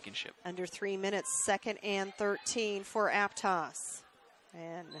Coach Blankenship. Under 3 minutes, 2nd and 13 for Aptos.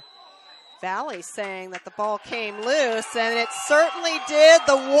 And Valley saying that the ball came loose, and it certainly did.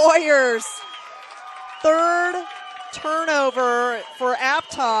 The Warriors' third turnover for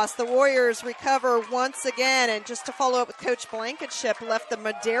Aptos. The Warriors recover once again, and just to follow up with Coach Blankenship, left the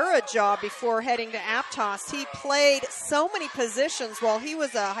Madera job before heading to Aptos. He played so many positions while he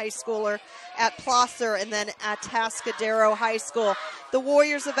was a high schooler at Placer and then at Atascadero High School. The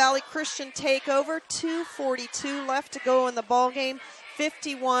Warriors of Valley Christian take over. 2:42 left to go in the ball game.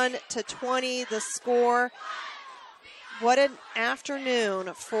 51-20 the score. What an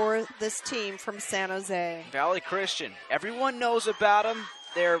afternoon for this team from San Jose. Valley Christian, everyone knows about them.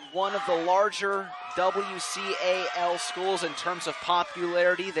 They're one of the larger WCAL schools in terms of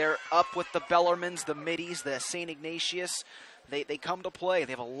popularity. They're up with the Bellarmins, the Middies, the St. Ignatius. They come to play.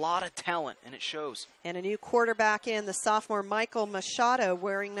 They have a lot of talent, and it shows. And a new quarterback in, the sophomore Michael Machado,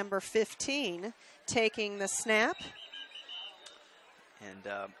 wearing number 15, taking the snap. And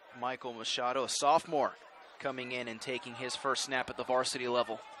Michael Machado, a sophomore, coming in and taking his first snap at the varsity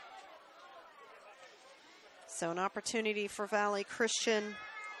level. So an opportunity for Valley Christian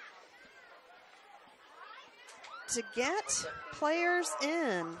to get players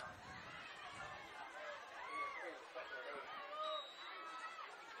in.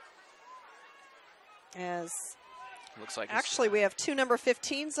 As looks like actually we have 2 number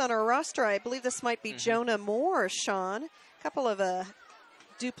 15s on our roster. I believe this might be Jonah Moore, Sean. A couple of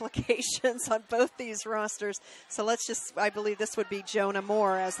duplications on both these rosters. So let's just, I believe this would be Jonah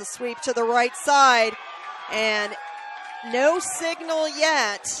Moore as the sweep to the right side. And no signal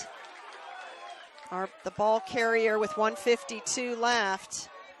yet. The ball carrier with 1:52 left.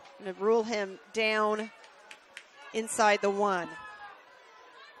 And to rule him down inside the 1.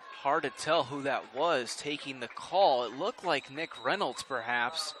 Hard to tell who that was taking the call. It looked like Nick Reynolds,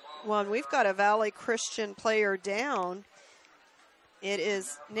 perhaps. Well, and we've got a Valley Christian player down. It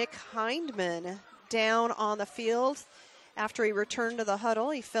is Nick Hindman down on the field. After he returned to the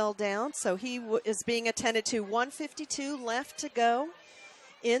huddle, he fell down, so he is being attended to. 1:52 left to go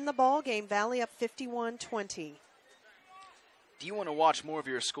in the ball game. Valley up 51-20. Do you want to watch more of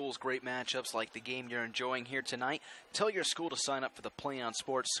your school's great matchups like the game you're enjoying here tonight? Tell your school to sign up for the Play on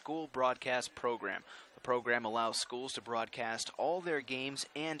Sports School Broadcast Program. The program allows schools to broadcast all their games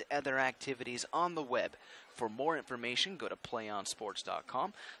and other activities on the web. For more information, go to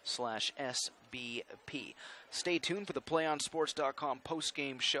playonsports.com/SBP. Stay tuned for the playonsports.com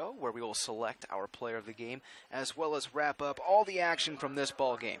post-game show, where we will select our player of the game, as well as wrap up all the action from this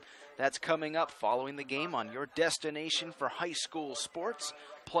ball game. That's coming up following the game on your destination for high school sports,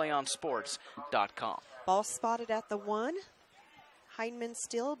 playonsports.com. Ball spotted at the 1. Hindman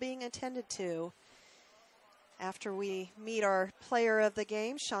still being attended to. After we meet our player of the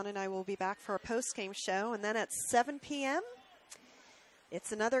game, Sean and I will be back for a post-game show. And then at 7 p.m.,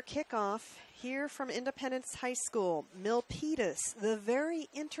 it's another kickoff here from Independence High School. Milpitas, the very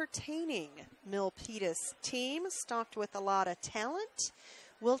entertaining Milpitas team, stocked with a lot of talent,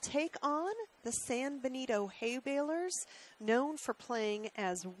 will take on the San Benito Hay Balers, known for playing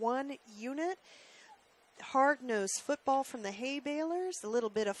as one unit. hard-nosed football from the Hay Bailers, a little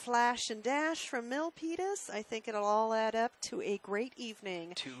bit of flash and dash from Milpitas. I think it'll all add up to a great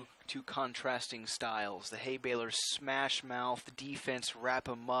evening. Two contrasting styles. The Hay Bailers smash mouth defense, wrap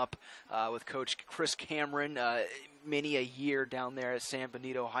them up with Coach Chris Cameron. Many a year down there at San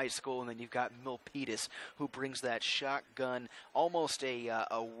Benito High School, and then you've got Milpitas, who brings that shotgun, almost a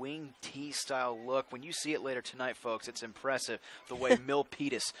wing T style look. When you see it later tonight, folks, it's impressive the way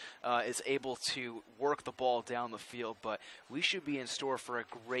Milpitas is able to work the ball down the field. But we should be in store for a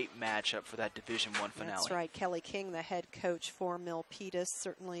great matchup for that Division I finale. That's right. Kelly King, the head coach for Milpitas,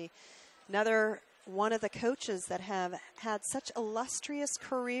 certainly another one of the coaches that have had such illustrious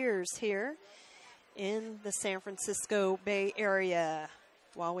careers here in the San Francisco Bay Area.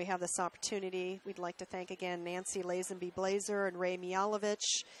 While we have this opportunity, we'd like to thank again Nancy Lazenby-Blazer and Ray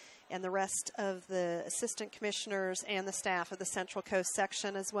Mialovich and the rest of the assistant commissioners and the staff of the Central Coast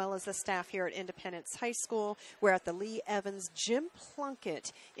section, as well as the staff here at Independence High School. We're at the Lee Evans Jim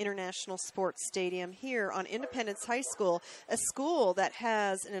Plunkett International Sports Stadium here on Independence High School, a school that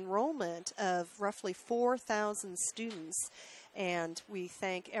has an enrollment of roughly 4,000 students. And we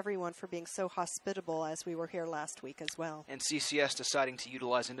thank everyone for being so hospitable as we were here last week as well. And CCS deciding to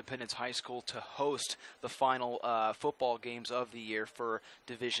utilize Independence High School to host the final football games of the year for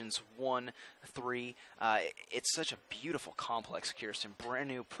Divisions 1, 3. It's such a beautiful complex, Kirsten.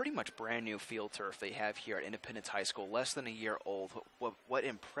 Pretty much brand new field turf they have here at Independence High School, less than a year old. What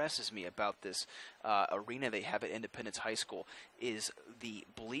impresses me about this arena they have at Independence High School is the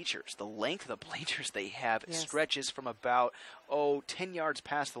bleachers. The length of the bleachers they have stretches from about 10 yards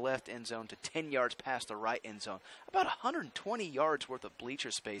past the left end zone to 10 yards past the right end zone. About 120 yards worth of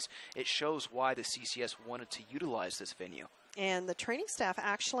bleacher space. It shows why the CCS wanted to utilize this venue. And the training staff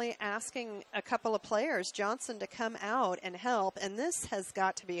actually asking a couple of players, Johnson, to come out and help. And this has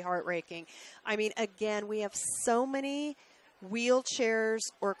got to be heart-wrenching. I mean, again, we have so many wheelchairs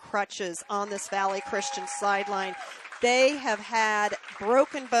or crutches on this Valley Christian sideline. They have had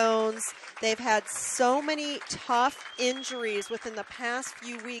broken bones. They've had so many tough injuries within the past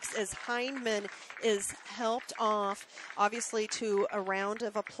few weeks as Hindman is helped off, obviously, to a round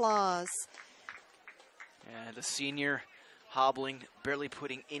of applause. And the senior hobbling, barely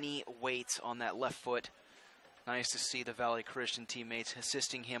putting any weight on that left foot. Nice to see the Valley Christian teammates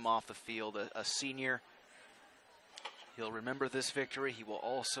assisting him off the field. A senior. He'll remember this victory. He will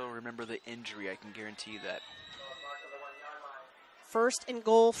also remember the injury. I can guarantee you that. First and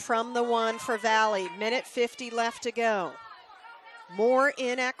goal from the 1 for Valley. Minute 50 left to go. Moore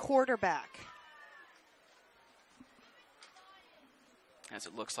in at quarterback. As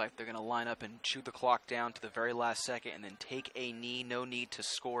it looks like they're going to line up and shoot the clock down to the very last second and then take a knee. No need to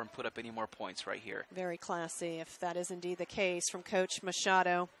score and put up any more points right here. Very classy, if that is indeed the case, from Coach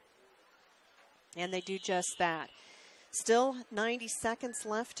Machado. And they do just that. Still 90 seconds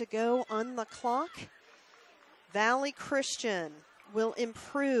left to go on the clock. Valley Christian will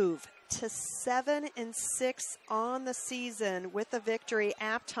improve to 7-6 on the season with the victory.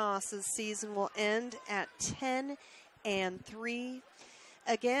 Aptos' season will end at 10-3.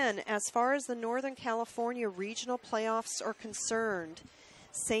 Again, as far as the Northern California regional playoffs are concerned,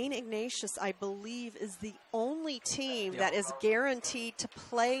 St. Ignatius, I believe, is the only team that is guaranteed to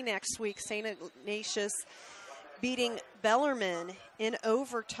play next week. St. Ignatius beating Bellarmine in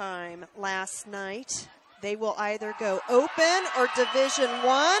overtime last night. They will either go open or Division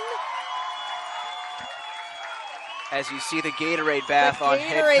I. As you see the Gatorade bath the on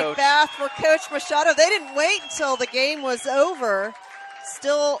Gatorade head coach. bath for Coach Machado. They didn't wait until the game was over.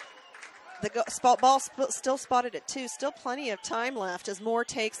 Still, the ball still spotted at 2. Still plenty of time left as Moore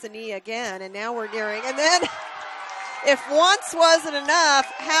takes the knee again. And now we're nearing. And then, if once wasn't enough,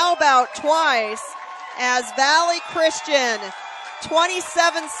 how about twice? As Valley Christian,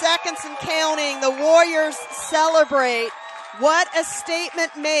 27 seconds and counting, the Warriors celebrate. What a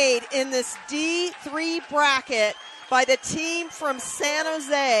statement made in this D3 bracket by the team from San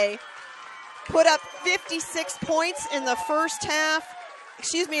Jose. Put up 56 points in the first half.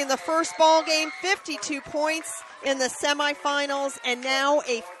 In the first ball game, 52 points in the semifinals, and now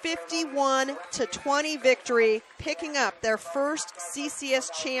a 51-20 victory, picking up their first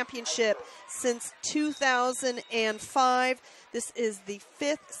CCS championship since 2005. This is the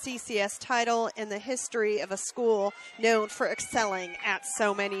 5th CCS title in the history of a school known for excelling at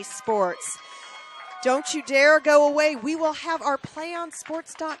so many sports. Don't you dare go away. We will have our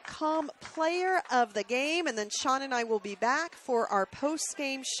PlayOnSports.com player of the game, and then Sean and I will be back for our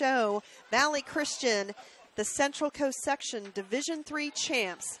post-game show. Valley Christian, the Central Coast Section Division III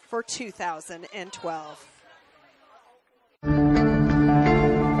champs for 2012.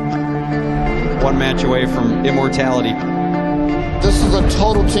 One One match away from immortality. This is a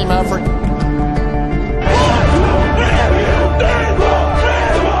total team effort. We're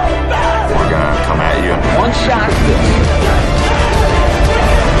gonna come at you. One shot.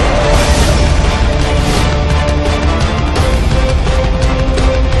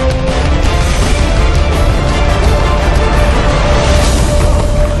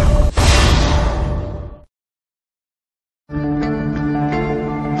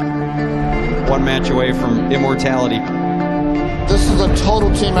 One match away from immortality. This is a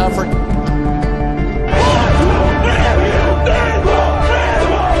total team effort.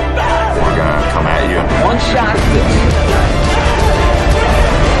 We're gonna come at you. One shot.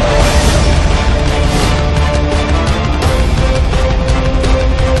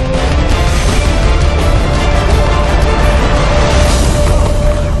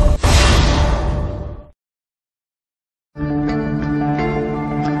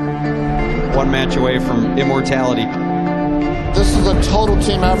 One match away from immortality. This is a total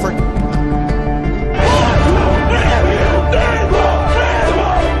team effort.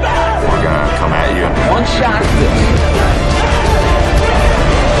 We're gonna come at you. One shot.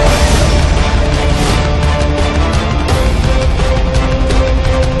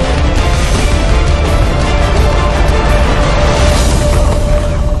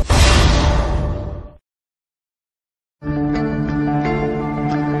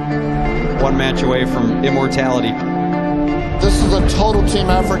 One match away from immortality. This is a total team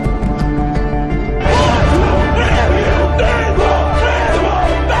effort.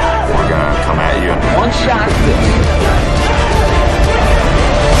 We're gonna come at you. One shot.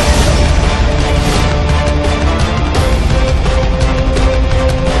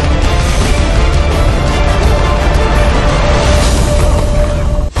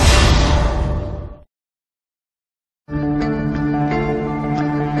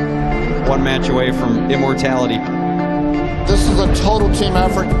 One match away from immortality. This is a total team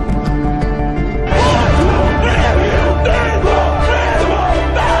effort.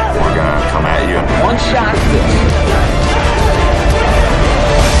 We're gonna come at you. One shot.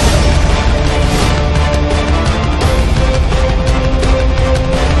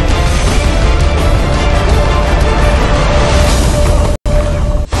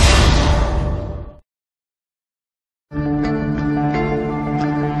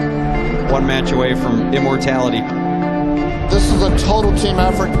 One match away from immortality. This is a total team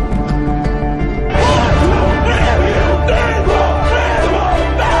effort.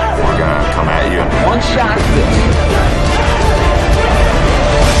 We're gonna come at you. One shot.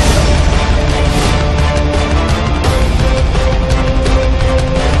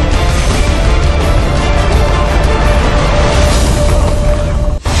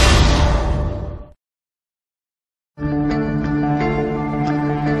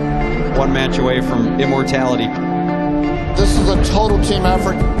 One match away from immortality. This is a total team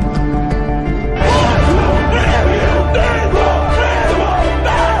effort.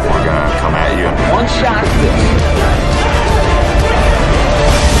 We're gonna come at you. One shot.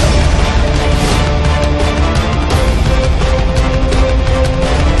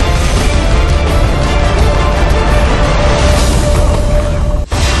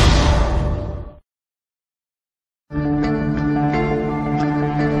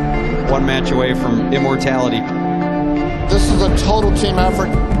 One match away from immortality. This is a total team effort.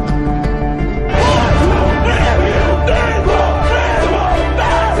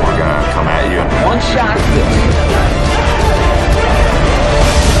 We're gonna come at you. One shot.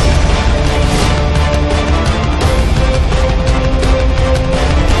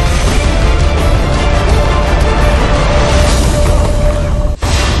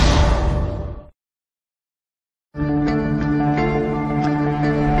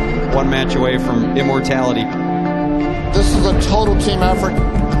 One match away from immortality. This is a total team effort.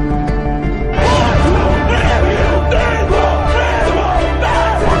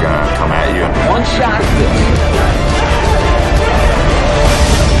 We're gonna come at you. One shot.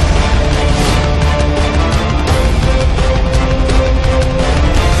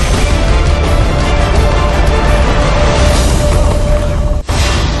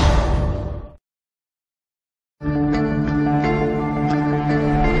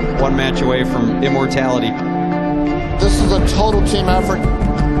 One match away from immortality. This is a total team effort.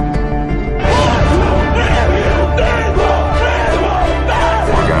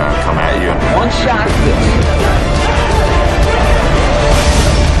 We're gonna come at you. One shot.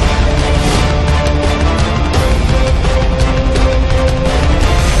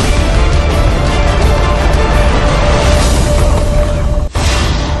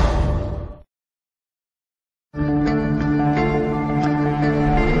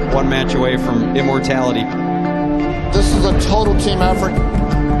 One match away from from immortality. This is a total team effort.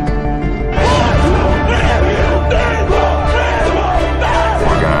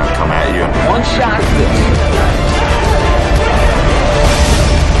 We're gonna come at you. One shot.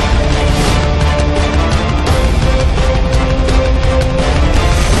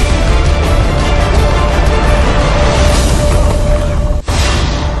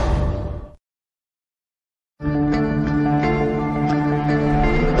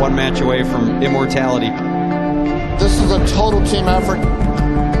 One match away from immortality. This is a total team effort.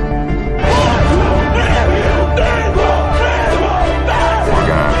 We're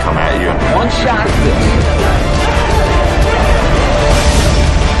gonna come at you. One shot.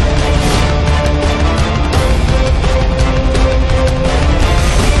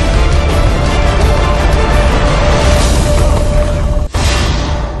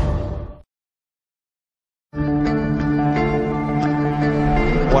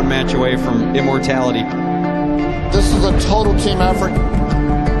 One match away from immortality. This is a total team effort.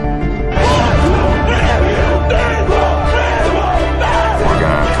 We're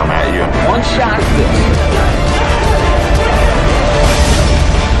gonna come at you. One shot.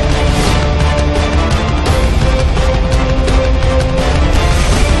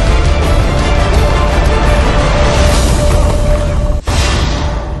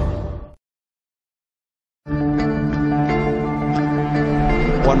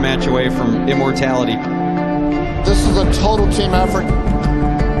 One match away from immortality. This is a total team effort.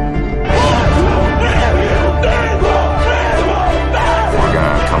 We're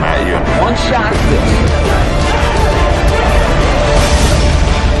gonna come at you. One shot.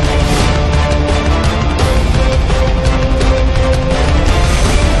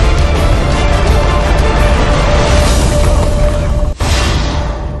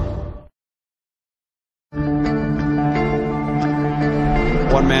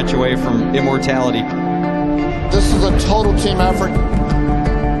 One match away from immortality. This is a total team effort.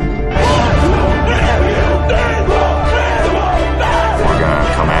 We're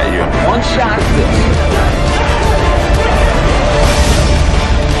gonna come at you. One shot.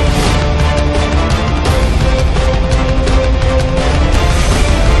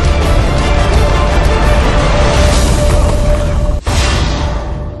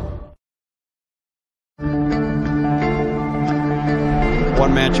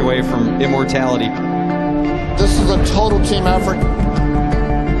 One match away from immortality. This is a total team effort.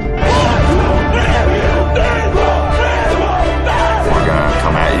 We're gonna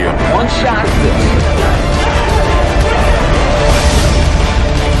come at you. One shot.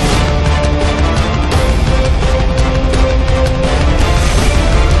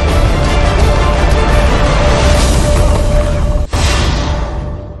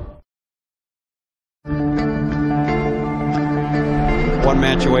 One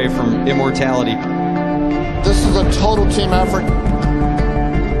match away from immortality. This is a total team effort.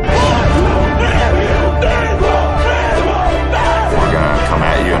 We're gonna come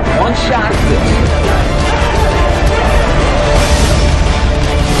at you. One shot.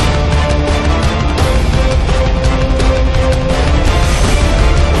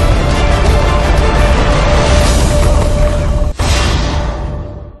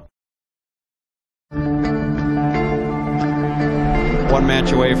 One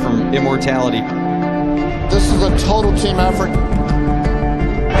match away from immortality. This is a total team effort.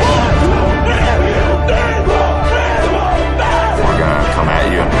 We're gonna come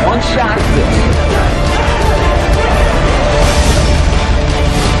at you. One shot.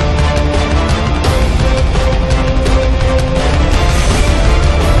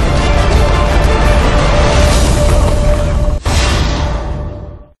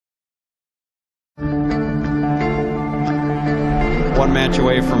 One match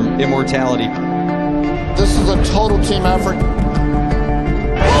away from immortality. This is a total team effort.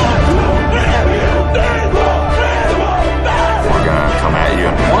 We're gonna come at you.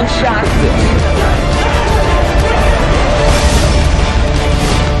 One shot.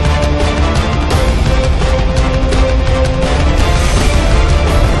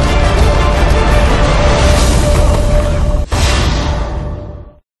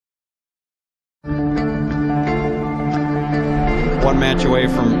 One match away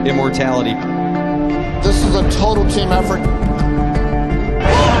from immortality. This is a total team effort.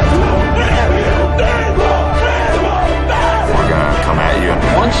 We're gonna come at you.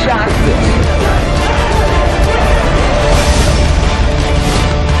 One shot.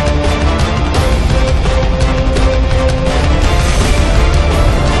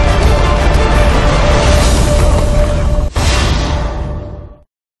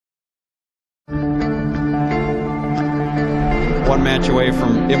 One match away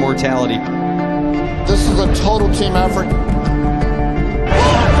from immortality. This is a total team effort.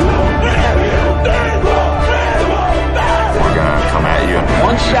 We're gonna come at you.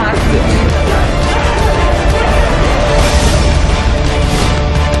 One shot.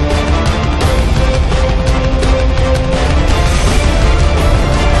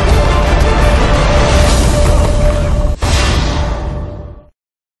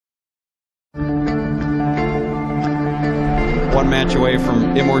 One match away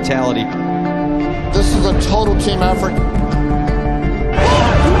from immortality. This is a total team effort. We're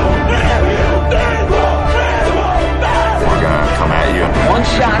gonna come at you. One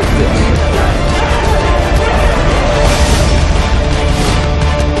shot.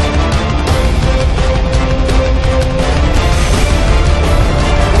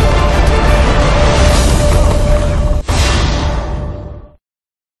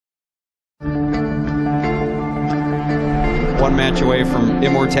 One match away from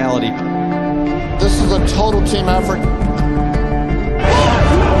immortality. This is a total team effort. We're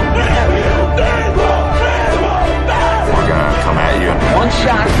gonna come at you. One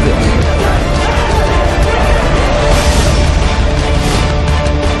shot.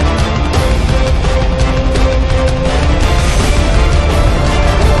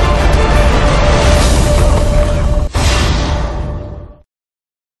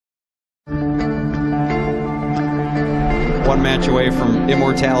 One match away from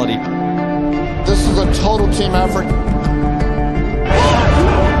immortality. This is a total team effort.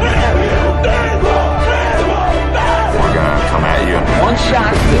 We're gonna come at you. One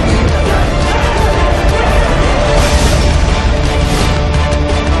shot.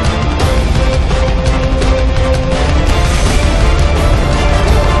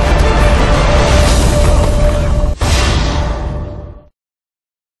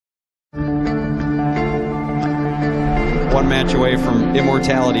 One match away from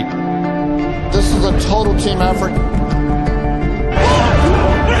immortality. This is a total team effort.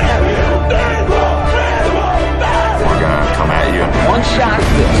 We're gonna come at you. One shot.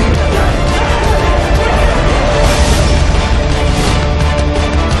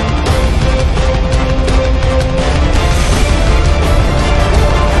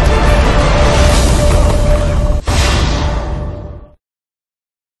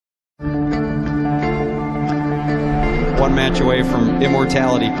 One match away from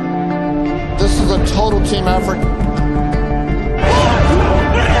immortality. This is a total team effort.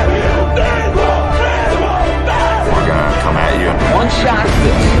 We're gonna come at you. One shot.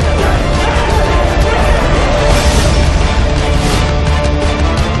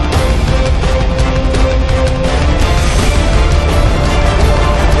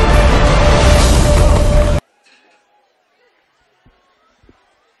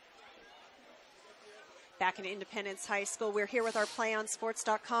 Back in Independence High School, we're here with our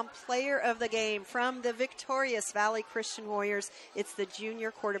PlayOnSports.com player of the game from the victorious Valley Christian Warriors. It's the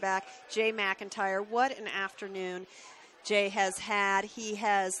junior quarterback, Jay McIntyre. What an afternoon Jay has had. He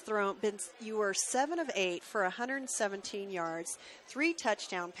has you were 7 of 8 for 117 yards, 3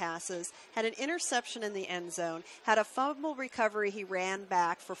 touchdown passes, had an interception in the end zone, had a fumble recovery. He ran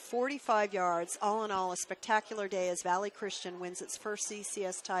back for 45 yards. All in all, a spectacular day as Valley Christian wins its first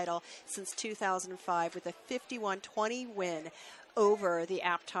CCS title since 2005 with a 51-20 win over the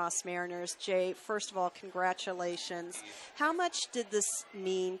Aptos Mariners. Jay, first of all, congratulations. How much did this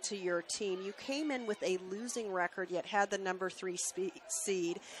mean to your team? You came in with a losing record, yet had the number 3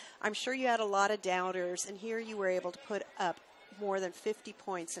 seed. I'm sure you had a lot of doubters, and here you were able to put up more than 50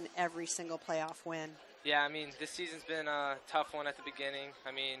 points in every single playoff win. Yeah, I mean, this season's been a tough one at the beginning.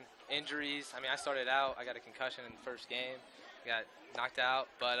 I mean, injuries. I mean, I started out, I got a concussion in the first game, got knocked out,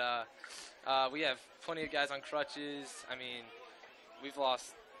 but we have plenty of guys on crutches. I mean, we've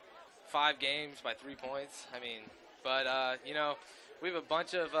lost 5 games by 3 points. I mean, but, you know, we have a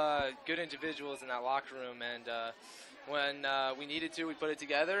bunch of good individuals in that locker room, and when we needed to, we put it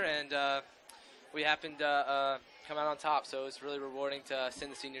together, and we happened to come out on top. So it's really rewarding to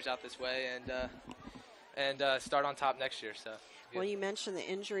send the seniors out this way and start on top next year. So. Well, you mentioned the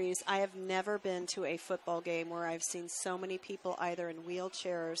injuries. I have never been to a football game where I've seen so many people either in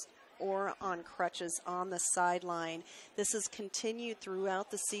wheelchairs or on crutches on the sideline. This has continued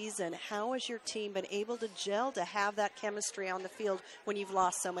throughout the season. How has your team been able to gel to have that chemistry on the field when you've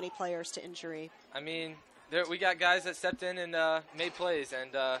lost so many players to injury? I mean, we got guys that stepped in and made plays,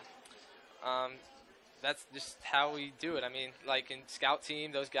 and that's just how we do it. I mean, like in scout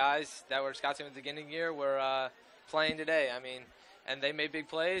team, those guys that were scout team at the beginning of the year were playing today. I mean, and they made big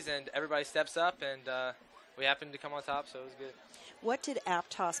plays, and everybody steps up, and we happened to come on top, so it was good. What did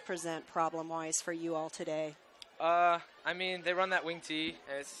Aptos present problem-wise for you all today? I mean, they run that wing tee,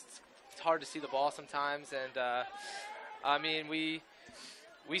 and it's it's hard to see the ball sometimes. And I mean, we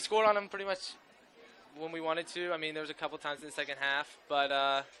scored on them pretty much when we wanted to. I mean, there was a couple times in the second half,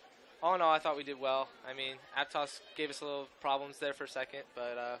 but all in all, I thought we did well. I mean, Aptos gave us a little problems there for a second,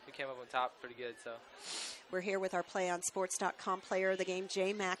 but we came up on top pretty good. So we're here with our PlayOnSports.com player of the game,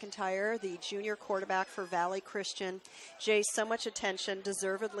 Jay McIntyre, the junior quarterback for Valley Christian. Jay, so much attention,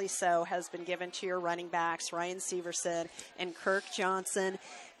 deservedly so, has been given to your running backs, Ryan Severson and Kirk Johnson.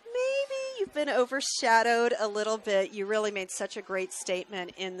 Maybe you've been overshadowed a little bit. You really made such a great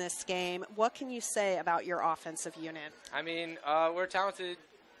statement in this game. What can you say about your offensive unit? I mean, we're a talented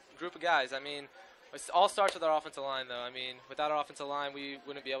group of guys. I mean, it all starts with our offensive line, though. I mean, without our offensive line, we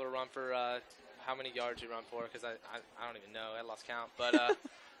wouldn't be able to run for how many yards we run for, because I don't even know. I lost count. But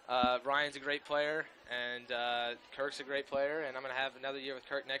Ryan's a great player, and Kirk's a great player, and I'm going to have another year with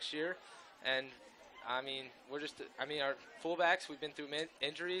Kirk next year. And I mean, our fullbacks, we've been through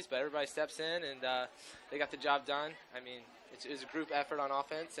injuries, but everybody steps in, and they got the job done. I mean, it's a group effort on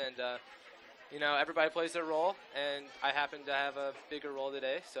offense, and you know, everybody plays their role, and I happened to have a bigger role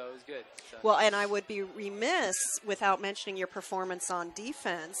today, so it was good. So. Well, and I would be remiss without mentioning your performance on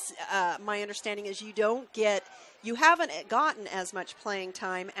defense. My understanding is you haven't gotten as much playing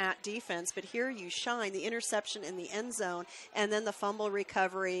time at defense, but here you shine. The interception in the end zone, and then the fumble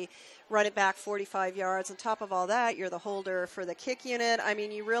recovery, run it back 45 yards. On top of all that, you're the holder for the kick unit. I mean,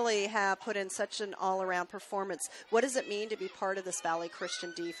 you really have put in such an all-around performance. What does it mean to be part of this Valley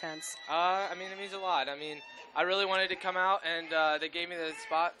Christian defense? I mean, it means a lot. I mean, I really wanted to come out, and they gave me the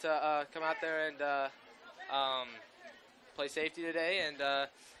spot to come out there and play safety today, and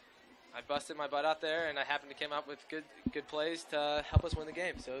I busted my butt out there, and I happened to come up with good plays to help us win the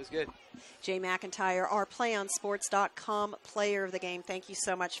game, so it was good. Jay McIntyre, our PlayOnSports.com player of the game. Thank you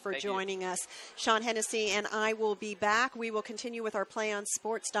so much for joining us. Sean Hennessy and I will be back. We will continue with our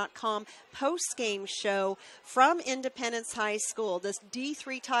PlayOnSports.com post-game show from Independence High School. This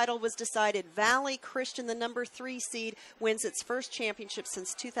D3 title was decided. Valley Christian, the number 3 seed, wins its first championship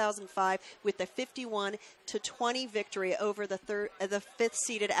since 2005 with the 51-20 victory over the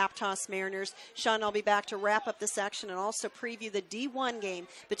 5th-seeded Aptos Mariners. Sean, I'll be back to wrap up this action and also preview the D1 game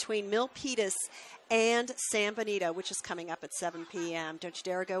between Milpitas and San Benito, which is coming up at 7 p.m. Don't you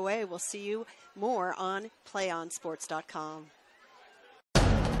dare go away. We'll see you more on PlayOnSports.com. We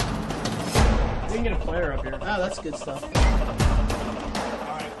can get a player up here. Oh, that's good stuff.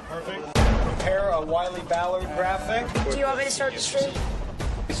 All right, perfect. Prepare a Wiley Ballard graphic. Do you want me to start the stream?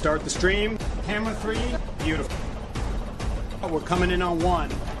 Start the stream. Camera 3. Beautiful. We're coming in on 1.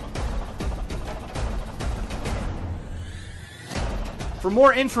 For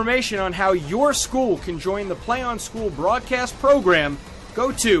more information on how your school can join the Play on School broadcast program,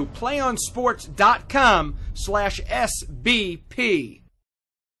 go to playonsports.com/SBP.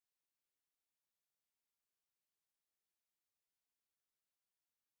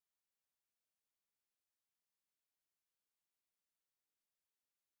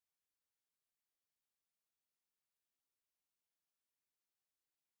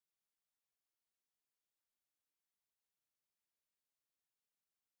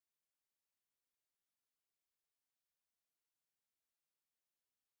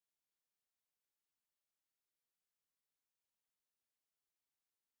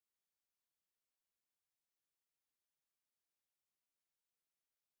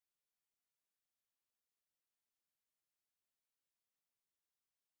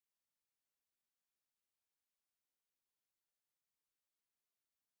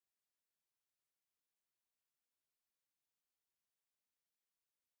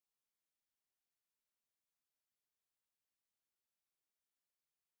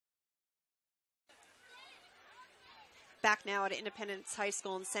 Back now at Independence High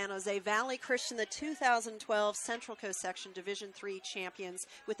School in San Jose. Valley Christian, the 2012 Central Coast Section Division III champions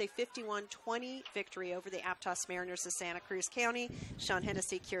with a 51-20 victory over the Aptos Mariners of Santa Cruz County. Sean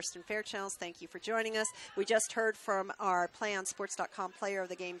Hennessy, Kirsten Fairchills, thank you for joining us. We just heard from our PlayOnSports.com player of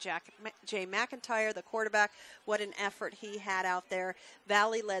the game, Jay McIntyre, the quarterback. What an effort he had out there.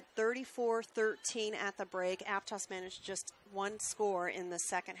 Valley led 34-13 at the break. Aptos managed just one score in the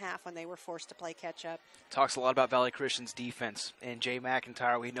second half when they were forced to play catch-up. Talks a lot about Valley Christian's defense. And Jay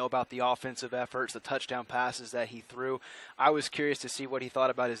McIntyre, we know about the offensive efforts, the touchdown passes that he threw. I was curious to see what he thought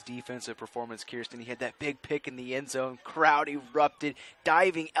about his defensive performance, Kirsten. He had that big pick in the end zone. Crowd erupted,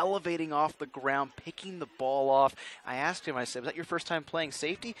 diving, elevating off the ground, picking the ball off. I asked him, I said, was that your first time playing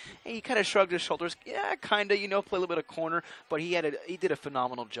safety? And he kind of shrugged his shoulders. Yeah, kind of, play a little bit of corner. But he did a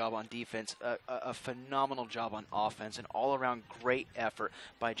phenomenal job on defense, a phenomenal job on offense, and all all-around great effort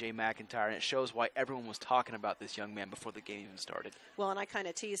by Jay McIntyre, and it shows why everyone was talking about this young man before the game even started. Well, and I kind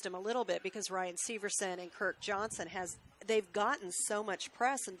of teased him a little bit because Ryan Severson and Kirk Johnson they've gotten so much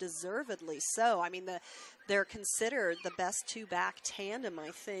press, and deservedly so. I mean, they're considered the best two-back tandem, I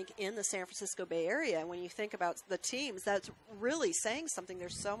think, in the San Francisco Bay Area. And when you think about the teams, that's really saying something.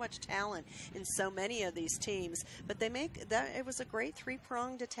 There's so much talent in so many of these teams. But it was a great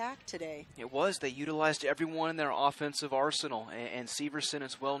three-pronged attack today. It was. They utilized everyone in their offensive arsenal, and Severson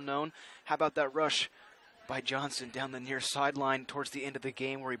is well known. How about that rush by Johnson down the near sideline towards the end of the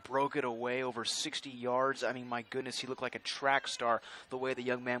game where he broke it away over 60 yards. I mean, my goodness, he looked like a track star the way the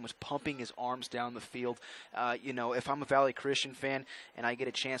young man was pumping his arms down the field. If I'm a Valley Christian fan and I get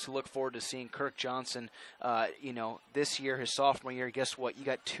a chance to look forward to seeing Kirk Johnson, this year, his sophomore year, guess what? You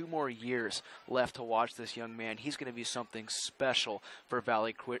got 2 more years left to watch this young man. He's going to be something special for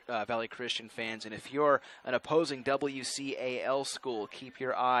Valley Christian fans. And if you're an opposing WCAL school, keep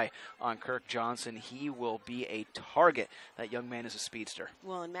your eye on Kirk Johnson. He will be a target. That young man is a speedster.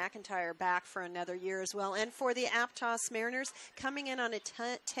 Well, and McIntyre back for another year as well. And for the Aptos Mariners, coming in on a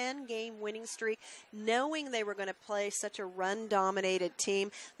 10-game winning streak, knowing they were going to play such a run-dominated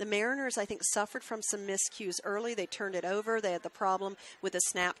team. The Mariners, I think, suffered from some miscues early. They turned it over. They had the problem with a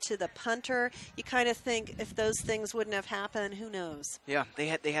snap to the punter. You kind of think if those things wouldn't have happened, who knows? Yeah, they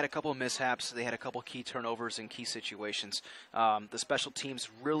had a couple of mishaps. They had a couple of key turnovers in key situations. The special teams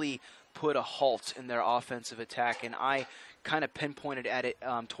really put a halt in their offensive attack, and I kind of pinpointed at it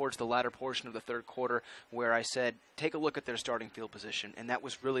towards the latter portion of the third quarter where I said, take a look at their starting field position, and that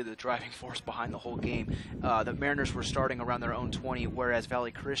was really the driving force behind the whole game. The Mariners were starting around their own 20, whereas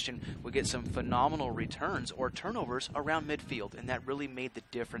Valley Christian would get some phenomenal returns or turnovers around midfield, and that really made the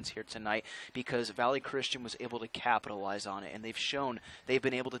difference here tonight because Valley Christian was able to capitalize on it, and they've shown they've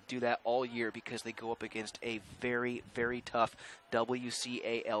been able to do that all year because they go up against a very, very tough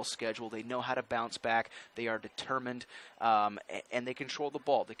WCAL schedule. They know how to bounce back. They are determined, and they control the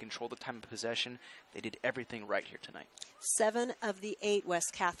ball. They control the time of possession. They did everything right here tonight. 7 of the 8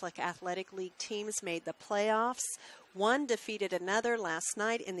 West Catholic Athletic League teams made the playoffs. One defeated another last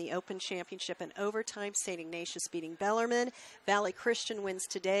night in the Open Championship in overtime, St. Ignatius beating Bellarmine. Valley Christian wins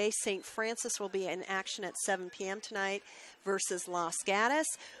today. St. Francis will be in action at 7 p.m. tonight versus Los Gatos.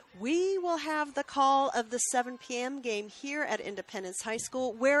 We will have the call of the 7 p.m. game here at Independence High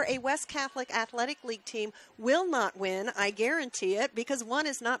School, where a West Catholic Athletic League team will not win, I guarantee it, because one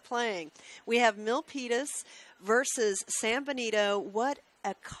is not playing. We have Milpitas versus San Benito. What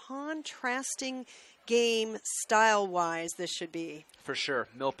a contrasting game style-wise this should be. For sure.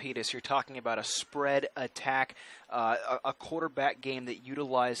 Milpitas, you're talking about a spread attack, a quarterback game that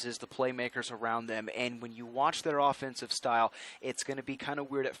utilizes the playmakers around them. And when you watch their offensive style, it's going to be kind of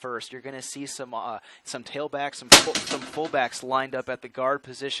weird at first. You're going to see some tailbacks, some fullbacks lined up at the guard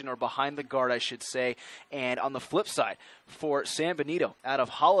position, or behind the guard, I should say. And on the flip side, for San Benito, out of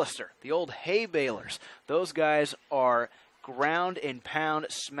Hollister, the old hay balers, those guys are ground and pound,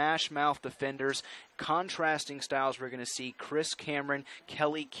 smash mouth defenders. Contrasting styles. We're going to see Chris Cameron,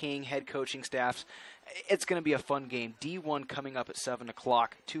 Kelly King, head coaching staffs. It's going to be a fun game. D1 coming up at 7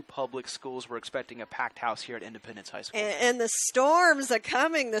 o'clock. 2 public schools. We're expecting a packed house here at Independence High School. And the storms are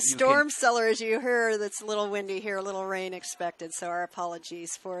coming. The storm cellar, as you hear, it's a little windy here, a little rain expected, so our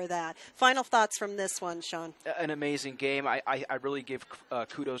apologies for that. Final thoughts from this one, Sean? An amazing game. I really give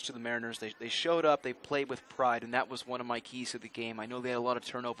kudos to the Mariners. They showed up. They played with pride, and that was one of my keys to the game. I know they had a lot of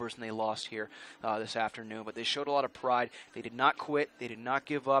turnovers, and they lost here this afternoon, but they showed a lot of pride. They did not quit. They did not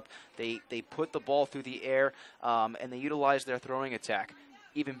give up. They put the ball through the air, and they utilized their throwing attack.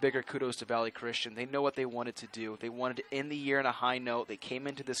 Even bigger kudos to Valley Christian. They know what they wanted to do. They wanted to end the year on a high note. They came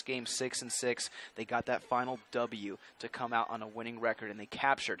into this game 6-6. They got that final W to come out on a winning record, and they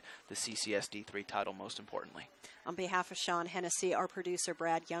captured the CCS D3 title, most importantly. On behalf of Sean Hennessy, our producer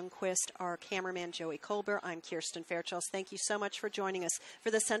Brad Youngquist, our cameraman Joey Colbert, I'm Kirsten Fairchild. Thank you so much for joining us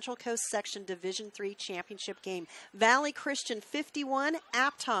for the Central Coast Section Division III Championship game. Valley Christian 51,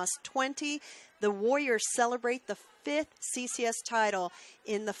 Aptos 20. The Warriors celebrate the 5th CCS title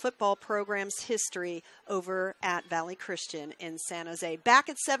in the football program's history over at Valley Christian in San Jose. Back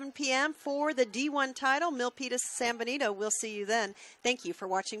at 7 p.m. for the D1 title, Milpitas San Benito. We'll see you then. Thank you for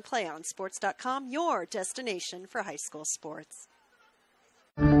watching PlayOnSports.com, your destination for high school sports.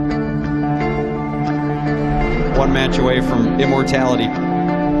 One match away from immortality.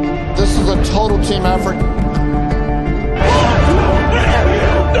 This is a total team effort.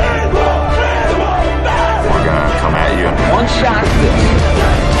 We're gonna come at you. One shot.